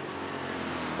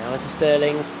 Now into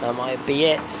Sterling's, that might be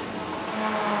it.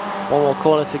 One more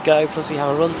corner to go, plus we have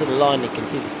a run to the line. You can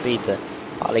see the speed that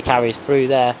Hartley carries through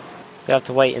there. We'll have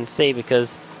to wait and see,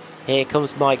 because here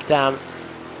comes Mike Dam.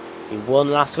 He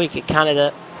won last week at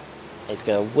Canada. He's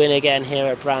going to win again here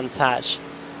at Brands Hatch.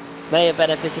 May have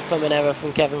benefited from an error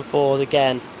from Kevin Ford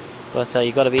again, but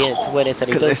you've got to be in it to win it,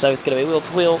 and he does so. It's going to be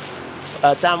wheel-to-wheel.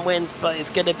 Dan wins, but it's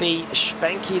going to be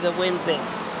Schwenke that wins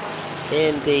it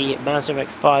in the Mazda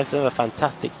MX-5. So a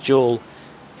fantastic duel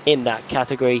in that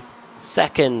category.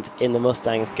 Second in the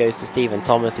Mustangs goes to Stephen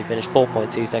Thomas, who finished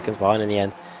 4.2 seconds behind in the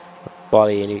end.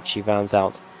 Pasquale Iannucci rounds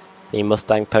out the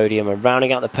Mustang podium, and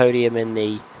rounding out the podium in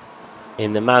the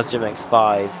Mazda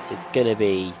MX-5s is going to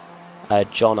be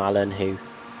John Allen, who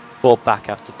brought back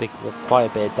after quite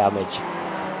a bit of damage.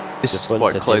 This is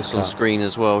quite close on screen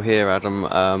as well here, Adam.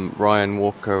 Ryan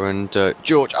Walker and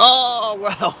George. Oh,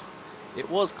 well, it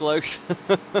was close.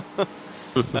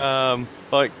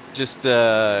 Like just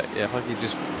if I could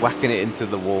just whacking it into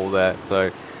the wall there. So I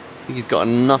think he's got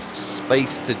enough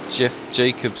space to Jeff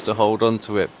Jacobs to hold on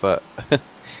to it, but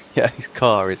yeah, his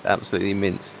car is absolutely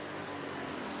minced.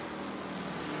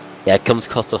 Yeah, it comes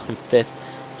across on fifth.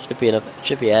 Should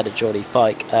be ahead of Jordy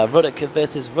Fike. Ruddock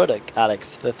versus Ruddock,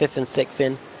 Alex, for fifth and sixth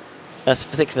and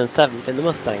seventh in the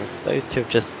Mustangs. Those two have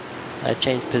just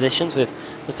changed positions with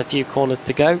just a few corners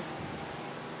to go.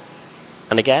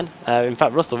 And again, in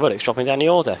fact, Russell Ruddock's dropping down the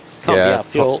order. Can't be out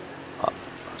of fuel.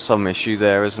 Some issue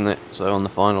there, isn't it? So on the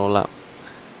final lap.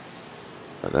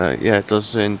 But yeah, it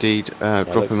does indeed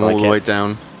drop him all the way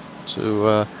down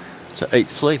to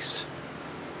 8th place.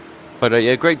 But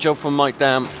yeah, great job from Mike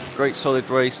Dam. Great solid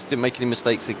race. Didn't make any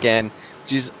mistakes again,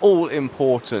 which is all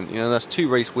important. You know, that's 2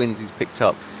 race wins he's picked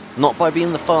up. Not by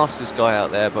being the fastest guy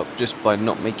out there, but just by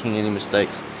not making any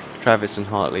mistakes. Travis and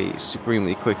Hartley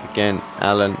supremely quick again.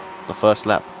 Allen, the first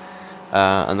lap,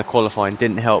 and the qualifying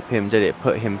didn't help him, did it?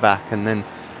 Put him back, and then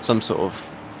some sort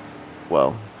of,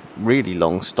 well, really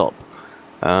long stop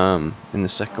in the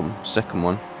second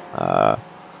one.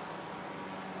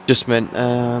 Just meant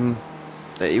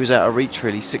that he was out of reach,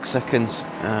 really. 6 seconds.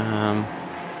 I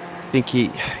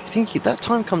think that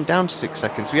time come down to 6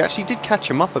 seconds. We actually did catch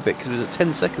him up a bit because it was at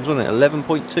 10 seconds, wasn't it?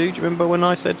 11.2. Do you remember when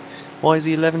I said why is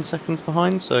he 11 seconds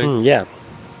behind? So yeah.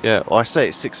 Well, I say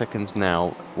it's 6 seconds now.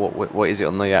 What is it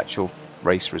on the actual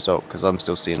race result? Because I'm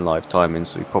still seeing live timing,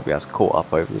 so he probably has caught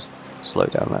up over the slow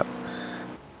down lap.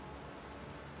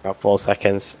 About 4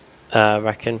 seconds, I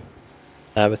reckon,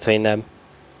 between them.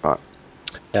 Right.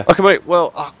 Yeah. Okay, mate.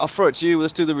 Well, I'll throw it to you.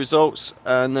 Let's do the results,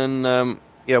 and then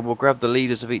yeah, we'll grab the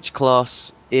leaders of each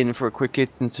class in for a quick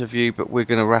interview. But we're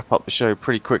going to wrap up the show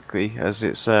pretty quickly, as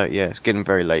it's it's getting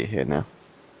very late here now.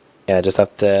 Yeah, just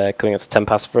after coming up to 10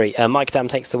 past 3. Mike Dam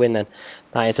takes the win then.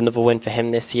 That is another win for him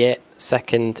this year.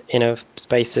 Second in a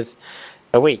space of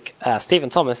a week. Stephen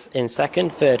Thomas in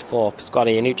second. Third for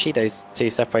Pasquale Iannucci. Those two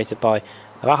separated by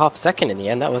about half a second in the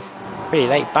end. That was a pretty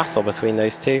late battle between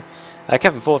those two.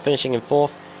 Kevin Ford finishing in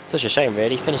fourth. Such a shame,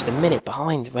 really. He finished a minute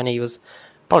behind when he was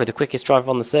probably the quickest driver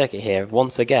on the circuit here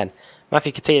once again.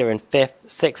 Matthew Katina in fifth.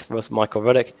 Sixth was Michael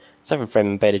Ruddock. 7th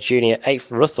Raymond Bader Jr.,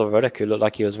 8th Russell Ruddock, who looked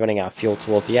like he was running out of fuel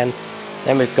towards the end.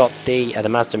 Then we've got the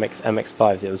Mazda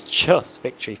MX-5s. It was just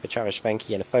victory for Travis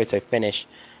Schwenke and a photo finish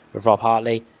with Rob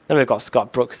Hartley. Then we've got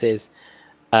Scott Brooks's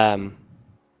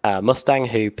Mustang,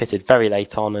 who pitted very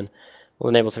late on and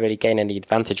wasn't able to really gain any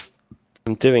advantage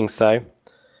from doing so.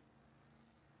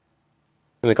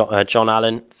 Then we've got John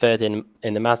Allen, third in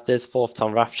the Mazdas, 4th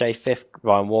Tom Rathje, 5th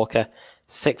Ryan Walker,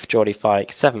 6th Jordy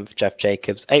Fike, 7th Jeff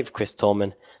Jacobs, 8th Chris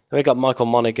Tallman. Then we got Michael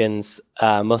Monaghan's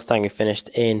Mustang, who finished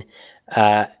in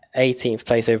 18th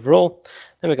place overall.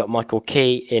 Then we got Michael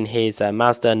Key in his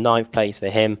Mazda, 9th place for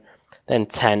him. Then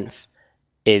 10th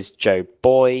is Joe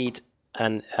Boyd,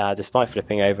 and despite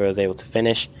flipping over, was able to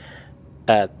finish.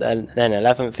 Then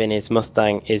 11th in his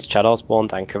Mustang is Chad Osborne.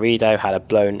 Dan Corrido had a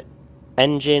blown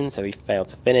engine, so he failed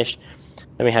to finish.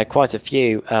 Then we had quite a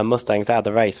few Mustangs out of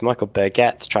the race. Michael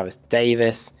Burgett, Travis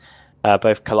Davis,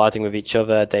 both colliding with each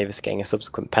other. Davis getting a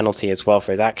subsequent penalty as well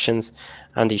for his actions.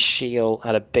 Andy Scheel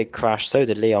had a big crash. So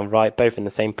did Leon Wright, both in the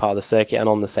same part of the circuit and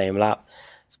on the same lap.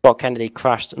 Scott Kennedy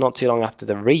crashed not too long after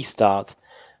the restart.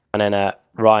 And then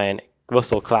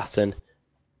Russell Klassen,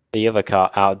 the other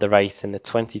car, out of the race in the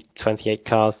 2028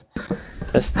 cars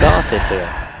that started here.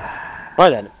 Right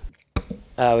then,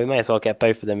 we may as well get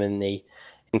both of them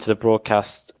into the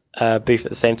broadcast booth at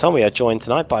the same time. We are joined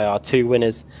tonight by our two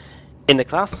winners in the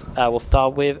class. We'll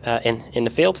start with in the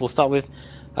field. We'll start with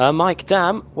Mike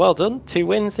Dam. Well done, 2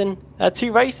 wins in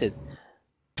 2 races.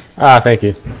 Thank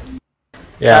you.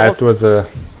 Yeah, it was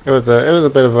a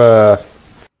bit of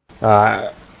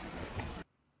a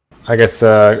I guess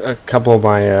a couple of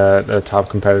my top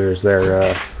competitors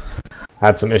there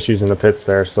had some issues in the pits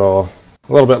there, so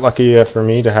a little bit lucky for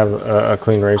me to have a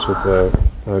clean race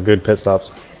with good pit stops.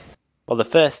 well, the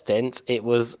first stint, it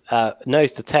was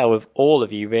nose to tail with all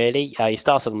of you, really. You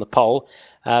started on the pole,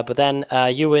 but then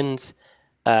you and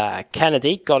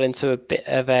Kennedy got into a bit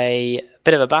of a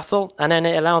battle, and then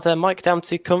it allowed Mike Down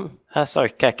to come.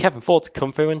 Kevin Ford to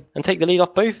come through and take the lead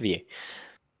off both of you.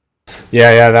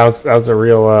 Yeah, that was a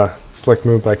real slick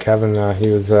move by Kevin. He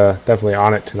was definitely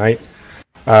on it tonight,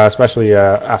 especially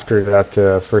after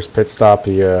that first pit stop.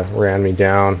 He ran me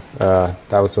down. That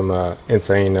was some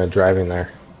insane driving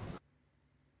there.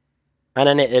 And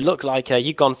then it looked like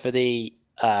you'd gone for the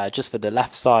just for the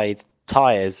left side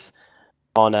tires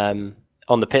on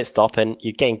the pit stop, and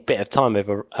you gained a bit of time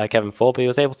over Kevin Ford, but he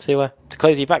was able to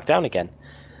close you back down again.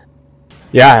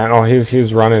 Yeah, no, he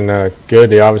was running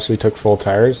good. He obviously took full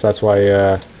tires. That's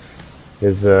why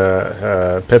his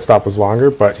pit stop was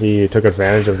longer, but he took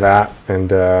advantage of that,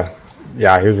 and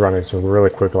yeah, he was running some really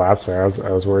quick laps there. I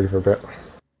was worried for a bit.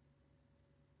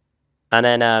 And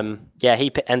then he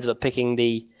ended up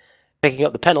picking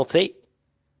up the penalty,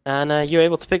 and you were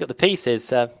able to pick up the pieces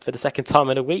for the second time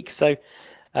in a week. So you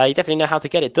definitely know how to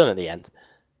get it done at the end.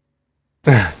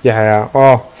 Yeah.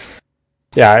 Well,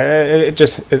 yeah.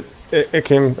 It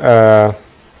came. I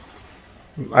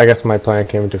guess my plan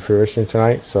came into fruition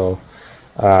tonight. So,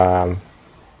 yeah,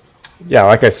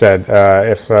 like I said,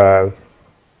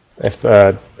 if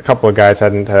a couple of guys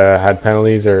hadn't had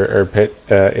penalties or pit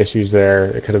issues there,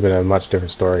 it could have been a much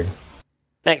different story.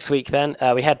 Next week, then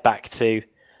we head back to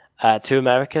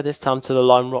America. This time to the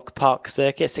Lime Rock Park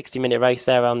circuit, 60-minute race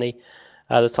there around the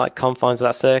tight confines of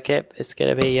that circuit. It's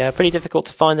going to be pretty difficult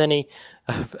to find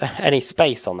any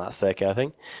space on that circuit, I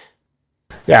think.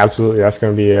 Yeah, absolutely. That's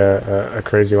going to be a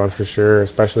crazy one for sure,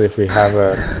 especially if we have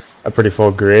a pretty full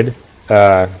grid.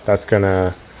 That's going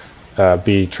to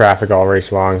be traffic all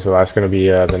race long, so that's going to be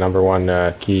the number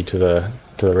one key to the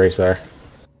race there.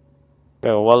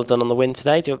 Well done on the win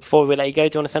today. Before we let you go,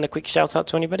 do you want to send a quick shout out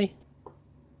to anybody?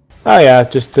 Oh yeah,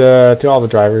 just to all the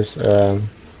drivers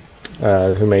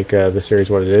who make the series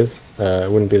what it is.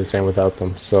 It wouldn't be the same without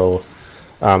them. So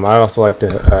I'd also like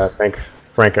to thank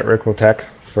Frank at Ricmotech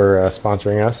for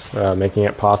sponsoring us, making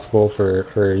it possible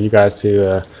for you guys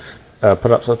to put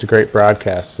up such a great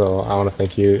broadcast. So I want to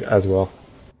thank you as well.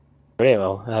 Very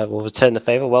well. We'll return the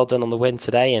favour. Well done on the win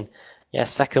today, and yeah,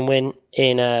 second win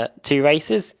in 2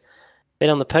 races. Been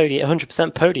on the podium,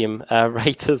 100% podium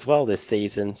rate as well this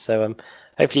season. So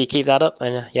hopefully you keep that up.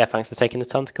 And yeah, thanks for taking the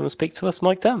time to come and speak to us,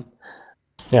 Mike Tam.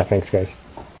 Yeah, thanks, guys.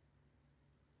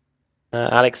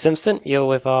 Alex Simpson, you're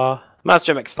with our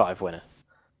Mazda MX-5 winner.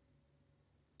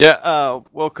 Yeah,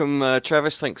 welcome,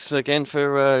 Travis. Thanks again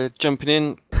for jumping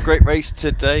in. Great race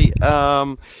today.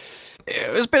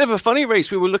 It was a bit of a funny race.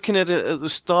 We were looking at it at the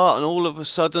start, and all of a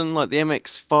sudden, like the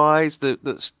MX-5s,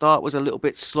 the start was a little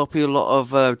bit sloppy, a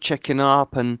lot of checking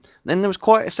up, and then there was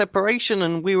quite a separation,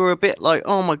 and we were a bit like,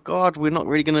 oh my god, we're not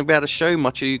really going to be able to show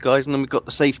much of you guys, and then we got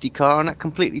the safety car, and that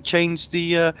completely changed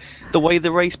the way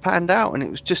the race panned out, and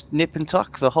it was just nip and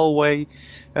tuck the whole way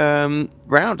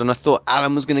round, and I thought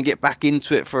Alan was going to get back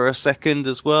into it for a second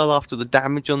as well after the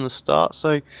damage on the start.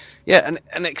 So yeah,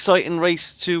 an exciting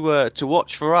race to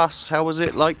watch for us. How was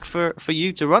it like for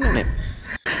you to run in it?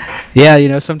 Yeah, you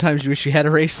know, sometimes you wish you had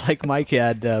a race like Mike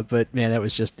had, but man, that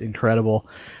was just incredible.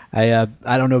 I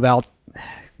don't know, about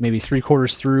maybe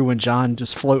 3/4 through when John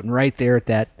just floating right there at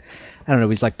that, I don't know,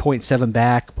 he's like 0.7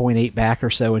 back, 0.8 back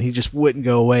or so, and he just wouldn't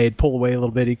go away. He'd pull away a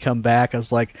little bit, he'd come back. I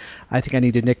was like, I think I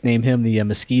need to nickname him the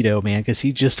Mosquito, man, because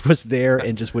he just was there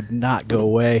and just would not go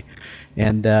away.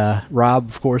 And Rob,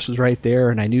 of course, was right there,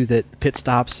 and I knew that the pit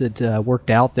stops had worked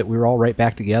out, that we were all right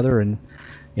back together, and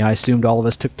you know, I assumed all of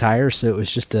us took tires, so it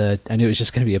was just I knew it was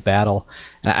just going to be a battle.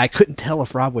 And I couldn't tell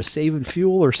if Rob was saving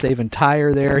fuel or saving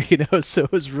tire there, you know, so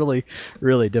it was really,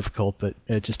 really difficult, but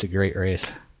just a great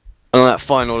race. On that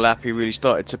final lap, he really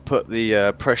started to put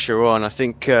the pressure on. I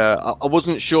think I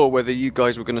wasn't sure whether you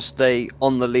guys were going to stay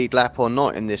on the lead lap or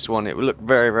not in this one. It looked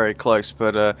very, very close,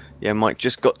 but yeah, Mike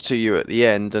just got to you at the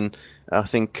end, and I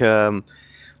think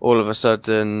all of a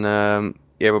sudden,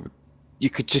 yeah, you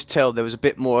could just tell there was a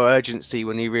bit more urgency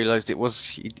when he realised he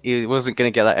wasn't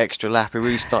going to get that extra lap. He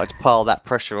really started to pile that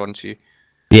pressure onto you.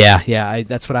 Yeah,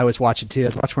 that's what I was watching too. I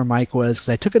was watching where Mike was, because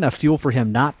I took enough fuel for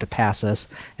him not to pass us,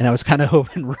 and I was kind of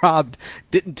hoping Rob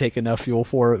didn't take enough fuel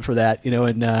for that, you know.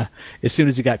 And as soon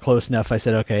as he got close enough, I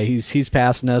said, okay, he's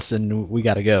passing us, and we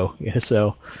got to go. Yeah,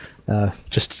 so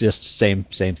just same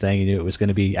thing. You knew it was going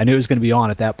to be. I knew it was going to be on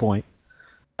at that point.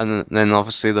 And then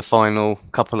obviously the final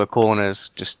couple of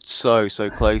corners, just so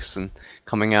close and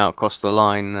coming out across the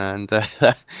line, and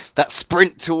that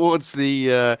sprint towards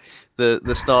the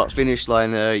the start finish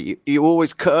line. You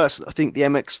always curse, I think, the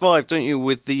MX-5, don't you,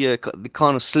 with the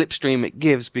kind of slipstream it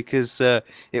gives, because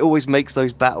it always makes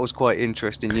those battles quite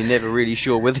interesting. You're never really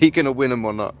sure whether you're going to win them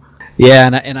or not. Yeah,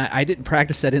 and I didn't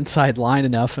practice that inside line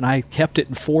enough, and I kept it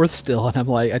in fourth still. And I'm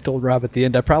like, I told Rob at the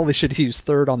end, I probably should have used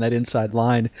third on that inside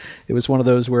line. It was one of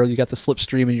those where you got the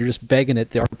slipstream and you're just begging the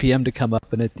RPM to come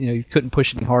up, and you couldn't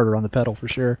push any harder on the pedal for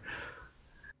sure.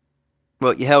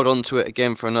 Well, you held on to it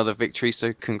again for another victory,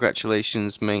 so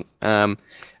congratulations, mate.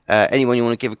 Anyone you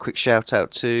want to give a quick shout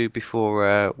out to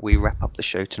before we wrap up the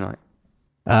show tonight?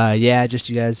 Yeah, just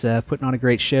you guys putting on a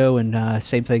great show, and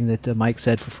same thing that Mike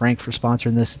said for Frank for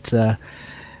sponsoring this.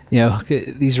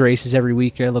 It's these races every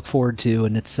week I look forward to,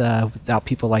 and it's without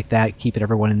people like that keeping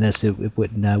everyone in this, it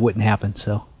wouldn't happen.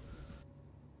 So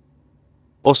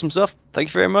awesome stuff. Thank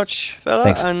you very much, fella.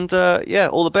 Thanks. And yeah,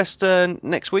 all the best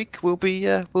next week. We'll be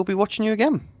watching you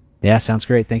again. Yeah, sounds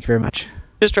great. Thank you very much.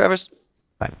 Cheers, Travis.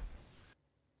 Bye.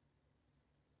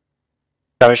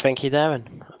 Travis, thank you there,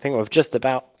 and I think we're just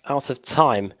about out of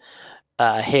time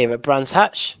here at Brands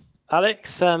Hatch.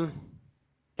 Alex,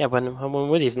 yeah, when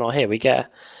Woody's not here, we get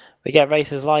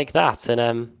races like that,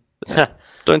 and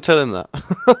don't tell him that.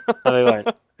 No, we won't.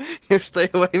 He'll stay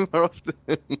away more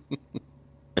often.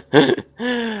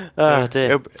 Oh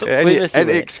dear.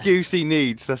 Any excuse he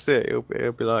needs, that's it.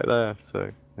 He'll be like there. So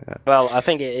yeah. Well, I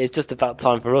think it is just about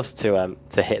time for us to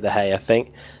hit the hay, I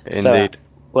think. Indeed. So,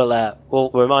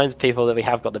 we'll remind people that we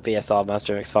have got the BSR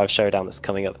Mazda MX-5 showdown that's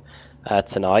coming up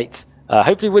tonight.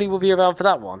 Hopefully Woody will be around for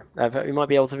that one. But we might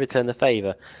be able to return the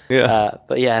favour. Yeah.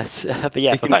 But yes. So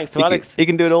thanks to Alex. He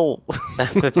can do it all.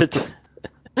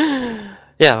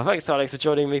 Yeah, thanks to Alex for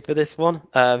joining me for this one,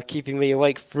 keeping me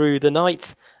awake through the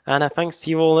night. And thanks to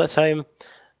you all at home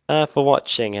for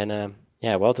watching. And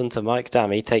yeah, well done to Mike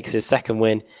Dam. He takes his second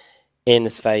win in the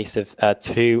space of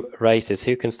 2 races.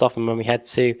 Who can stop him when we head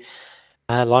to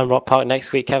Lime Rock Park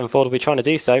next week? Kevin Ford will be trying to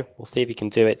do so. We'll see if he can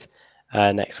do it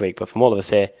next week. But from all of us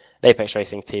here at Apex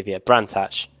Racing TV at Brands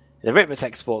Hatch, in the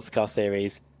Ricmotech Sports Car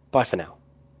Series, bye for now.